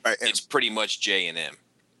time, Right, it's pretty much J and M.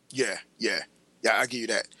 Yeah, I give you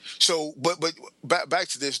that. So, but back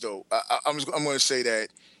to this though. I'm going to say that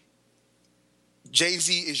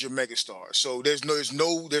Jay-Z is your megastar. So there's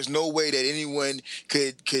no way that anyone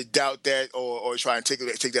could doubt that or try and take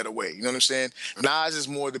that away. You know what I'm saying? Nas is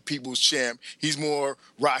more the people's champ. He's more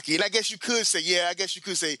Rocky. And I guess you could say,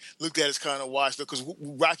 look, that is kind of washed up because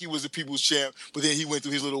Rocky was the people's champ, but then he went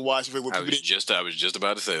through his little wash. I was just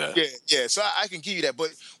about to say that. Yeah. So I can give you that. But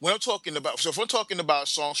when I'm talking about, if we're talking about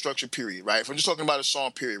song structure, period, right? If I'm just talking about a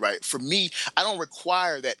song, period, right? For me, I don't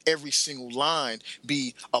require that every single line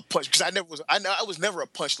be a punch because I was never a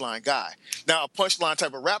punchline guy. Now, a punchline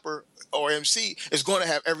type of rapper or MC is going to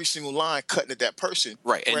have every single line cutting at that person.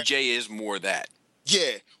 Right, and Jay is more that.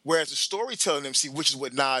 Yeah, whereas the storytelling MC, which is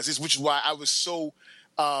what Nas is, which is why I was so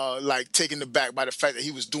taken aback by the fact that he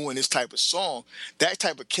was doing this type of song. That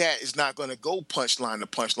type of cat is not going to go punchline to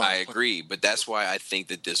punchline. I agree, but that's why I think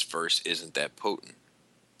that this verse isn't that potent.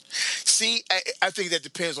 See, I think that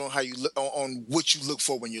depends on how you look, on what you look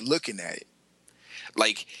for when you're looking at it.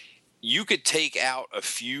 Like, you could take out a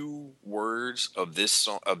few words of this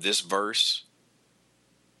song, of this verse.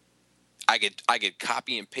 I could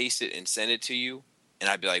copy and paste it and send it to you, and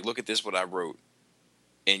I'd be like, "Look at this, what I wrote,"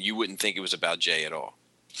 and you wouldn't think it was about Jay at all.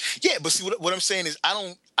 Yeah, but see, what I'm saying is, I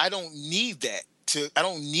don't need that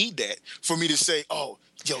for me to say, "Oh,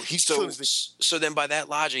 yo, he's so then by that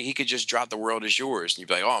logic, he could just drop "The World Is Yours," and you'd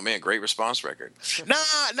be like, "Oh man, great response record."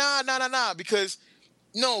 Nah, because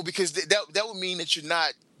that would mean that you're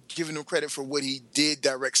not giving him credit for what he did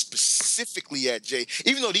direct specifically at Jay.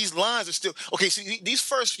 Even though these lines are still okay. See, these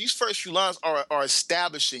first few lines are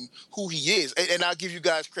establishing who he is, and I'll give you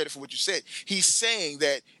guys credit for what you said. He's saying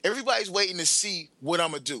that everybody's waiting to see what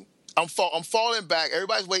I'm gonna do. I'm falling back.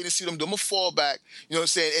 Everybody's waiting to see what I'm doing. I'm gonna fall back. You know what I'm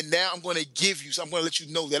saying? And now I'm gonna I'm gonna let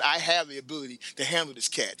you know that I have the ability to handle this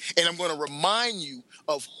cat, and I'm gonna remind you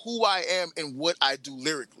of who I am and what I do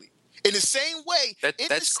lyrically. In the same way,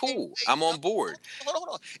 that's cool. I'm on board. Hold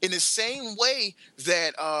on. In the same way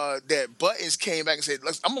that that Buttons came back and said,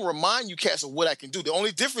 "Look, I'm gonna remind you, cats, of what I can do." The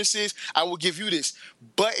only difference is I will give you this.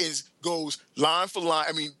 Buttons goes line for line.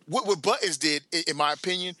 I mean, what Buttons did, in my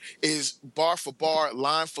opinion, is bar for bar,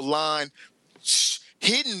 line for line,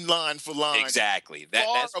 hidden line for line. Exactly.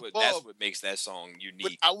 That's what makes that song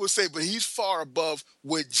unique. But I would say, but he's far above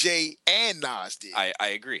what Jay and Nas did. I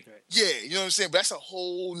agree. Yeah, you know what I'm saying? But that's a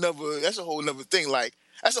whole nother thing. Like,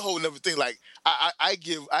 I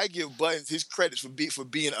give Buttons his credits for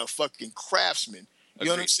being a fucking craftsman. You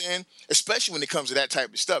know what I'm saying? Especially when it comes to that type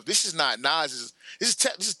of stuff. This is not Nas's. This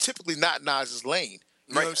is typically not Nas's lane.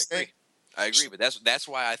 You know what I'm saying? I agree, but that's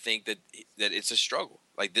why I think that it's a struggle.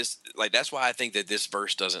 Like this, like that's why I think that this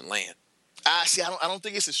verse doesn't land. I see. I don't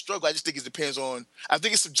think it's a struggle. I just think it depends on. I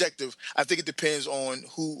think it's subjective. I think it depends on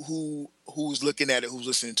who's looking at it, who's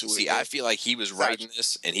listening to it. See, I feel like he was writing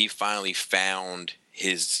this, and he finally found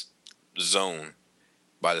his zone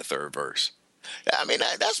by the third verse. I mean,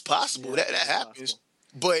 that's possible. Yeah, that that's happens. possible.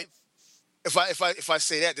 But if I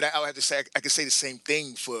say that, then I would have to say I could say the same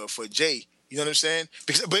thing for Jay. You know what I'm saying?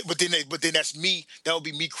 Because but then that's me. That would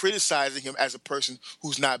be me criticizing him as a person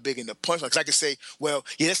who's not big in the punchline. Because I could say, well,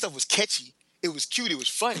 yeah, that stuff was catchy. It was cute. It was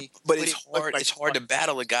funny. But it's hard. It's hard to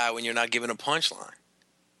battle a guy when you're not given a punchline.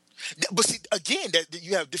 But see, again, that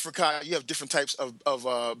you have different types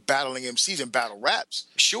of battling MCs and battle raps.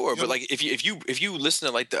 Sure, but like if you listen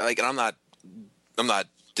to like and I'm not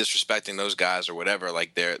disrespecting those guys or whatever.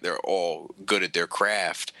 Like they're all good at their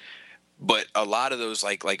craft. But a lot of those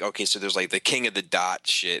like okay, so there's like the king of the dot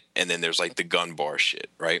shit, and then there's like the gun bar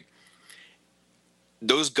shit, right?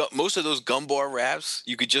 Most of those gun bar raps,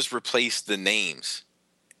 you could just replace the names,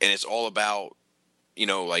 and it's all about,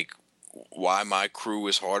 like why my crew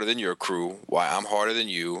is harder than your crew, why I'm harder than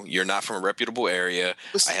you. You're not from a reputable area.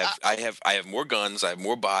 See, I have more guns, I have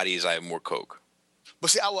more bodies, I have more coke. But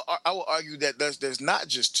see, I will argue that there's not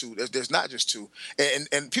just two. There's not just two,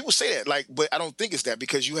 and people say that but I don't think it's that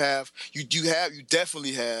because you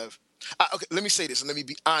definitely have. Okay, let me say this and let me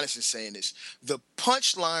be honest in saying this. The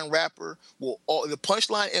punchline rapper the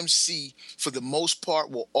punchline MC for the most part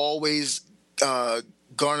will always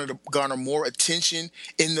garner more attention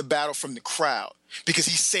in the battle from the crowd. Because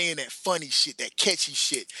he's saying that funny shit, that catchy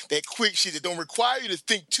shit, that quick shit that don't require you to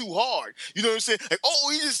think too hard. You know what I'm saying? Like,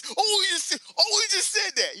 he just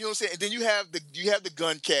said that. You know what I'm saying? And then you have the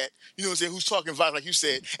gun cat, you know what I'm saying, who's talking vibes like you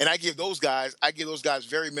said. And I give those guys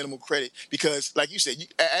very minimal credit because, like you said,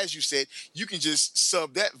 as you said, you can just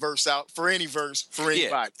sub that verse out for any verse for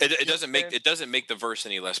anybody. Yeah, it doesn't make the verse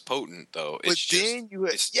any less potent though.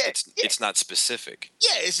 It's not specific.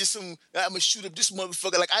 Yeah, it's just I'm gonna shoot up this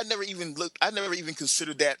motherfucker. Like I never even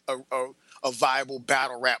considered that a viable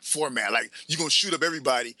battle rap format. Like you're gonna shoot up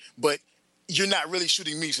everybody, but you're not really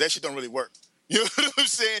shooting me, so that shit don't really work. You know what I'm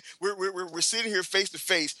saying? We're sitting here face to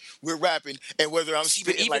face, we're rapping, and whether I'm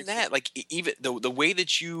spitting even the way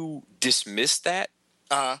that you dismissed that,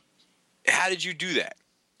 how did you do that?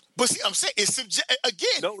 But see, I'm saying it's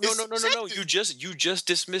again. No. You just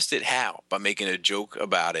dismissed it. How? By making a joke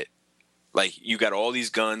about it. Like, you got all these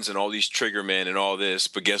guns and all these trigger men and all this,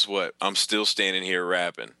 but guess what? I'm still standing here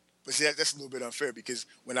rapping. But see, that's a little bit unfair because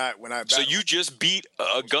when I battle, so you just beat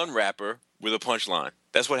a gun rapper with a punchline.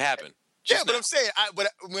 That's what happened. But I'm saying,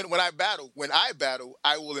 when I battle,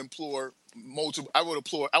 I will implore multiple. I would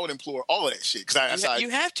implore all of that shit because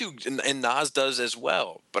you have to, and Nas does as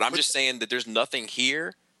well. But I'm just saying that there's nothing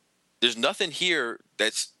here. There's nothing here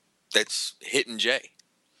that's hitting Jay,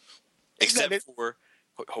 except for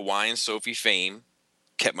Hawaiian Sophie fame,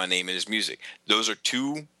 kept my name in his music. Those are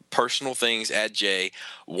two personal things at Jay,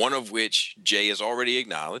 one of which Jay has already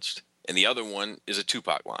acknowledged, and the other one is a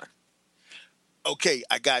Tupac line. Okay,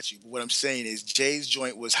 I got you. But what I'm saying is Jay's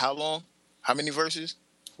joint was how long? How many verses?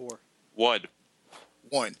 4. One.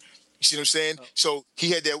 You see what I'm saying? Oh. So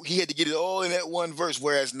he had to get it all in that one verse,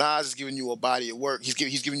 whereas Nas is giving you a body of work. He's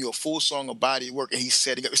giving you a full song, a body of work, and he's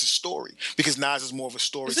setting up. It's a story because Nas is more of a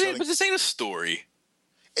storytelling. But this ain't a story.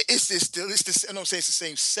 It's the I know I'm saying it's the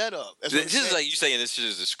same setup. This is like you saying this shit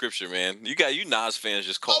is a scripture, man. You Nas fans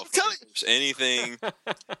just call anything.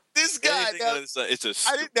 This guy, it's a.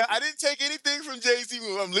 I didn't take anything from Jay-Z.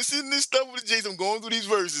 I'm listening to this stuff with Jay-Z. I'm going through these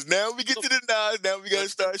verses. Now we get to the Nas. Now we gotta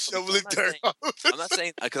start shoveling dirt. I'm not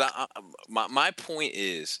saying because my point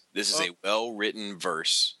is this is a well written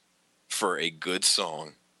verse for a good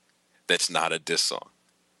song that's not a diss song.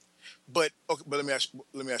 But let me ask you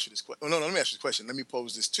this question. No, let me ask you this question. Let me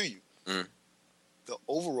pose this to you. Mm. The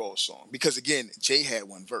overall song, because again, Jay had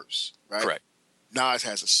one verse, right? Correct. Nas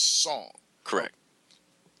has a song. Correct.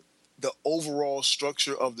 The overall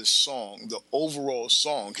structure of the song,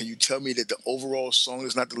 can you tell me that the overall song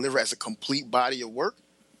does not deliver as a complete body of work?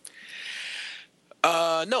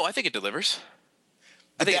 No, I think it delivers.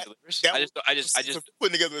 I think it delivers. I just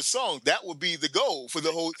putting together a song. That would be the goal for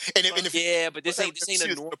the whole. But this ain't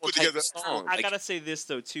a normal type of song. I gotta say this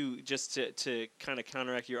though too, just to kind of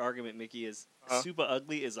counteract your argument, Mickey, is "Super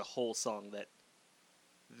Ugly" is a whole song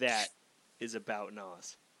that is about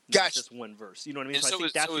Nas. Not just one verse. You know what I mean? So I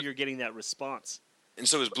think that's where you're getting that response. And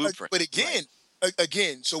so is Blueprint. But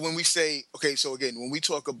again, so when we say when we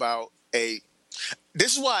talk about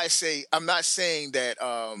this is why I say I'm not saying that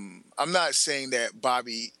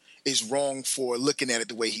Bobby is wrong for looking at it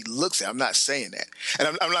the way he looks at it. I'm not saying that. And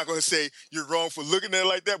I'm not going to say you're wrong for looking at it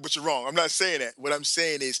like that, but you're wrong. I'm not saying that. What I'm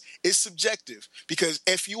saying is it's subjective, because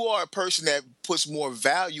if you are a person that puts more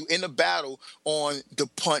value in a battle on the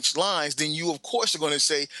punch lines, then you, of course, are going to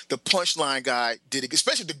say the punchline guy did it,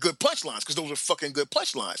 especially the good punchlines, because those are fucking good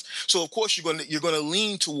punchlines. So, of course, you're going to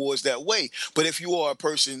lean towards that way. But if you are a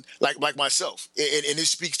person like myself, and it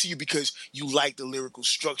speaks to you because you like the lyrical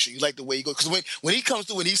structure, you like the way you go. Because when he comes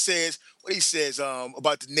through and he says what he says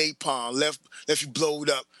about the napalm, left you blowed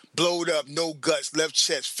up, no guts, left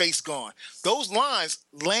chest, face gone. Those lines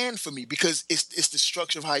land for me because it's the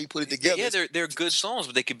structure of how you put it together. Yeah, they're good songs,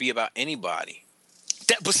 but they could be about anybody.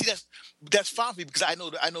 But see, that's fine for me, because I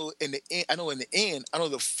know in the end, I know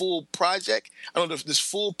the full project, I know this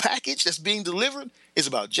full package that's being delivered is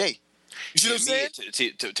about Jay. You see what I'm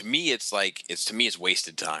saying? To me, it's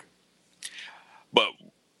wasted time. But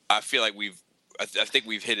I feel like I think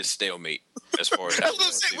we've hit a stalemate as far as that's what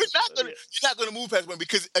I'm saying. You're not gonna move past one,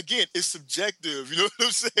 because again, it's subjective. You know what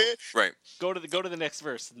I'm saying? Right. Go to the next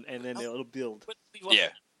verse, and then it'll build. Yeah,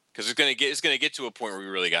 because it's gonna get to a point where we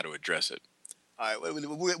really got to address it. All right,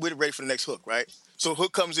 we're ready for the next hook, right? So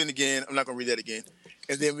hook comes in again. I'm not gonna read that again,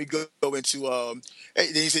 and then we go into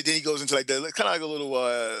then he goes into like the kind of like a little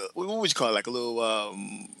what would you call it? Like a little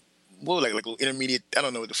like a little intermediate. I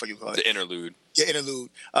don't know what the fuck you call it. The interlude. Yeah, interlude.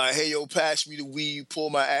 Hey yo, pass me the weed, pull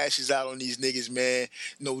my ashes out on these niggas, man.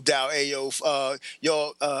 No doubt. Hey yo,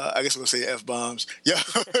 y'all. I guess I'm gonna say F-bombs. Y'all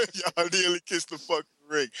nearly kissed the fucking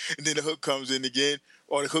ring, and then the hook comes in again.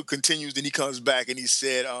 Or the hook continues, then he comes back and he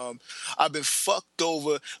said, I've been fucked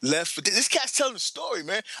over, left for dead. This cat's telling the story,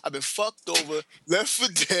 man. I've been fucked over, left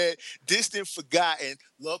for dead, distant, forgotten.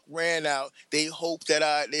 Luck ran out. They hope that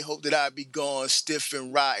I'd be gone, stiff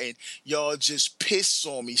and rotten. Y'all just piss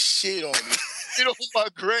on me, shit on me. Shit on my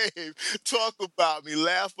grave, talk about me,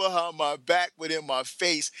 laugh behind my back, but in my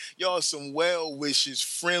face. Y'all some well wishes,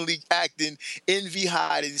 friendly acting, envy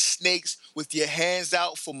hiding, snakes with your hands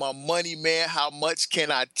out for my money, man. How much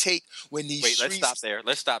can I take when these streets...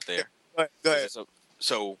 Let's stop there. Go ahead.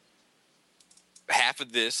 So half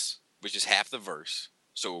of this, which is half the verse.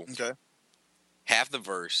 So okay. Half the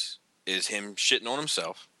verse is him shitting on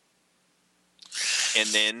himself. And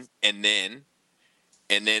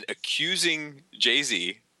then accusing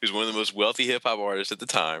Jay-Z, who's one of the most wealthy hip-hop artists at the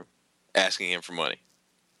time, asking him for money.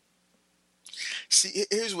 See,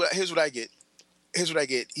 here's what I get.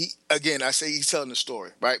 I say he's telling the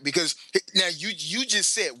story, right? Because now you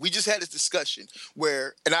just said, we just had this discussion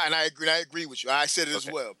where, and I agree with you. I said it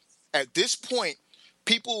as well. At this point,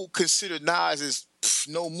 people consider Nas as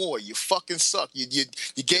no more. You fucking suck. You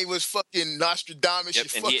gave us fucking Nostradamus.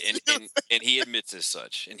 Yep, and he admits as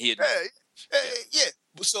such. And he yeah.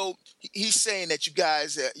 So he's saying that you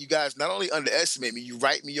guys not only underestimate me, you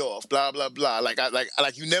write me off, blah blah blah. Like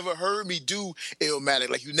you never heard me do Illmatic,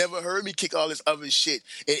 like you never heard me kick all this other shit.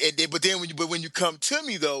 But when you come to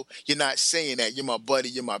me though, you're not saying that. You're my buddy,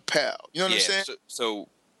 you're my pal. You know what I'm saying? So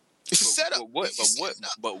it's a setup.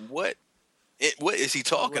 But what is he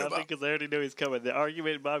talking about? Because I already know he's coming. The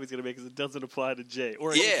argument Bobby's going to make is it doesn't apply to Jay.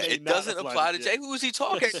 Or it doesn't apply to Jay. Who is he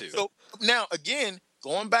talking to? So now again,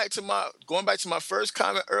 going back to my first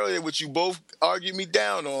comment earlier, which you both argued me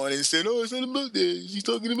down on and said, "Oh, it's not about that. He's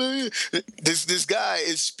talking about it." This guy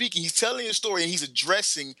is speaking. He's telling a story and he's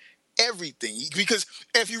addressing everything. Because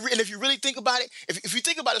if you really think about it, if you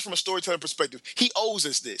think about it from a storytelling perspective, he owes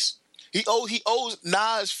us this. He owes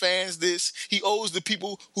Nas fans this. He owes the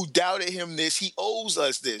people who doubted him this. He owes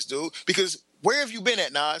us this, dude. Because where have you been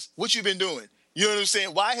at, Nas? What you been doing? You know what I'm saying?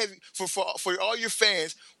 Why have you, for all your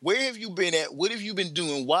fans, where have you been at? What have you been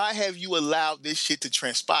doing? Why have you allowed this shit to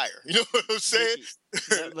transpire? You know what I'm saying?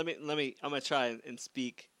 Let me. I'm gonna try and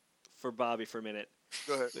speak for Bobby for a minute.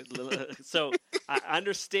 Go ahead. So I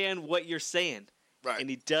understand what you're saying, right? And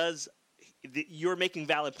he does. You're making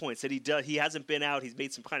valid points that he does. He hasn't been out. He's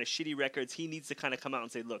made some kind of shitty records. He needs to kind of come out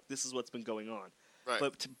and say, "Look, this is what's been going on." Right.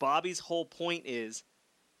 But to Bobby's whole point is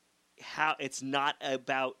how it's not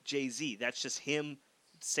about Jay-Z. That's just him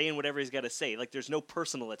saying whatever he's got to say. Like, there's no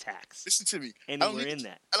personal attacks. Listen to me. Anywhere in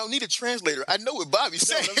that. I don't need a translator. I know what Bobby's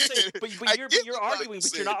saying. But you're arguing,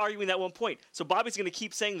 but you're not arguing that one point. So Bobby's going to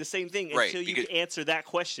keep saying the same thing until you answer that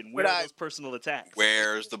question. Where are those personal attacks?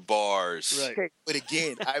 Where's the bars? Right. Okay, but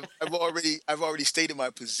again, I've already stated my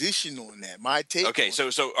position on that. My take. Okay, so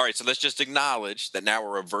all right, so let's just acknowledge that now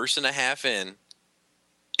we're a verse and a half in,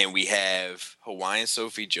 and we have Hawaiian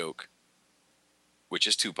Sophie Joke, which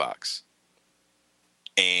is Tupac's.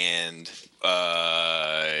 And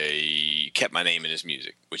kept my name in his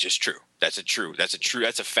music, which is true. That's a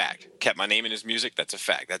fact. Kept my name in his music. That's a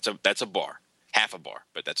fact. That's a bar. half a bar,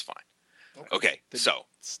 but that's fine. Okay, so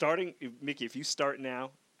starting, Mickey, if you start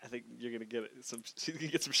now, I think you're gonna get some. You're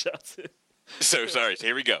gonna get some shots in. So sorry. So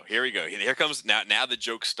here we go. Here comes now the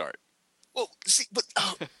jokes start. Well, see, but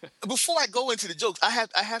before I go into the jokes, I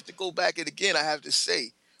have to go back and again. I have to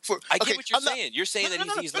say, I get what you're saying. You're saying that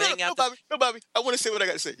he's laying out. No, Bobby. I want to say what I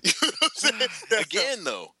got to say. You know what I'm saying? Again,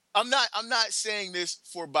 though. I'm not saying this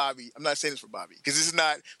for Bobby. I'm not saying this for Bobby because this is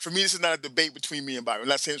not for me. This is not a debate between me and Bobby. I'm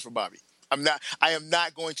not saying this for Bobby. I am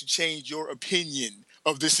not going to change your opinion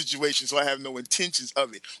of this situation, so I have no intentions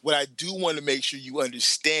of it. What I do want to make sure you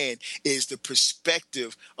understand is the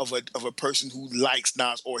perspective of a person who likes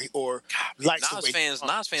Nas or likes Nas fans.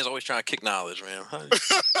 Nas fans always trying to kick knowledge, man.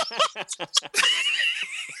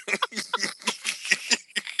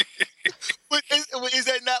 But is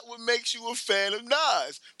that not what makes you a fan of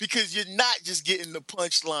Nas? Because you're not just getting the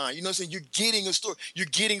punchline. You know what I'm saying? You're getting a story. You're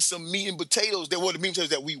getting some meat and potatoes. That were the meat and potatoes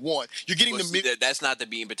that we want. You're getting that's not the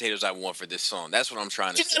meat and potatoes I want for this song. That's what I'm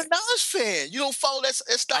trying to say. You're a Nas fan. You don't follow that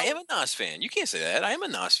style. I am a Nas fan. You can't say that. I am a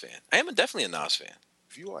Nas fan. I am definitely a Nas fan.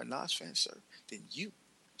 If you are a Nas fan, sir, then you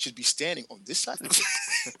should be standing on this side of the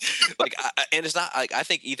and it's not like I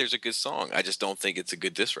think Ether's a good song. I just don't think it's a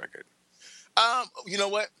good diss record. You know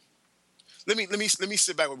what? Let me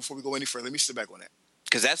sit back before we go any further. Let me sit back on that.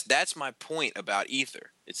 Because that's my point about Ether.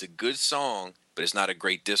 It's a good song, but it's not a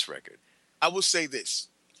great diss record. I will say this: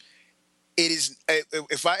 it is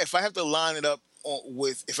if I have to line it up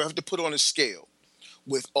if I have to put it on a scale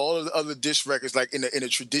with all of the other diss records, like in a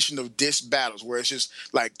tradition of diss battles, where it's just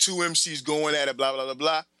like two MCs going at it, blah blah blah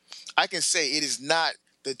blah. I can say it is not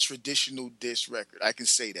the traditional diss record. I can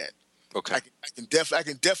say that. Okay. I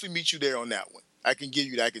can definitely meet you there on that one. I can give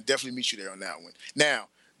you that. I can definitely meet you there on that one. Now,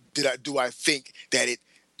 do I think that it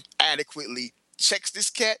adequately checks this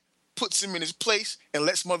cat, puts him in his place, and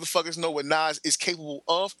lets motherfuckers know what Nas is capable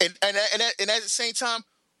of, and at the same time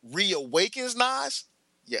reawakens Nas?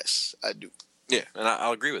 Yes, I do. Yeah, and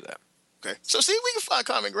I'll agree with that. Okay, so see, we can find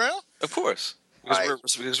common ground. Of course,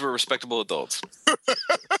 because we're respectable adults.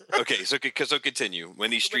 Okay, so continue. When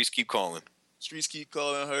these streets keep calling. Streets keep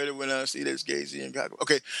calling, heard it when I see this Gay-Z and Coca.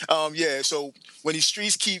 Okay, yeah. So when these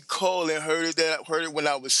streets keep calling, heard it when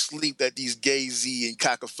I was asleep that these Gay-Z and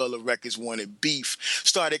Cockefeller records wanted beef.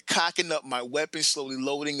 Started cocking up my weapon, slowly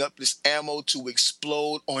loading up this ammo to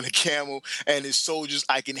explode on a camel and his soldiers.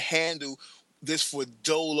 I can handle this for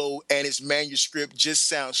Dolo and his manuscript just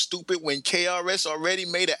sounds stupid when KRS already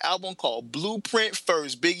made an album called Blueprint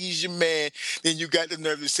first. Biggie's your man. Then you got the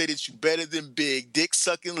nerve to say that you better than Big. Dick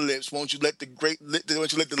sucking lips. Won't you let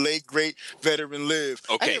the late great veteran live?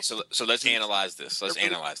 Okay, so let's analyze this.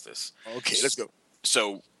 Okay, let's go.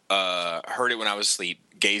 So heard it when I was asleep.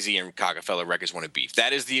 Gay-Z and Cockefeller records wanted beef.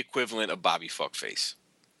 That is the equivalent of Bobby Fuckface.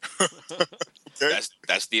 Okay.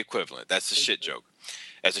 That's the equivalent. That's a shit joke.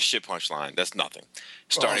 That's a shit punchline. That's nothing.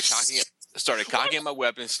 Started cocking my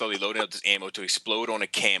weapon, slowly loading up this ammo to explode on a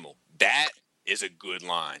camel. That is a good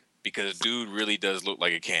line because dude really does look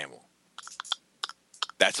like a camel.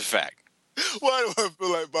 That's a fact. Why do I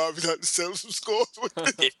feel like Bobby got to settle some scores with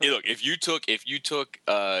this? Look, if you took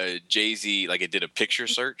Jay-Z, like it did a picture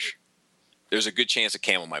search, there's a good chance a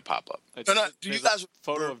camel might pop up. Do you guys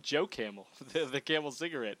photo of Joe Camel, the Camel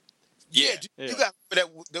cigarette? Yeah, you got that.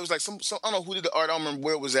 There was like some I don't know who did the art. I don't remember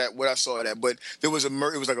where it was at, where I saw it at, but there was it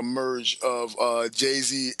was like a merge of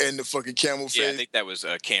Jay-Z and the fucking camel face. Yeah, I think that was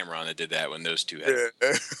Cameron that did that when those two had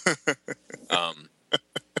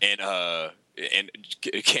and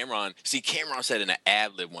Cameron said in an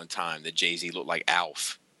ad lib one time that Jay-Z looked like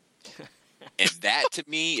Alf. And that to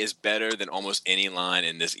me is better than almost any line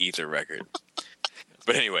in this Ether record.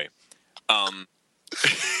 But anyway,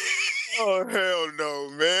 oh hell no,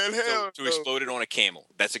 man! Hell to explode it on a camel.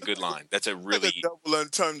 That's a good line. That's a really that's a double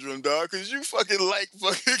entendre, dog. Because you fucking like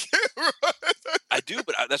fucking Cam. I do,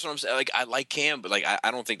 but that's what I'm saying. Like I like Cam, but like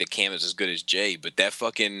I don't think that Cam is as good as Jay. But that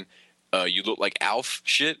fucking you look like Alf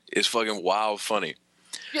shit is fucking wild funny.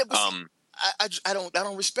 Yeah, but I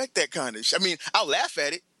don't respect that kind of shit. I mean, I'll laugh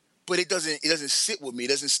at it, but it doesn't sit with me. It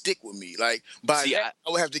doesn't stick with me. Like I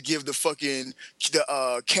would have to give the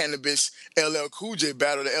Cannabis LL Cool J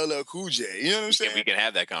battle to LL Cool J. You know what I'm saying? We can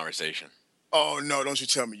have that conversation. Oh no! Don't you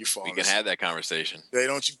tell me you're falling. We can have that conversation. Hey,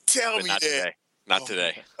 don't you tell me not that? Today. Not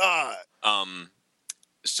today. God.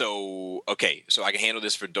 So okay, so I can handle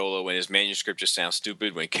this for Dolo when his manuscript just sounds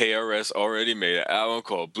stupid when KRS already made an album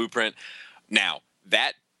called Blueprint. Now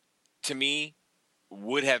that to me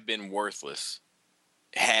would have been worthless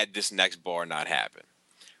had this next bar not happened.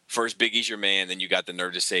 First, Biggie's your man, then you got the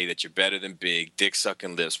nerve to say that you're better than Big, dick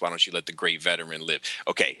sucking lips. Why don't you let the great veteran live?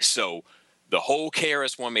 Okay, so The whole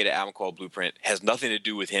KRS-One made an album called Blueprint has nothing to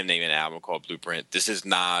do with him naming an album called Blueprint. This is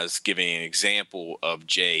Nas giving an example of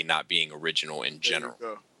Jay not being original in general.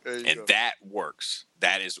 There you and go. that works.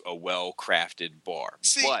 That is a well-crafted bar.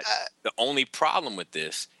 See, but the only problem with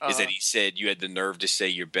this is that Uh-huh. he said you had the nerve to say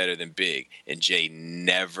you're better than Big, and Jay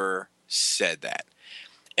never said that.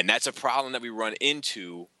 And that's a problem that we run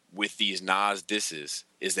into with these Nas disses,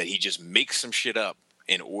 is that he just makes some shit up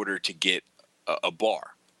in order to get a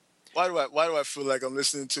bar. Why do I feel like I'm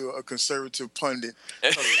listening to a conservative pundit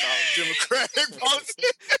talking about Democratic policy?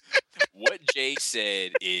 What Jay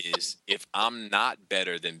said is, if I'm not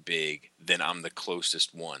better than Big, then I'm the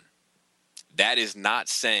closest one. That is not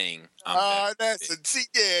saying I'm better than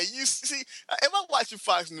Big. You see. Am I watching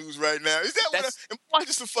Fox News right now? Is that am I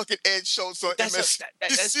watching some fucking Ed Schultz on MS?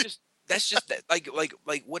 That's just that, like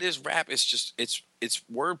what is rap? It's just it's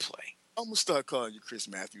wordplay. I'm gonna start calling you Chris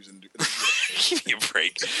Matthews and Give me a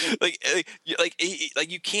break. Like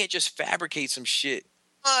you can't just fabricate some shit.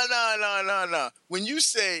 No. When you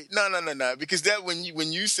say no, because that when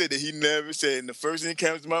you say that he never said, and the first thing that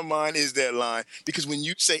comes to my mind is that line. Because when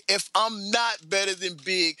you say, if I'm not better than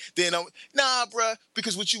Big, then bruh.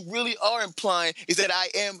 Because what you really are implying is that I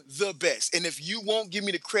am the best. And if you won't give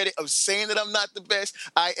me the credit of saying that I'm not the best,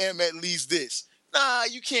 I am at least this. Nah,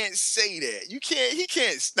 you can't say that. You can't. He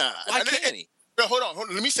can't. Nah. Why can't he? No, hold on.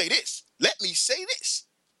 Let me say this.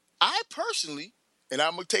 I personally, and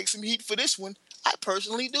I'm gonna take some heat for this one, I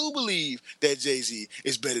personally do believe that Jay-Z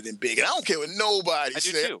is better than Big. And I don't care what nobody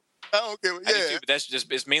says. I do too. I don't care what, I do too,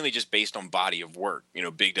 but it's mainly just based on body of work. You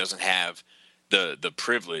know, Big doesn't have the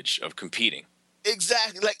privilege of competing.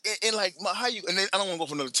 Exactly. How you, and then I don't want to go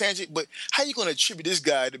for another tangent, but how you going to attribute this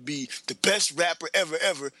guy to be the best rapper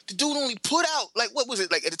ever? The dude only put out, what was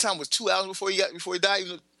it, at the time, was 2 albums before he died?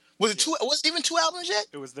 Was it even 2 albums yet?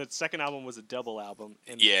 It was, the second album was a double album.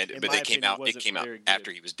 And but it came out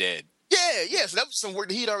after he was dead. Yeah. So that was some work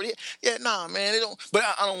that he'd already had. Yeah, nah, man, they don't. But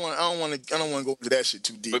I don't want to go into that shit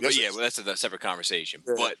too deep. But that's a separate conversation.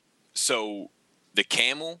 Yeah. But so the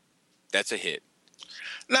Camel, that's a hit.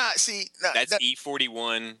 That's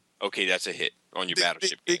E41. Okay, that's a hit on your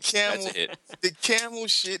Battleship game. That's a hit. The Camel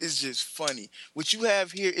shit is just funny. What you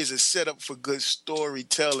have here is a setup for good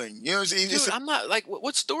storytelling. You know what I'm saying? Dude, I'm not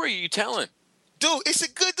what story are you telling? Dude, it's a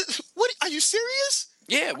good. What are you serious?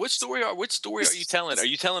 Yeah, which story are you telling? Are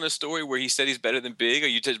you telling a story where he said he's better than Big? Are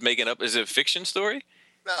you just making up? Is it a fiction story?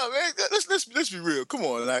 No, man. Let's be real. Come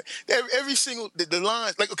on, every single the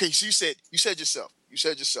lines. Okay, so you said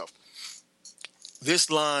yourself.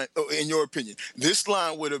 This line, in your opinion, this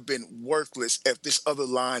line would have been worthless if this other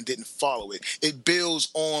line didn't follow it. It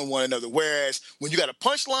builds on one another. Whereas when you got a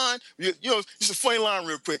punchline, it's a funny line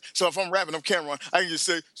real quick. So if I'm rapping, I'm Cameron, I can just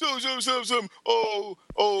say, like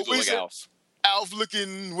Alf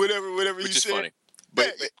looking, whatever Which he is said. Funny.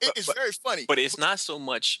 But it's very funny. But it's not so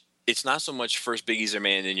much. It's not so much first Biggie's their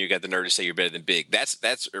man, and then you got the nerve to say you're better than Big.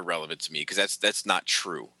 That's irrelevant to me because that's not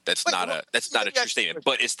true. That's not a true statement.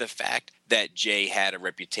 But it's the fact that Jay had a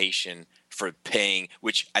reputation for paying,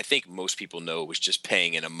 which I think most people know was just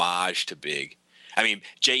paying an homage to Big. I mean,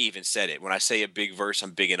 Jay even said it. When I say a big verse,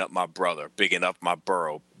 I'm bigging up my brother, bigging up my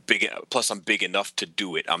borough, plus I'm big enough to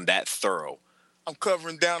do it. I'm that thorough. I'm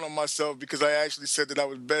covering down on myself because I actually said that I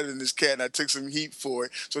was better than this cat, and I took some heat for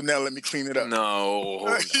it. So now let me clean it up.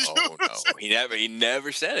 No. He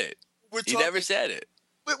never said it. He never said it.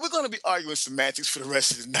 We're going to be arguing semantics for the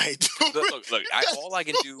rest of the night. Look.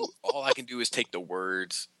 All I can do is take the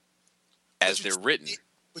words as they're written.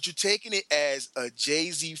 But you're taking it as a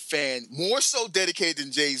Jay-Z fan, more so dedicated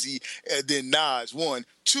than Jay-Z than Nas. 1,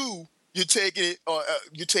 2. You're taking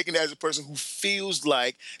it as a person who feels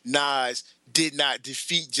like Nas did not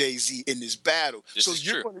defeat Jay-Z in this battle. This is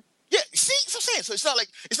true. Yeah, see, so I'm saying. So it's not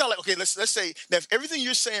like okay, let's say that if everything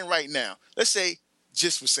you're saying right now, let's say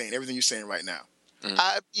just for saying everything you're saying right now,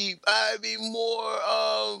 I'd be more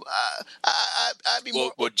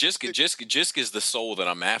Well, Jisk is the soul that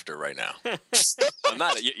I'm after right now. I'm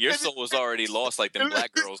not. Your soul was already lost, like them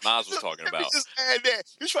black girls Nas was talking about. Just add that.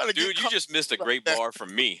 You're trying to you just missed a great bar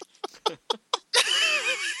from me.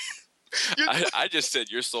 I just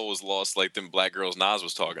said your soul was lost, like them black girls Nas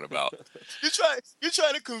was talking about. You're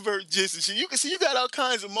trying to convert Jisk and shit. You can see you got all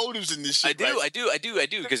kinds of motives in this shit. I do,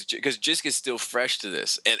 because Jisk is still fresh to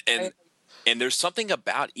this, and there's something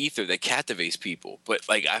about Ether that captivates people. But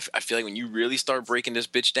I feel like when you really start breaking this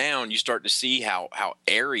bitch down, you start to see how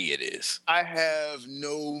airy it is. I have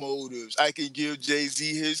no motives. I can give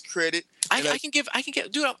Jay-Z his credit. I can give,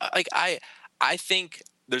 dude. I think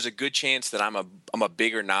there's a good chance that I'm a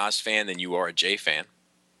bigger Nas fan than you are a Jay fan.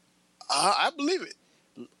 I believe it.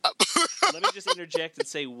 Let me just interject and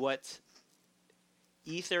say what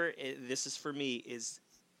Ether, this is for me,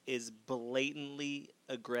 is blatantly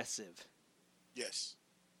aggressive. Yes.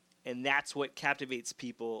 And that's what captivates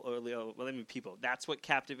people, people. That's what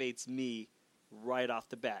captivates me right off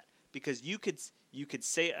the bat, because you could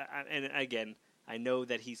say, and again, I know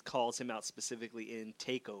that he calls him out specifically in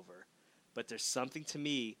Takeover, but there's something to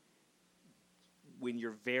me when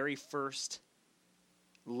your very first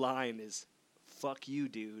line is "fuck you,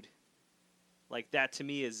 dude." Like, that to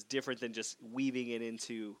me is different than just weaving it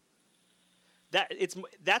into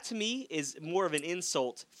that to me is more of an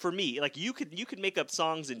insult for me. Like, you could make up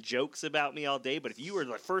songs and jokes about me all day, but if you were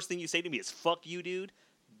the first thing you say to me is "fuck you, dude,"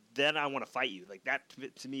 then I want to fight you. Like, that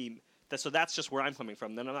to me, that's just where I'm coming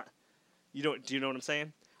from. Then I'm not. Do you know what I'm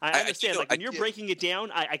saying? I understand. Like, when you're breaking it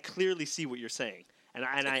down, I clearly see what you're saying, and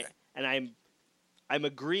I'm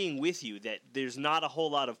agreeing with you that there's not a whole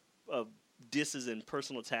lot of disses and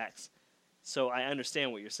personal attacks. So I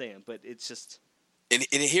understand what you're saying, but it's just. And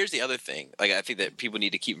here's the other thing. Like, I think that people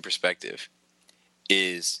need to keep in perspective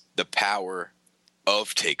is the power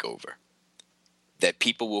of Takeover. That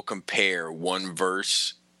people will compare one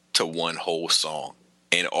verse to one whole song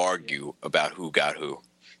and argue about who got who.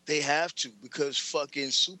 They have to, because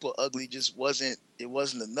fucking Super Ugly just wasn't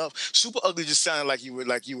enough. Super Ugly just sounded like you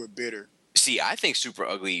were bitter. See, I think Super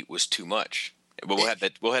Ugly was too much. But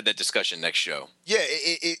we'll have that discussion next show. Yeah,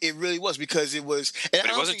 it really was, because it was. But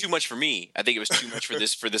it wasn't too much for me. I think it was too much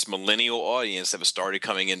for this millennial audience that was started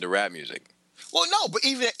coming into rap music. Well, no, but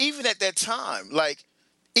even at that time,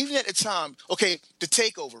 okay, the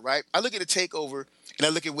Takeover, right? I look at the Takeover and I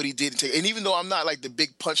look at what he did in Takeover, and even though I'm not like the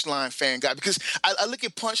big punchline fan guy, because I look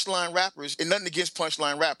at punchline rappers, and nothing against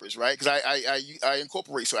punchline rappers, right? Because I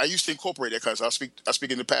incorporate, so I used to incorporate that, because I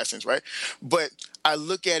speak in the past tense, right? But I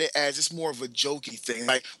look at it as it's more of a jokey thing.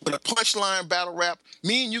 Like, with a punchline battle rap,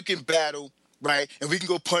 me and you can battle, right? And we can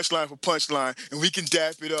go punchline for punchline, and we can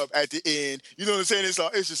dap it up at the end. You know what I'm saying?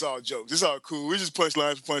 It's just all jokes. It's all cool. It's just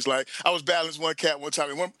punchline for punchline. I was battling one cat one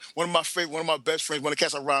time, and one of my best friends, one of the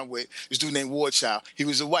cats I rhyme with, this dude named Warchild. He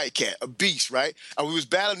was a white cat, a beast, right? And we was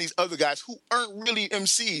battling these other guys who aren't really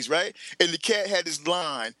MCs, right? And the cat had this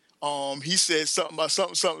line. He said something about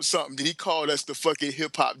something. Then he called us the fucking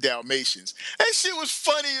hip hop Dalmatians. That shit was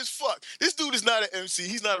funny as fuck. This dude is not an MC.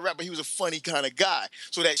 He's not a rapper. He was a funny kind of guy.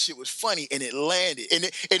 So that shit was funny, and it landed, and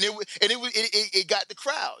it got the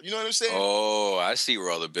crowd. You know what I'm saying? Oh, I see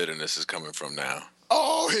where all the bitterness is coming from now.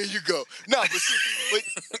 Oh, here you go. No, but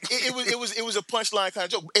it was a punchline kind of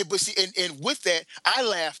joke. And with that, I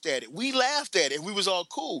laughed at it. We laughed at it, and we was all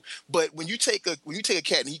cool. But when you take a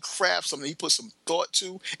cat and he crafts something, he puts some thought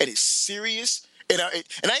to, and it's serious. And I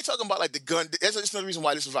ain't talking about like the gun. That's another reason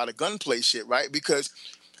why this is about a gunplay shit, right? Because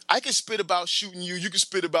I can spit about shooting you, you can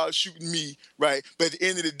spit about shooting me, right? But at the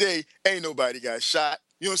end of the day, ain't nobody got shot.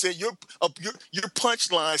 You know what I'm saying? Your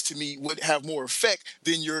punchlines to me would have more effect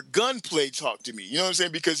than your gunplay talk to me. You know what I'm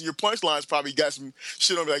saying? Because your punchlines probably got some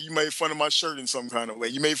shit on, like you made fun of my shirt in some kind of way.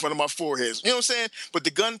 You made fun of my forehead. You know what I'm saying? But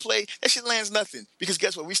the gunplay, that shit lands nothing. Because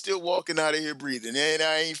guess what? We still walking out of here breathing. And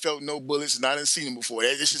I ain't felt no bullets, and I didn't see them before.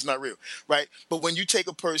 That shit's not real, right? But when you take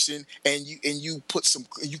a person and you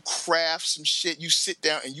craft some shit, you sit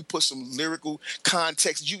down and you put some lyrical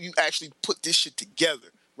context, you actually put this shit together,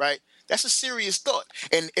 right? That's a serious thought.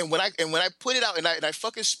 And when I put it out and I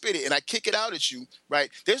fucking spit it and I kick it out at you, right?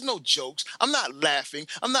 There's no jokes. I'm not laughing.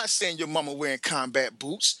 I'm not saying your mama wearing combat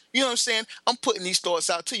boots. You know what I'm saying? I'm putting these thoughts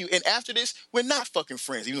out to you. And after this, we're not fucking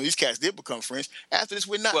friends. Even though these cats did become friends. After this,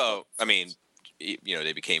 we're not. Well, I mean,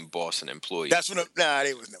 they became boss and employees. That's when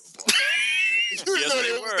they was never boss. Yes,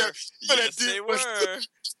 they were. Yes, they were.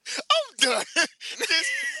 I'm done.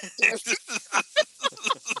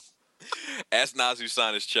 Ask Nas who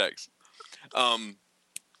signed his checks.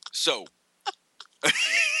 So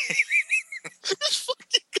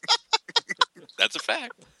that's a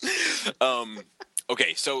fact.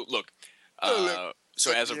 Okay, so look.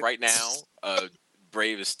 So as of right now,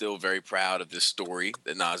 Brave is still very proud of this story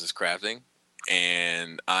that Nas is crafting,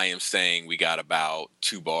 and I am saying we got about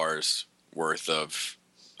 2 bars worth of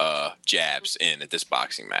jabs in at this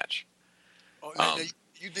boxing match.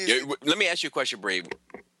 You did. Let me ask you a question, Brave.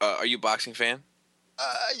 Are you a boxing fan?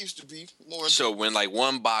 I used to be more. So when like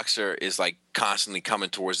one boxer is like constantly coming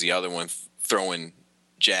towards the other one, throwing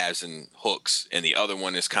jabs and hooks, and the other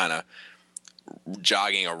one is kind of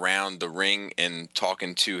jogging around the ring and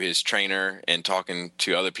talking to his trainer and talking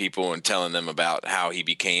to other people and telling them about how he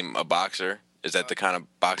became a boxer, is that the kind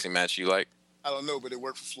of boxing match you like? I don't know, but it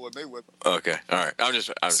worked for Floyd Mayweather. Okay, all right. I'm just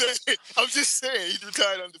saying he's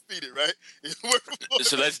retired undefeated, right? It worked for Floyd.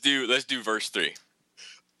 So let's do verse 3.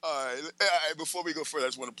 All right. Before we go further, I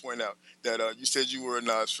just want to point out that you said you were a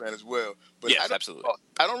Nas fan as well, but Yes, absolutely.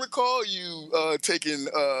 I don't recall you taking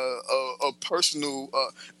a personal.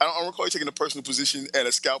 I don't recall you taking a personal position and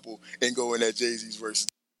a scalpel and going at Jay-Z's verse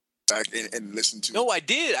back and listen to. No, I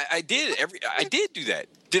did. I did. I did do that.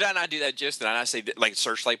 Did I not do that? Did I not say that, like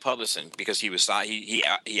Searchlight Publishing, because he was signed? He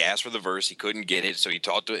asked for the verse. He couldn't get it, so he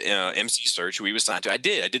talked to MC Search, who he was signed to. I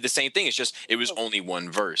did the same thing. It's just it was only one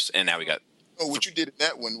verse, and now we got. Oh, what you did in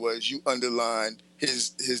that one was you underlined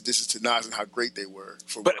his disses to Nas and how great they were.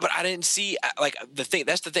 But I didn't see like the thing.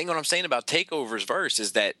 That's the thing. What I'm saying about Takeover's verse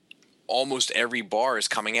is that almost every bar is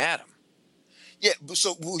coming at him. Yeah,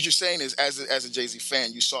 so what you're saying is, as a Jay-Z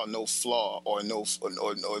fan, you saw no flaw or no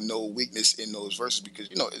weakness in those verses because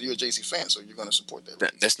you're a Jay-Z fan, so you're going to support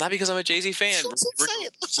that. That's not because I'm a Jay-Z fan.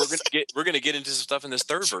 We're gonna get into some stuff in this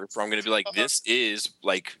third verse where I'm gonna be like, this is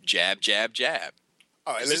like jab, jab, jab.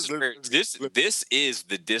 All right, this is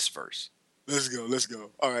the diss verse. Let's go.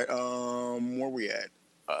 All right, where we at?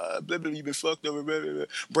 You've been fucked over. Blah, blah, blah.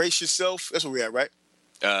 Brace yourself. That's where we at, right?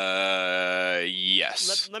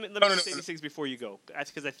 Yes. Let me say these things before you go,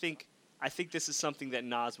 because I think this is something that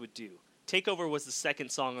Nas would do. Takeover was the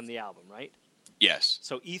second song on the album, right? Yes.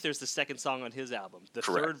 So Ether's the second song on his album. The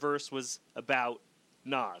Correct. third verse was about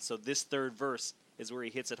Nas. So this third verse is where he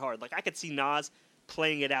hits it hard. Like, I could see Nas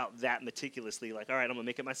playing it out that meticulously. Like, all right, I'm going to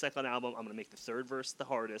make it my second album. I'm going to make the third verse the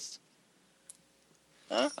hardest.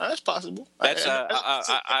 That's possible. That's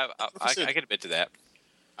I can admit to that.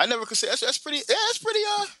 I never could say that's pretty. Yeah, that's pretty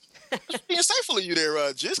insightful of you there,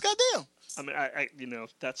 Jizz. Goddamn. I mean,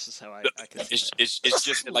 that's just how I can. It's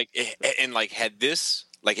just like and like had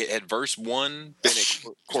verse 1 been at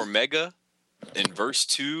Cormega, and verse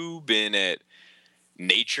 2 been at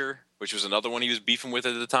Nature, which was another one he was beefing with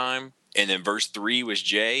at the time, and then verse 3 was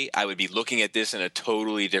Jay, I would be looking at this in a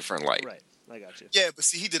totally different light. Right, I got you. Yeah, but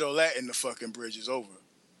see, he did all that in the fucking Bridge Is Over.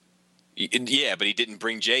 Yeah, but he didn't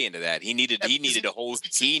bring Jay into that. He needed a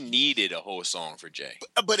whole song for Jay.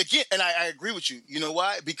 But again, and I agree with you. You know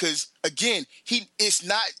why? Because again, it's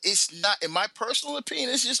not in my personal opinion.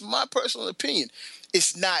 It's just my personal opinion.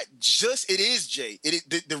 It's not just it is Jay.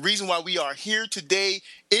 The reason why we are here today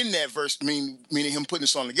in that verse, meaning him putting the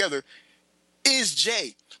song together, is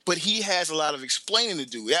Jay. But he has a lot of explaining to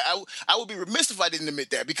do. I would be remiss if I didn't admit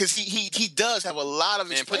that because he does have a lot of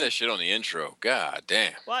explaining. Man, put that shit on the intro. God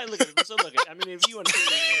damn. Well, look at it. So look at. I mean, if you want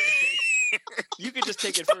to, you could just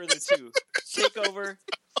take it further too. Takeover,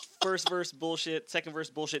 first verse bullshit, second verse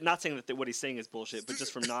bullshit. Not saying that what he's saying is bullshit, but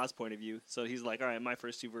just from Nas' point of view. So he's like, all right, my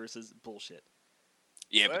first two verses bullshit.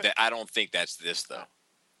 Yeah, what? But I don't think that's this though.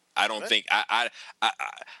 I don't think I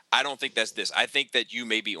don't think that's this. I think that you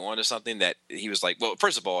may be onto something that he was like. Well,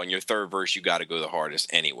 first of all, in your third verse, you got to go the hardest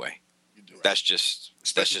anyway. Right. That's just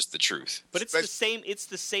the truth. But it's the same. It's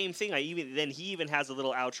the same thing. He even has a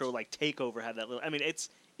little outro like Takeover had that little. I mean, it's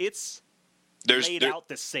laid out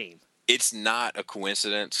the same. It's not a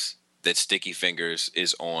coincidence that Sticky Fingers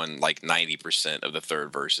is on like 90% of the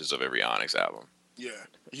third verses of every Onyx album. Yeah,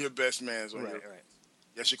 your best man's on right.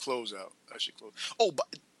 That's your closeout. Oh, but.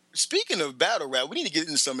 Speaking of battle rap, we need to get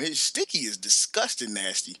into some of his. Sticky is disgusting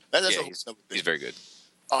nasty. He's very good.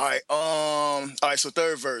 All right. So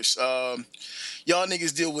third verse. Y'all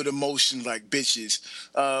niggas deal with emotion like bitches.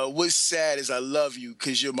 What's sad is I love you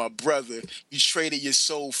because you're my brother. You traded your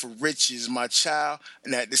soul for riches, my child.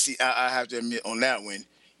 And I have to admit on that one,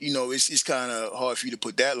 it's kind of hard for you to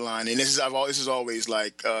put that line. And this is always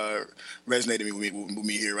like resonated with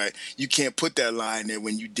me here, right? You can't put that line there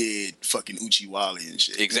when you did fucking Uchi Wally and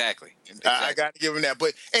shit. Exactly. I got to give him that.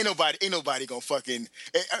 But ain't nobody gonna fucking.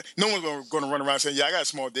 No one's gonna run around saying, "Yeah, I got a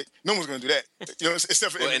small dick." No one's gonna do that.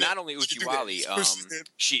 Except for. Well, and not only Uchi Wally,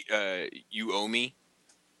 You Owe Me.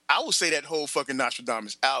 I would say that whole fucking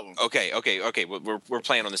Nostradamus album. Okay. We're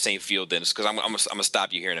playing on the same field then, because I'm gonna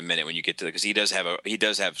stop you here in a minute when you get to it, because he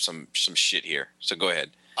does have some shit here. So go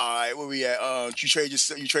ahead. All right, where we at? You trade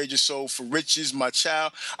your soul for riches, my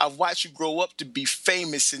child. I've watched you grow up to be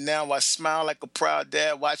famous, and now I smile like a proud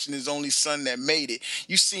dad watching his only son that made it.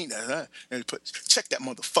 You seen that, huh? Check that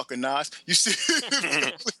motherfucker, Nas. You see,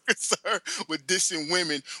 sir, with dissing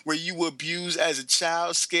women where you were abused as a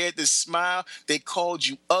child, scared to smile. They called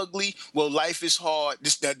you ugly. Well, life is hard.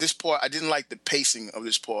 This part, I didn't like the pacing of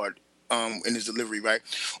this part. In his delivery, right?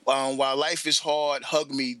 While life is hard,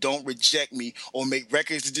 hug me, don't reject me, or make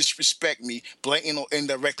records to disrespect me, blatant or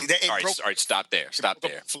indirectly. All right, stop there.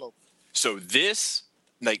 So this,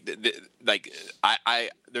 I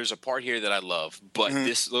there's a part here that I love, but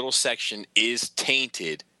this little section is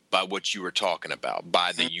tainted by what you were talking about,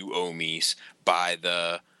 by the You Owe Me's, by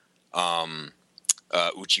the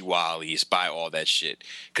Uchiwalis, buy all that shit.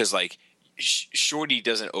 Because like, Shorty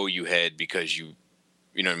doesn't owe you head because you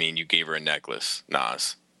know what I mean. You gave her a necklace,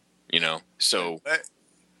 Nas. You know, so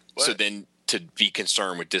so then to be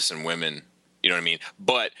concerned with dissing women, you know what I mean.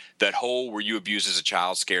 But that whole where you abused as a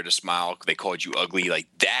child, scared to smile, they called you ugly, like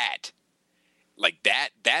that.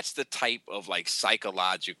 That's the type of like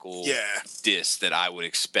psychological diss that I would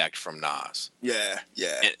expect from Nas. Yeah.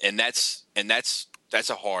 And that's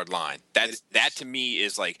a hard line. That to me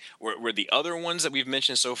is like where the other ones that we've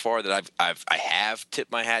mentioned so far that I have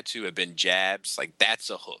tipped my hat to have been jabs. Like that's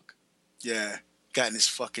a hook. Yeah. Got in his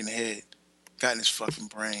fucking head. Got in his fucking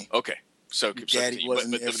brain. Okay. So but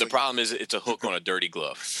the problem is it's a hook on a dirty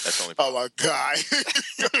glove. That's the only problem. Oh my God.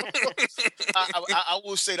 I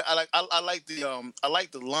will say that I like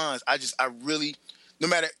the lines. I really, no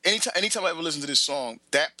matter anytime I ever listen to this song,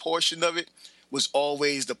 that portion of it was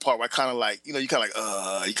always the part where I kind of like, you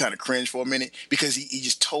kind of cringe for a minute because he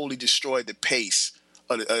just totally destroyed the pace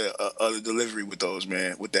of the delivery with those,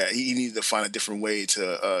 man. With that, he needed to find a different way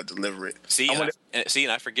to deliver it.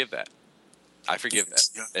 And I forgive that. I forgive that.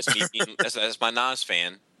 That's me. That's my Nas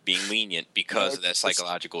fan being lenient because of that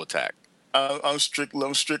psychological attack. I'm strict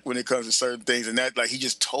when it comes to certain things, and that like he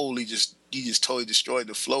just totally destroyed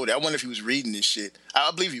the flow there. I wonder if he was reading this shit.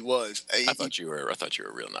 I believe he was. I thought you were a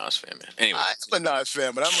real Nas fan, man. Anyway, I'm a Nas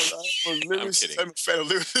fan, but I'm a fan of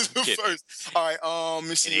lyricism first. All right,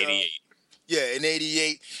 let's see. In '88. Yeah, in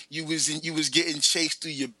 '88, you was getting chased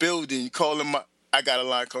through your building, calling my. I got a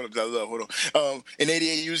line coming up that I love. Hold on. In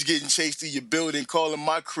 '88, you was getting chased through your building, calling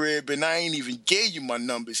my crib, and I ain't even gave you my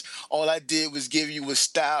numbers. All I did was give you a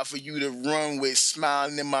style for you to run with,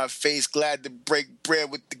 smiling in my face, glad to break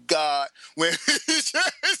bread with the God. When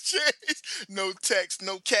no text,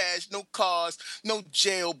 no cash, no cars, no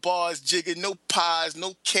jail bars, jigger, no pies,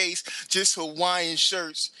 no case, just Hawaiian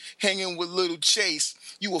shirts, hanging with Little Chase.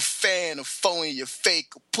 You a fan of phony, you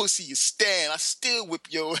fake, a pussy, you stand. I still whip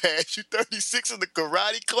your ass. You 36 in the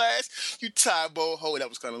karate class. You Tybo ho, that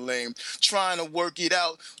was kind of lame. Trying to work it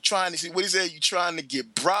out. Trying to see, what is that? You trying to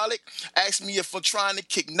get brolic? Ask me if I'm trying to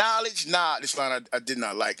kick knowledge. Nah, this line I did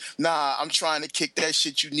not like. Nah, I'm trying to kick that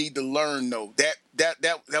shit you need to learn, though.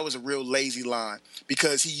 That was a real lazy line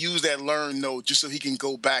because he used that learn note just so he can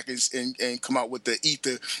go back and come out with the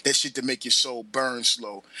ether, that shit to make your soul burn slow.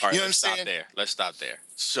 All right, you know what I'm saying? Let's stop there.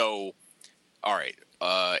 So, all right,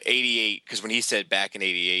 88, because when he said back in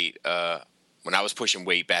 88, when I was pushing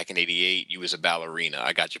weight back in 88, you was a ballerina.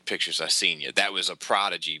 I got your pictures. I seen you. That was a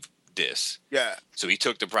Prodigy diss. Yeah. So he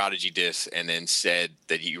took the Prodigy diss and then said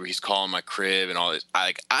that he's calling my crib and all this.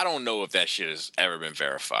 I don't know if that shit has ever been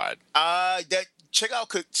verified. Check out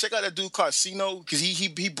that dude Carsino because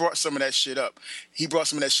he brought some of that shit up.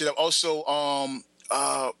 Also,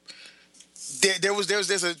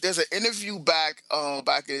 there's an interview back in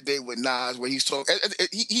the day with Nas where he's talking.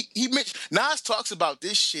 He mentioned Nas talks about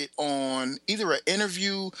this shit on either an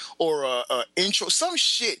interview or a intro, some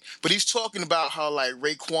shit. But he's talking about how like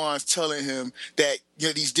Raekwon's telling him that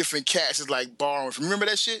these different cats is like borrowing from. Remember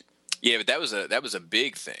that shit? Yeah, but that was a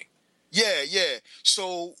big thing. Yeah.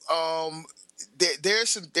 So there's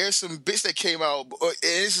some bits that came out, and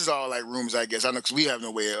this is all like rumors, I guess. I know because we have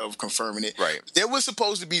no way of confirming it. Right. There was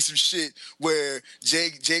supposed to be some shit where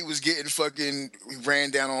Jay was getting fucking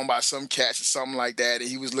ran down on by some cats or something like that, and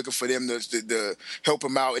he was looking for them to help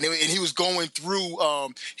him out, and he was going through. Yeah,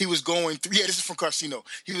 this is from Carsino.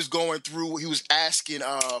 He was asking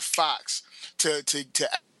Fox to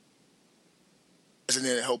and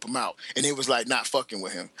then help him out, and it was like not fucking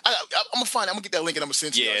with him. I'm gonna get that link and I'm gonna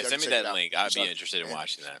send to you. Yeah, send me that link. I'd be interested in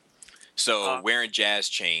watching that. So wearing jazz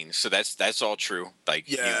chains, so that's all true. Like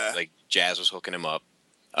like Jazz was hooking him up.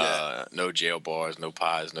 No jail bars, no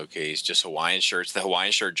pies, no case, just Hawaiian shirts. The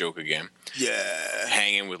Hawaiian shirt joke again. Yeah,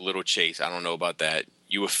 hanging with Little Chase. I don't know about that.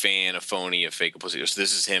 You a fan, a phony, a fake, a pussy. So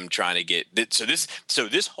this is him trying to get. So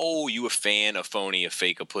this whole you a fan, a phony, a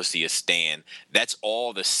fake, a pussy, a stan. That's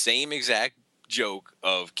all the same exact joke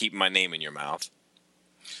of keeping my name in your mouth.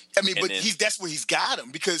 I mean, that's where he's got him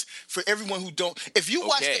because for everyone who don't, if you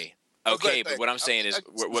watch but what I'm saying is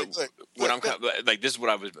what I'm like this is what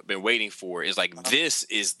I've been waiting for is like this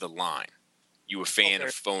is the line. You a fan, a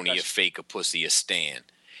phony, a fake, a pussy, a stan,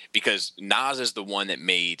 because Nas is the one that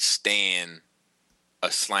made stan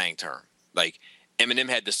a slang term. Like Eminem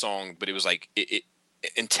had the song, but it was like it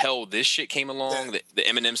until this shit came along, the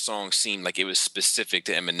Eminem song seemed like it was specific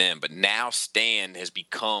to Eminem, but now stan has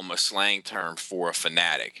become a slang term for a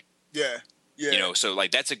fanatic. Yeah. So like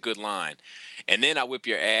that's a good line. And then I whip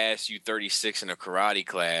your ass, you 36 in a karate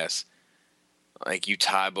class, like you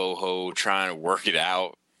Tybo ho trying to work it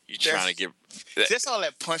out. You trying to get that's all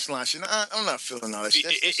that punchline shit. I'm not feeling all that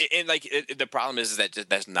shit. And like the problem is that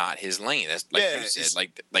that's not his lane. That's like you said,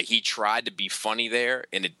 like he tried to be funny there,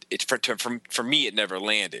 and it's for me it never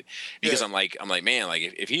landed because I'm like man, like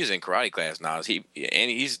if he's in karate class now,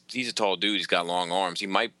 he's a tall dude, he's got long arms, he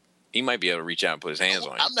might be able to reach out and put his hands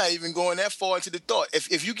on you. I'm not even going that far into the thought.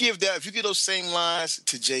 If you give those same lines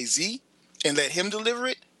to Jay-Z and let him deliver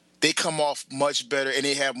it, they come off much better and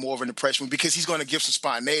they have more of an impression because he's going to give some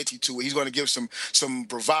spontaneity to it. He's going to give some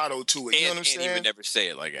bravado to it. You know what I'm saying? And he would never say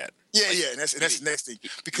it like that. Yeah, and that's the next thing.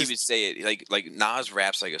 Because he would say it like Nas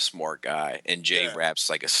raps like a smart guy and Jay raps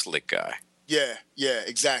like a slick guy. Yeah,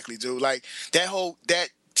 exactly, dude. Like that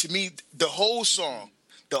to me, the whole song,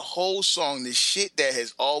 the shit that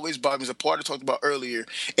has always bothered me is a part I talked about earlier,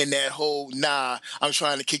 and that whole I'm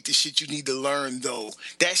trying to kick the shit you need to learn though.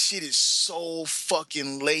 That shit is so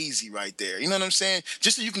fucking lazy right there. You know what I'm saying?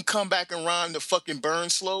 Just so you can come back and rhyme the fucking burn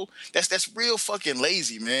slow. That's real fucking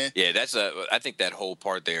lazy, man. Yeah, I think that whole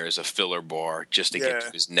part there is a filler bar just to get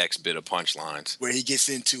to his next bit of punchlines. Where he gets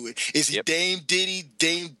into it. Is he Dame Diddy,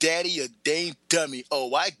 Dame Daddy, or Dame Dummy?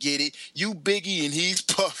 Oh, I get it. You Biggie and he's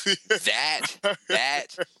Puffy.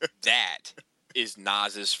 That is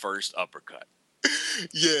Nas's first uppercut.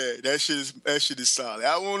 Yeah, that shit is solid.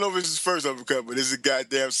 I don't know if it's his first uppercut, but it's a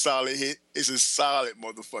goddamn solid hit. It's a solid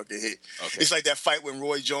motherfucking hit. Okay. It's like that fight when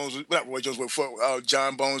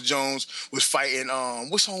John Bones Jones was fighting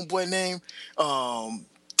what's homeboy name?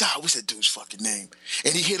 What's that dude's fucking name?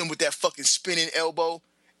 And he hit him with that fucking spinning elbow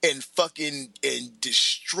and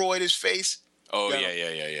destroyed his face. Oh yeah.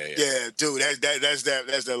 Yeah, dude, that's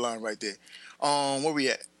that line right there. Where we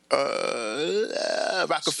at?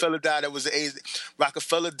 Rockefeller died. That was the AIDS.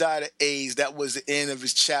 Rockefeller died of AIDS. That was the end of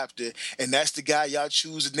his chapter, and that's the guy y'all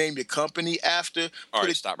choose to name your company after. All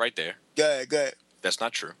right, stop right there. Go ahead. That's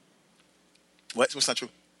not true. What's not true?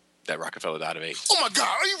 That Rockefeller died of AIDS. Oh my God!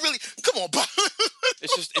 Are you really? Come on, Bob.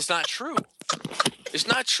 It's not true. It's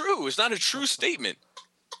not true. It's not a true statement.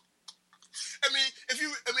 I mean,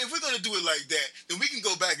 if we're gonna do it like that, then we can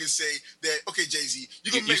go back and say that. Okay, Jay-Z,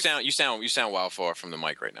 you sound wild far from the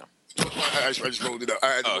mic right now. I just rolled it up.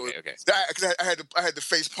 Okay. Because I had the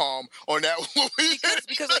face palm on that one.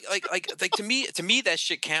 because like to me that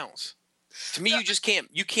shit counts. To me,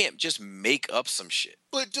 you can't just make up some shit.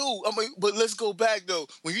 But dude, but let's go back though.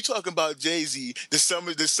 When you talking about Jay-Z, the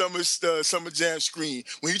Summer Jam screen,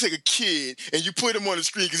 when you take a kid and you put him on the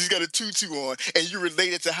screen because he's got a tutu on, and you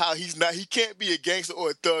relate it to how he can't be a gangster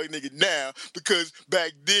or a thug nigga now because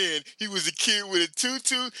back then he was a kid with a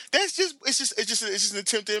tutu. It's just an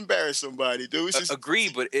attempt to embarrass somebody, dude. Agree,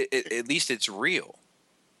 but at least it's real.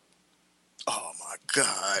 Oh my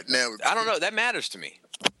God! Now I don't know. That matters to me.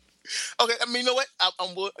 Okay, I mean, you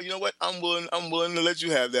know what? I'm willing to let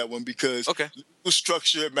you have that one because the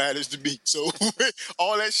structure matters to me. So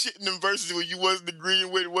all that shit in the verses where you wasn't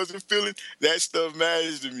agreeing with, wasn't feeling, that stuff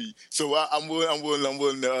matters to me. So I'm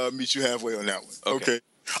willing to meet you halfway on that one. Okay.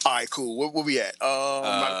 All right, cool. Where we at?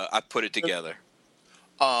 I put it together.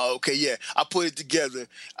 Okay, yeah. I put it together.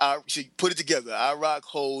 I rock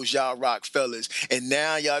hoes, y'all rock fellas. And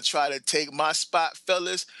now y'all try to take my spot,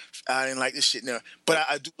 fellas. I didn't like this shit now. But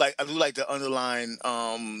I do like the underlying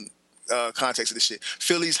context of this shit.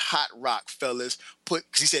 Philly's hot rock, fellas. Cause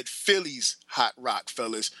he said Philly's hot rock,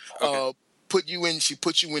 fellas. Okay. She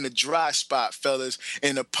put you in a dry spot, fellas,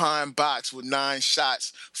 in a pine box with 9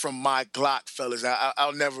 shots from my Glock, fellas.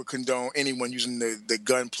 I'll never condone anyone using the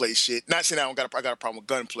gunplay shit. Not saying I got a problem with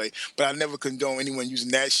gunplay, but I never condone anyone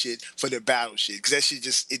using that shit for their battle shit. Because that shit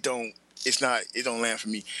it don't land for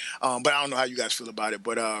me. But I don't know how you guys feel about it.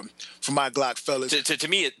 But for my Glock, fellas. To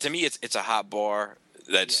me, it's a hot bar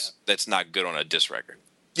that's not good on a diss record.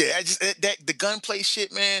 Yeah, the gunplay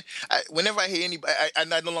shit, man. Whenever I hear anybody, I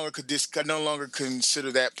no longer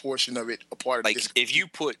consider that portion of it a part of. Like if you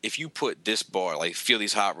put this bar, like feel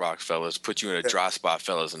these hot rock fellas, put you in a dry spot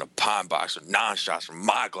fellas, in a pine box with 9 shots from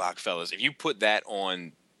my Glock fellas. If you put that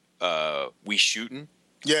on, we shooting.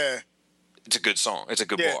 Yeah, it's a good song. It's a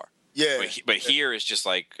good bar. Yeah, but here it's just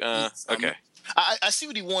like okay. I see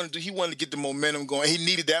what he wanted to do. He wanted to get the momentum going. He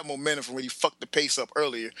needed that momentum from when he fucked the pace up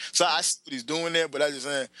earlier. So I see what he's doing there, but I just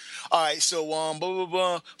all right, so blah blah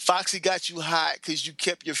blah. Foxy got you hot because you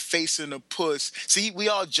kept your face in the puss. See, we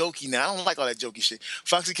all jokey now. I don't like all that jokey shit.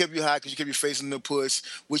 Foxy kept you hot because you kept your face in the puss.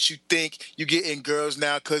 What you think you getting girls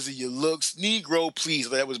now because of your looks? Negro, please.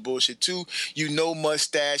 That was bullshit too. You know,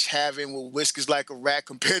 mustache having with whiskers like a rat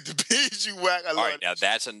compared to beans you whack. All right, now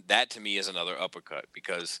that to me is another uppercut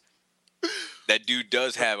because that dude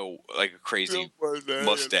does have a crazy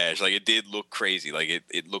mustache. Like it did look crazy. Like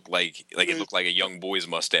it looked like a young boy's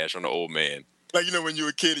mustache on an old man. Like, you know, when you were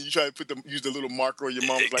a kid and you try to use the little marker on your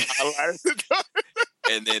mom was like highlighter.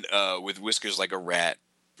 And then with whiskers like a rat,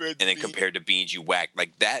 and then compared to beans you whack,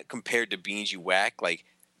 like that compared to beans you whack, like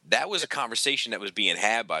that was a conversation that was being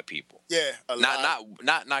had by people. Yeah,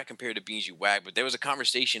 not compared to beans you whack, but there was a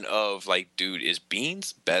conversation of like, dude, is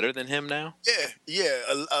Beans better than him now? Yeah.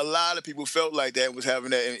 A lot of people felt like that and was having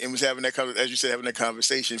that as you said, having that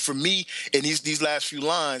conversation. For me, in these last few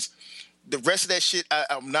lines, the rest of that shit,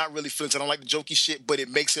 I'm not really feeling. I don't like the jokey shit, but it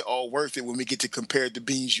makes it all worth it when we get to compare the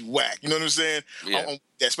beans you whack. You know what I'm saying? Yeah.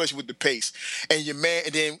 Especially with the pace. And your man,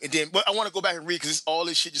 and then. But I want to go back and read because all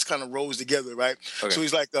this shit just kind of rolls together, right? Okay. So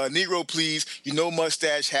he's like, Negro, please, you know,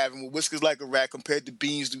 mustache having with whiskers like a rat compared to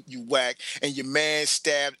beans you whack, and your man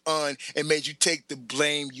stabbed and made you take the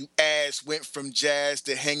blame. You ass went from jazz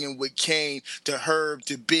to hanging with Kane to Herb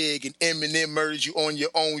to Big, and Eminem murdered you on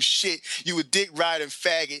your own shit. You a dick riding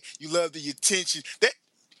faggot. You love the attention.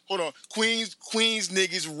 Hold on. Queens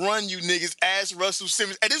niggas run you niggas. Ask Russell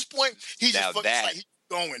Simmons. At this point, he's just fucking like he's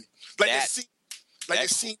going. Like the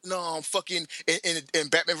scene fucking in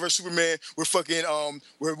Batman vs Superman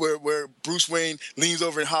where Bruce Wayne leans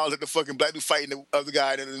over and hollers at the fucking black dude fighting the other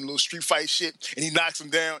guy in a little street fight shit, and he knocks him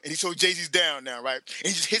down, and he told Jay-Z's down now, right? And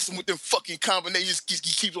he just hits him with them fucking combinations. He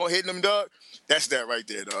keeps on hitting him, dog. That's that right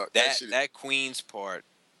there, dog. That Queens part,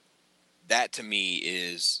 that to me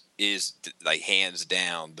is like hands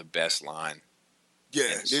down the best line.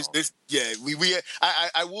 Yeah,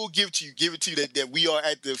 I will give it to you that we are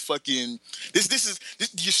at the fucking this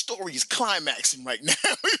your story is climaxing right now.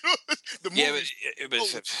 The movie.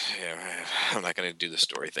 I'm not gonna do the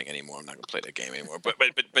story thing anymore. I'm not gonna play that game anymore. But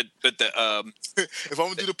the if I'm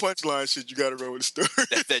gonna do the punchline shit, you gotta run with the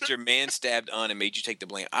story. that your man stabbed and made you take the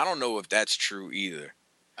blame. I don't know if that's true either.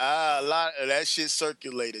 A lot of that shit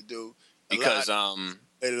circulated, dude. Because a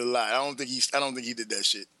lot. I don't think he did that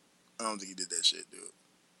shit. I don't think he did that shit, dude.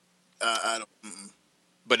 I don't.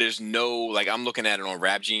 But there's no, like, I'm looking at it on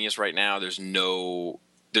Rap Genius right now. There's no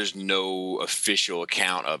official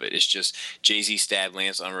account of it. It's just Jay-Z stabbed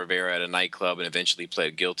Lance Rivera at a nightclub and eventually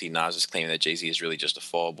pled guilty. Nas is claiming that Jay-Z is really just a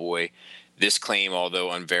fall boy. This claim, although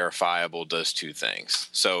unverifiable, does two things.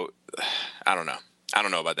 So I don't know. I don't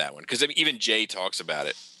know about that one because even Jay talks about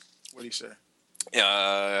it. What did he say?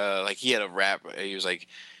 Like he had a rap. He was like,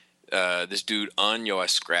 this dude, I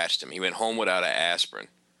scratched him. He went home without an aspirin.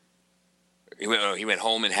 He went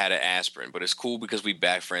home and had an aspirin, but it's cool because we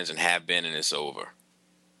back friends and have been, and it's over.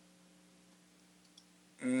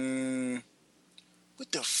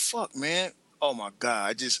 What the fuck, man? Oh my god,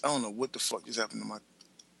 I don't know what the fuck just happened to my.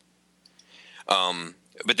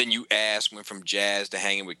 But then you went from jazz to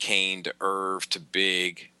hanging with Kane to Irv to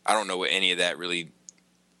Big. I don't know what any of that really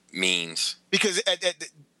means. Because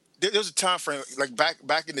there was a time frame, like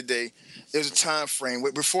back in the day, there was a time frame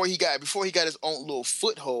before he got his own little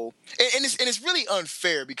foothold, and it's really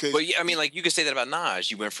unfair because. But yeah, I mean, like you could say that about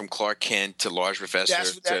Nas. You went from Clark Kent to Large Professor.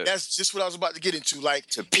 That's just what I was about to get into. Like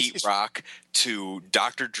to Pete Rock to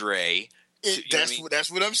Dr. Dre. That's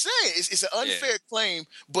what I'm saying. It's an unfair claim,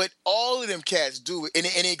 but all of them cats do it, and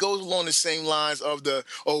it goes along the same lines of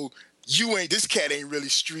this cat ain't really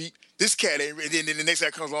street. This cat ain't. And then the next guy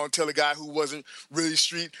comes along and tell a guy who wasn't really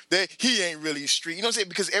street that he ain't really street. You know what I'm saying?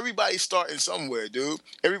 Because everybody's starting somewhere, dude.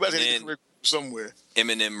 Everybody's getting a career somewhere.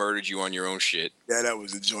 Eminem murdered you on your own shit. Yeah, that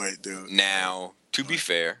was a joint, dude. Now, to be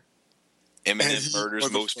fair, Eminem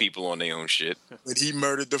murders most people on their own shit. But he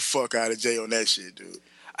murdered the fuck out of Jay on that shit, dude.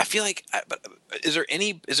 I feel like, is there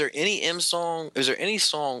any M song? Is there any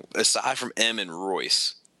song aside from M and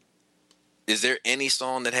Royce? Is there any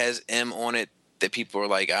song that has M on it that people are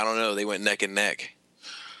like, I don't know, they went neck and neck?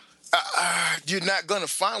 You're not gonna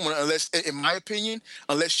find one unless, in my opinion,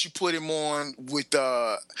 unless you put him on with.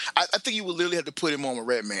 I think you would literally have to put him on with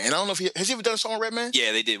Redman. And I don't know if has he ever done a song with Redman?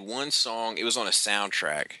 Yeah, they did one song. It was on a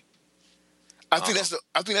soundtrack. I think that's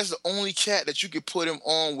the only cat that you could put him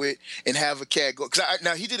on with and have a cat go. Because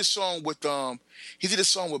now he did a song with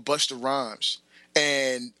Busta Rhymes,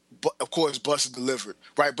 and of course Busta delivered,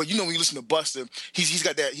 right? But you know when you listen to Busta, he's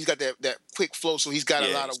got that quick flow, so he's got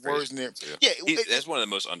a lot of words in there. Yeah, that's one of the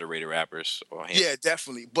most underrated rappers. Yeah,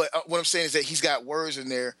 definitely. But what I'm saying is that he's got words in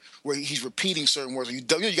there where he's repeating certain words. You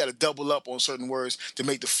got to double up on certain words to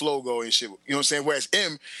make the flow go and shit. You know what I'm saying? Whereas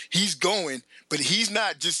M, he's going, but he's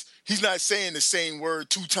not saying the same word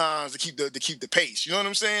two times to keep the pace. You know what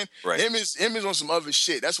I'm saying? Right. M is on some other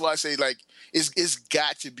shit. That's why I say like it's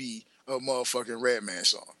got to be a motherfucking Redman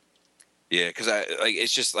song. Yeah, because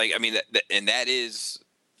it's just like, I mean, that is,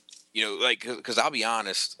 you know, like, because I'll be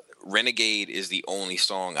honest, Renegade is the only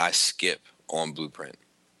song I skip on Blueprint.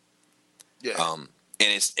 Yeah.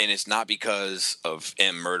 it's not because of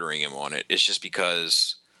M murdering him on it. It's just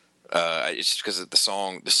because of the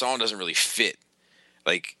song. The song doesn't really fit.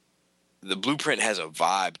 Like the Blueprint has a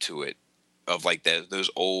vibe to it of like those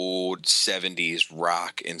old 70s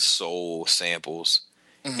rock and soul samples,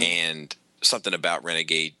 and something about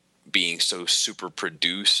Renegade being so super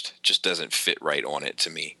produced just doesn't fit right on it to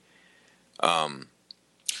me.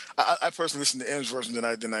 I personally listen to M's version,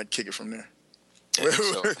 then I kick it from there.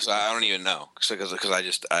 So I don't even know, because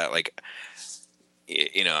I like,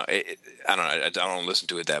 you know, I don't know, I don't listen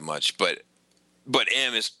to it that much, but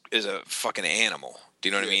M is a fucking animal. Do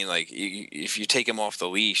you know what I mean? Like, if you take him off the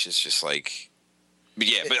leash, it's just like,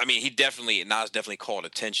 but I mean, Nas definitely called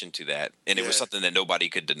attention to that, and it was something that nobody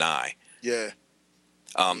could deny. Yeah.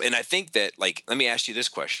 And I think that, like, let me ask you this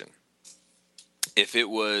question: if it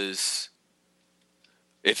was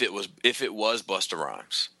Busta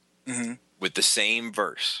Rhymes with the same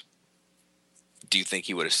verse, do you think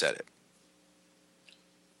he would have said it?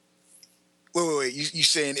 Wait. You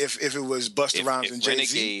saying if it was Busta Rhymes and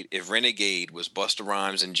Jay-Z? If Renegade was Busta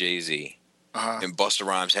Rhymes and Jay-Z, and Busta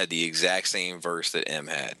Rhymes had the exact same verse that M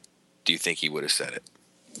had, do you think he would have said it?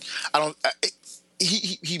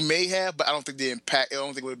 He may have, but I don't think the impact. I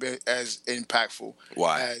don't think it would have been as impactful.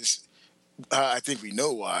 Why? As I think we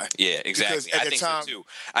know why. Yeah, exactly. I think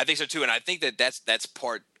so too, and I think that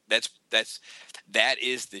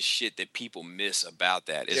is the shit that people miss about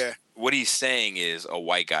that. What he's saying is a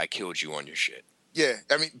white guy killed you on your shit. Yeah,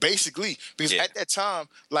 I mean, basically, because at that time,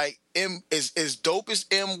 like, M is as dope as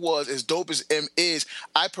M was, as dope as M is.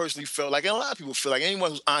 I personally felt like, and a lot of people feel like, anyone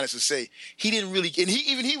who's honest would say he didn't really, and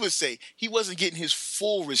he would say he wasn't getting his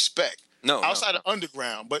full respect. Outside of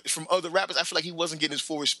underground, but from other rappers, I feel like he wasn't getting his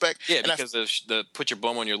full respect. Yeah, because of the put your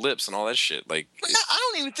bum on your lips and all that shit. Like,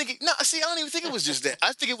 I don't even think it. No, see, I don't even think it was just that.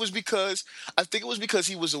 I think it was because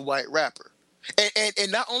he was a white rapper.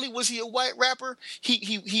 And not only was he a white rapper,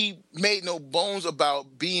 he made no bones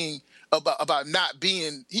about being about not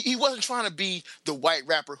being. He wasn't trying to be the white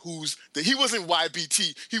rapper he wasn't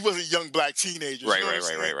YBT. He wasn't Young Black Teenagers. Right.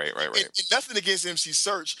 And nothing against MC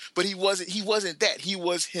Search, but he wasn't that. He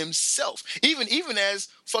was himself. Even as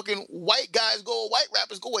fucking white rappers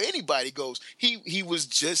go, or anybody goes, he was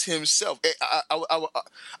just himself.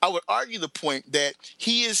 I would argue the point that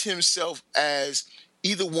he is himself as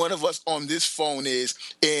either one of us on this phone is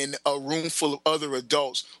in a room full of other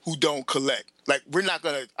adults who don't collect. Like, I'm not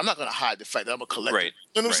gonna hide the fact that I'm a collector. Right.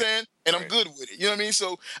 You know what I'm saying? And I'm good with it. You know what I mean?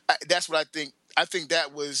 So that's what I think. I think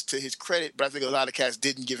that was to his credit, but I think a lot of cats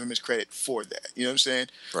didn't give him his credit for that. You know what I'm saying?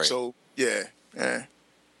 Right. So yeah. And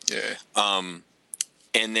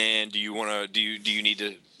then do you need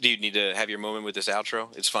to have your moment with this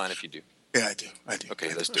outro? It's fine if you do. Yeah, I do.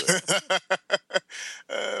 Okay, let's do it.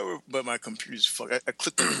 But my computer's fucked. I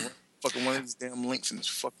clicked on fucking one of these damn links and it's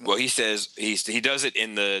fucking. Well, he says he does it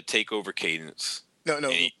in the takeover cadence. No,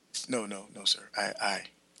 sir. I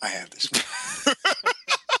have this one.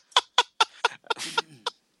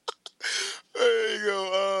 There you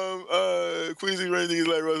go. Queasy Rain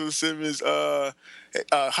like Russell Simmons.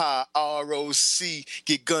 ROC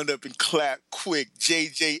get gunned up and clap quick.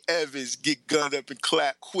 JJ Evans get gunned up and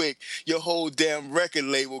clap quick. Your whole damn record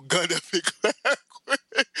label gunned up and clap quick.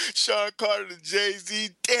 Sean Carter to Jay-Z,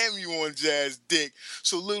 damn you on Jazz Dick.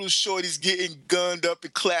 So little shorty's getting gunned up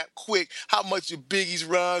and clap quick. How much of Biggie's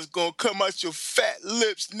rhymes gonna come out your fat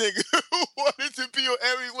lips, nigga? Who wanted to be on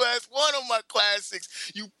every last one of my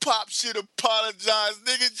classics? You pop shit, apologize,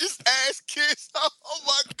 nigga. Just ask Kiss. Oh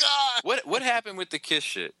my God. What happened with the Kiss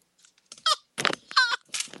shit?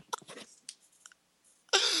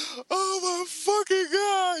 Oh my fucking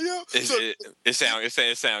God, yo! It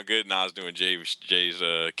sound good. Nas doing Jay's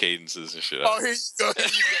cadences and shit. Oh, here you go.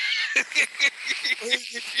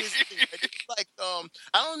 It's like I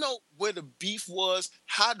don't know where the beef was,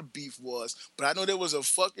 how the beef was, but I know there was a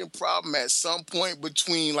fucking problem at some point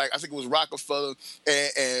between, like, I think it was Rockefeller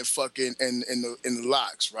and fucking and the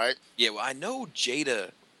Locks, right? Yeah, well, I know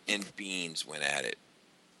Jada and Beans went at it,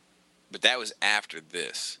 but that was after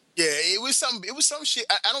this. Yeah, it was some shit.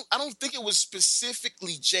 I don't think it was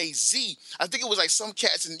specifically Jay-Z. I think it was like some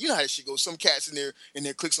cats, and you know how that shit goes. Some cats in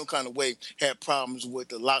their clique some kind of way had problems with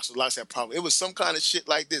the Locks. The Locks had problems. It was some kind of shit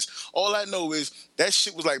like this. All I know is that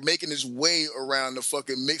shit was like making its way around the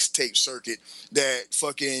fucking mixtape circuit. That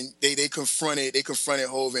fucking they confronted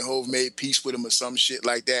Hov, and Hov made peace with him or some shit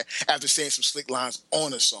like that after saying some slick lines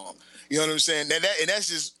on a song. You know what I'm saying? That's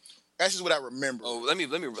just what I remember. Oh, let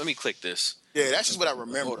me click this. Yeah, that's just what I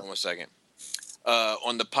remember. Hold on 1 second.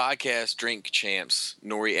 On the podcast Drink Champs,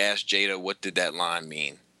 Nori asked Jada, what did that line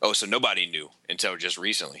mean? Oh, so nobody knew until just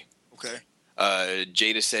recently. Okay.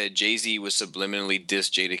 Jada said Jay-Z was subliminally diss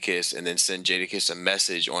Jadakiss and then send Jadakiss a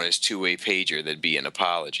message on his two-way pager that'd be an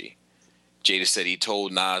apology. Jada said he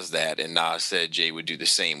told Nas that, and Nas said Jay would do the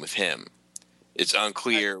same with him. It's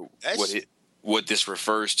unclear what this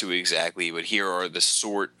refers to exactly, but here are the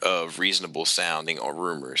sort of reasonable sounding or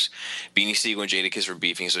rumors. Beanie Sigel and Jadakiss were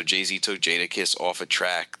beefing, so Jay-Z took Jadakiss off a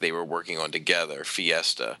track they were working on together,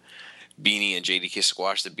 Fiesta. Beanie and Jadakiss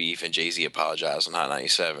squashed the beef, and Jay-Z apologized on Hot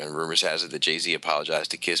 97. Rumors has it that Jay-Z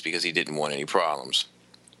apologized to Kiss because he didn't want any problems.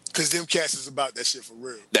 Because them cats is about that shit for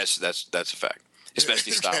real. That's a fact.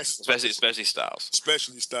 Especially Styles. Especially Styles.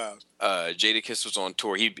 Especially Styles. Jadakiss was on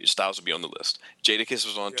tour. Styles would be on the list. Jadakiss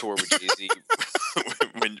was on tour with Jay-Z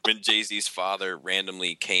when Jay-Z's father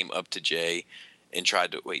randomly came up to Jay and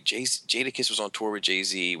tried to Jadakiss was on tour with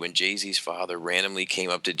Jay-Z when Jay-Z's father randomly came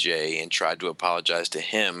up to Jay and tried to apologize to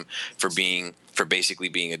him for basically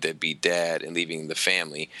being a deadbeat dad and leaving the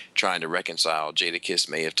family. Trying to reconcile, Jadakiss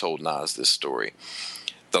may have told Nas this story.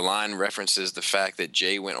 The line references the fact that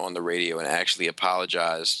Jay went on the radio and actually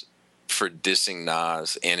apologized for dissing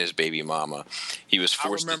Nas and his baby mama. He was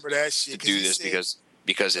forced to do this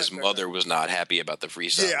because his mother was not happy about the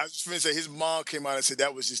freestyle. Yeah, I was just going to say his mom came out and said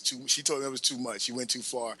that was just too. She told him that was too much. He went too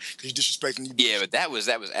far because you disrespecting you. Yeah, but that was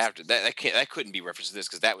after that couldn't be referenced to this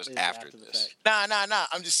because that was after this. Nah.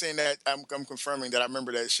 I'm just saying that I'm confirming that I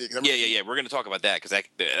remember that shit. Yeah. We're gonna talk about that because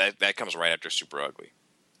that comes right after Super Ugly.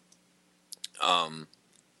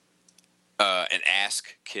 And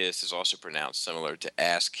Ask Kiss is also pronounced similar to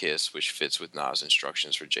Ask Kiss, which fits with Nas'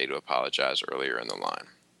 instructions for Jay to apologize earlier in the line.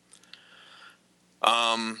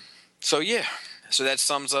 So that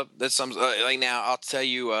sums up. Like now, I'll tell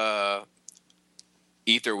you,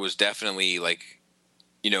 Ether was definitely like,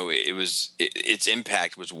 its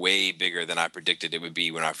impact was way bigger than I predicted it would be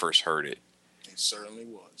when I first heard it. It certainly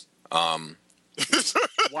was.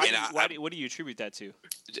 What do you attribute that to?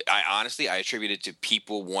 I honestly attribute it to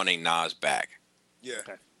people wanting Nas back. Yeah.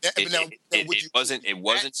 It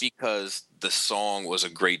wasn't because the song was a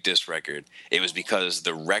great diss record. It was because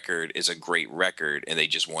the record is a great record, and they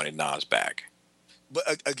just wanted Nas back.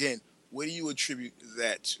 But again, what do you attribute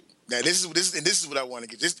that to? Now this is what I want to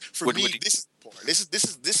get. This is the part.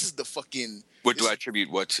 This is the fucking. What do I attribute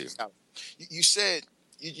what to? You said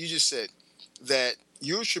you just said that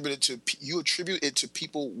you attribute it to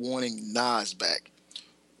people wanting Nas back.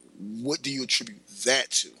 What do you attribute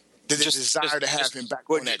that to? The desire to have him back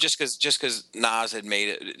on that. Just because Nas had made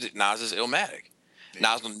it. Nas is Illmatic. Yeah.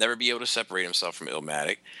 Nas will never be able to separate himself from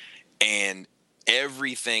Illmatic, and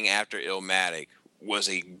everything after Illmatic was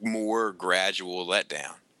a more gradual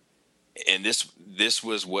letdown. And this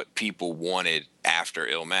was what people wanted after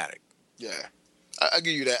Illmatic. Yeah, I'll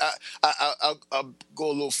give you that. I'll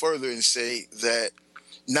go a little further and say that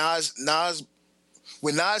Nas,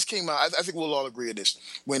 when Nas came out, I think we'll all agree on this.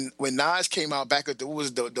 When Nas came out back at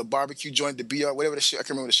the barbecue joint, the BR, whatever the shit, I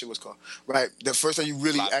can't remember what the shit was called. Right, the first time you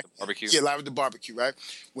really Live at the Barbecue. Yeah, Live at the Barbecue. Right,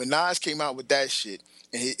 when Nas came out with that shit,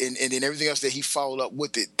 and then everything else that he followed up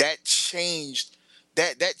with it, that changed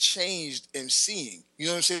MCing. You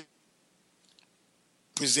know what I'm saying?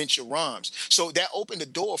 Present your rhymes. So that opened the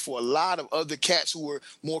door for a lot of other cats who were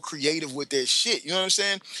more creative with their shit. You know what I'm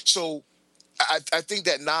saying? So I think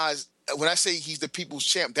that Nas, when I say he's the people's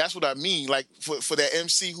champ, that's what I mean. Like for that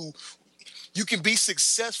MC who you can be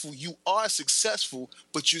successful, you are successful,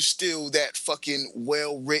 but you're still that fucking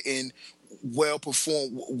well-written,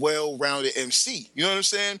 well-performed, well-rounded MC. You know what I'm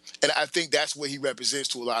saying? And I think that's what he represents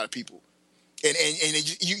to a lot of people. And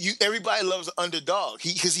you everybody loves an underdog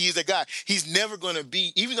because he is a guy. He's never going to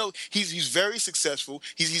be, even though he's very successful.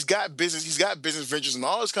 He's got business ventures and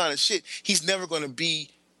all this kind of shit. He's never going to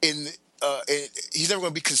be he's never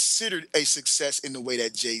going to be considered a success in the way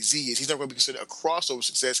that Jay-Z is. He's never going to be considered a crossover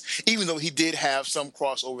success, even though he did have some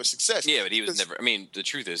crossover success. Yeah, but he was never. I mean, the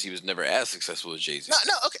truth is, he was never as successful as Jay-Z.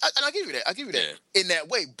 No, okay, and I'll give you that. I'll give you that in that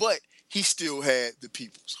way. But he still had the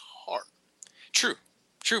people's heart.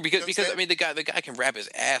 True, because I mean, the guy can rap his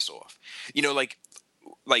ass off.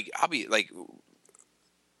 Like I'll be like.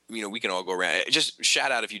 We can all go around. Just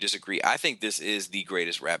shout out if you disagree. I think this is the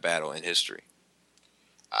greatest rap battle in history.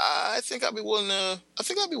 I think I'd be willing to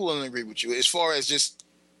agree with you as far as just,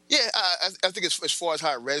 I think as far as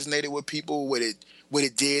how it resonated with people, what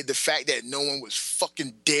it did, the fact that no one was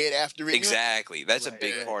fucking dead after it. Exactly, that's a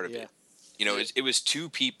big part of it. It was two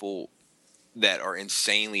people that are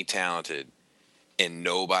insanely talented, and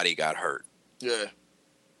nobody got hurt. Yeah.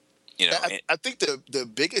 You know, I think the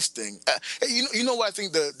biggest thing, you know what I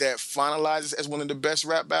think that finalizes as one of the best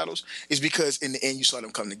rap battles is because in the end you saw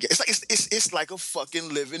them come together. It's like a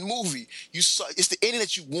fucking living movie. You saw it's the ending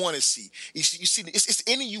that you want to see. You see it's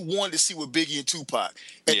the ending you wanted to see with Biggie and Tupac.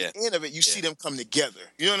 At the end of it, you see them come together.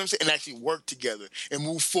 You know what I'm saying? And actually work together and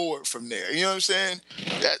move forward from there. You know what I'm saying?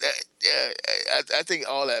 I think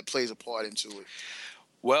all that plays a part into it.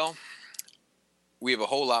 Well, we have a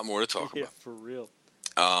whole lot more to talk Yeah, about. for real.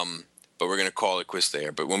 But we're gonna call it quits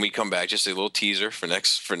there. But when we come back, just a little teaser for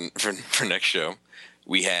next show.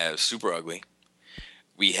 We have Super Ugly.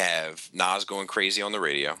 We have Nas going crazy on the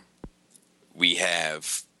radio. We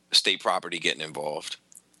have State Property getting involved.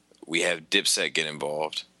 We have Dipset getting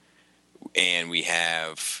involved, and we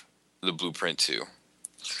have the Blueprint 2.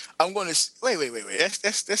 I'm going to wait.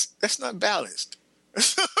 That's not balanced.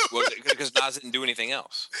 Well, because Nas didn't do anything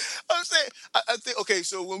else. I'm saying, I think okay.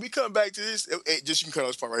 So when we come back to this, just you can cut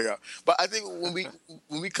this part right here. But I think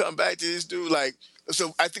when we come back to this, dude, like,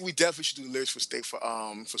 so I think we definitely should do the lyrics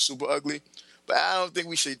for Super Ugly. But I don't think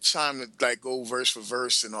we should chime to like go verse for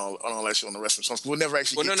verse and all that shit on the rest of the songs. We'll never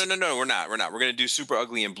actually. Well, no, we're not. We're gonna do Super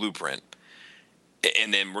Ugly and Blueprint,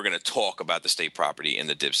 and then we're gonna talk about the State Property and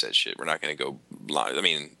the Dipset shit. We're not gonna go line. I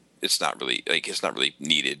mean, it's not really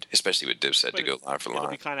needed, especially with Dipset, to go line for line.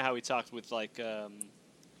 It'll be kind of how we talked with like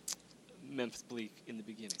Memphis Bleak in the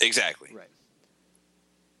beginning. Exactly. Right.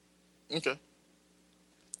 Okay.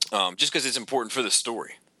 Just because it's important for the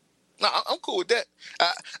story. No, I'm cool with that.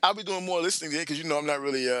 I'll be doing more listening then because I'm not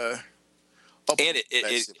really. And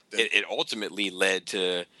it ultimately led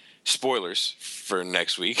to spoilers for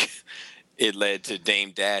next week. It led to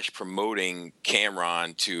Dame Dash promoting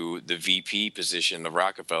Cameron to the VP position of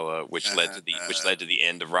Rockefeller, which led to the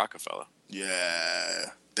end of Rockefeller. Yeah,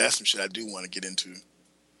 that's some shit I do want to get into.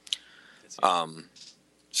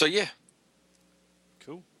 So yeah.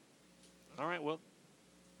 Cool. All right. Well,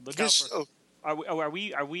 look out for. Are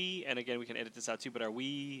we? And again, we can edit this out too. But are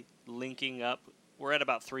we linking up? We're at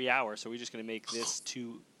about 3 hours, so we're just going to make this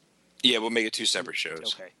 2. Yeah, we'll make it 2 separate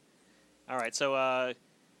shows. Okay. All right. So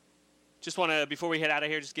just want to, before we head out of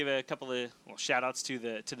here, just give a couple of shout outs to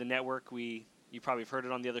the network. You probably have heard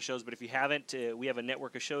it on the other shows, but if you haven't, we have a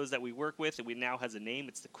network of shows that we work with. It now has a name.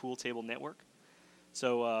 It's the Cool Table Network.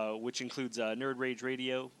 So which includes Nerd Rage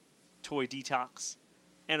Radio, Toy Detox,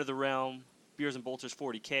 Enter the Realm, Beers and Bolters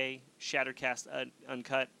 40K, Shattercast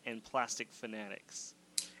Uncut, and Plastic Fanatics.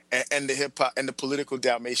 And the hip hop and the political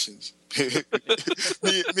Dalmatians.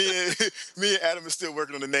 me and Adam are still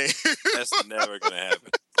working on the name. That's never gonna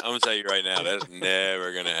happen. I'm gonna tell you right now, that's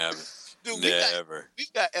never gonna happen. Dude, never.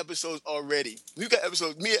 We've got episodes already. We've got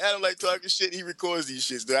episodes. Me and Adam like talking shit. He records these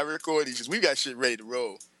shits. Dude, I record these shits. We got shit ready to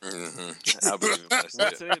roll. Mm-hmm. I believe it.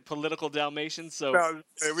 What's in it? Political Dalmatians. So no,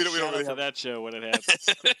 we don't shout really out to that show when it happens.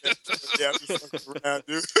 Yeah, I'm just fucking around,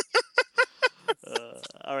 dude.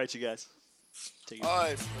 All right, you guys. Take it. All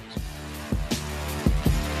right.